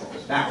excess of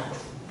electrons. Now,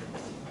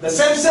 the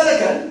same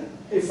silicon,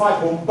 if I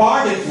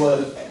bombard it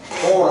with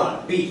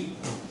boron, B,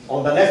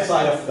 on the left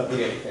side of the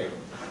periodic table,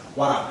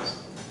 what happens?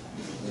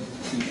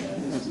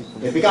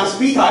 It becomes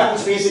P-type,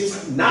 which means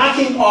it's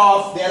knocking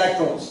off the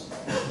electrons.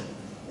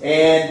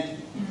 And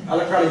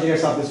electrical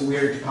engineers have this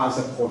weird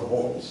concept called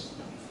holes,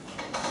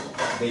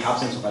 the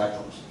absence of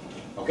electrons.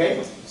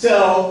 Okay?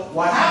 So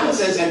what happens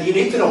is, and you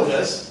need to know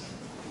this,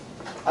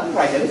 I didn't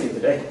write anything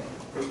today.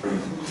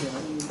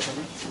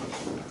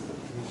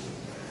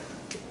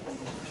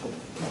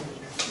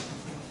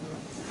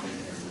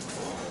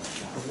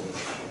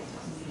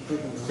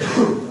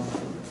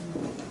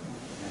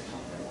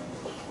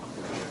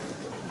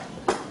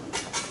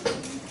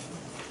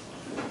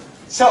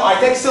 So I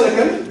take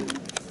silicon,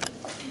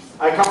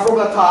 I come from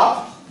the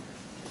top,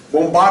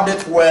 bombard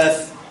it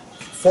with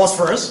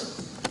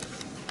phosphorus,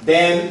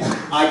 then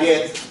I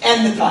get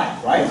N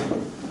type, right?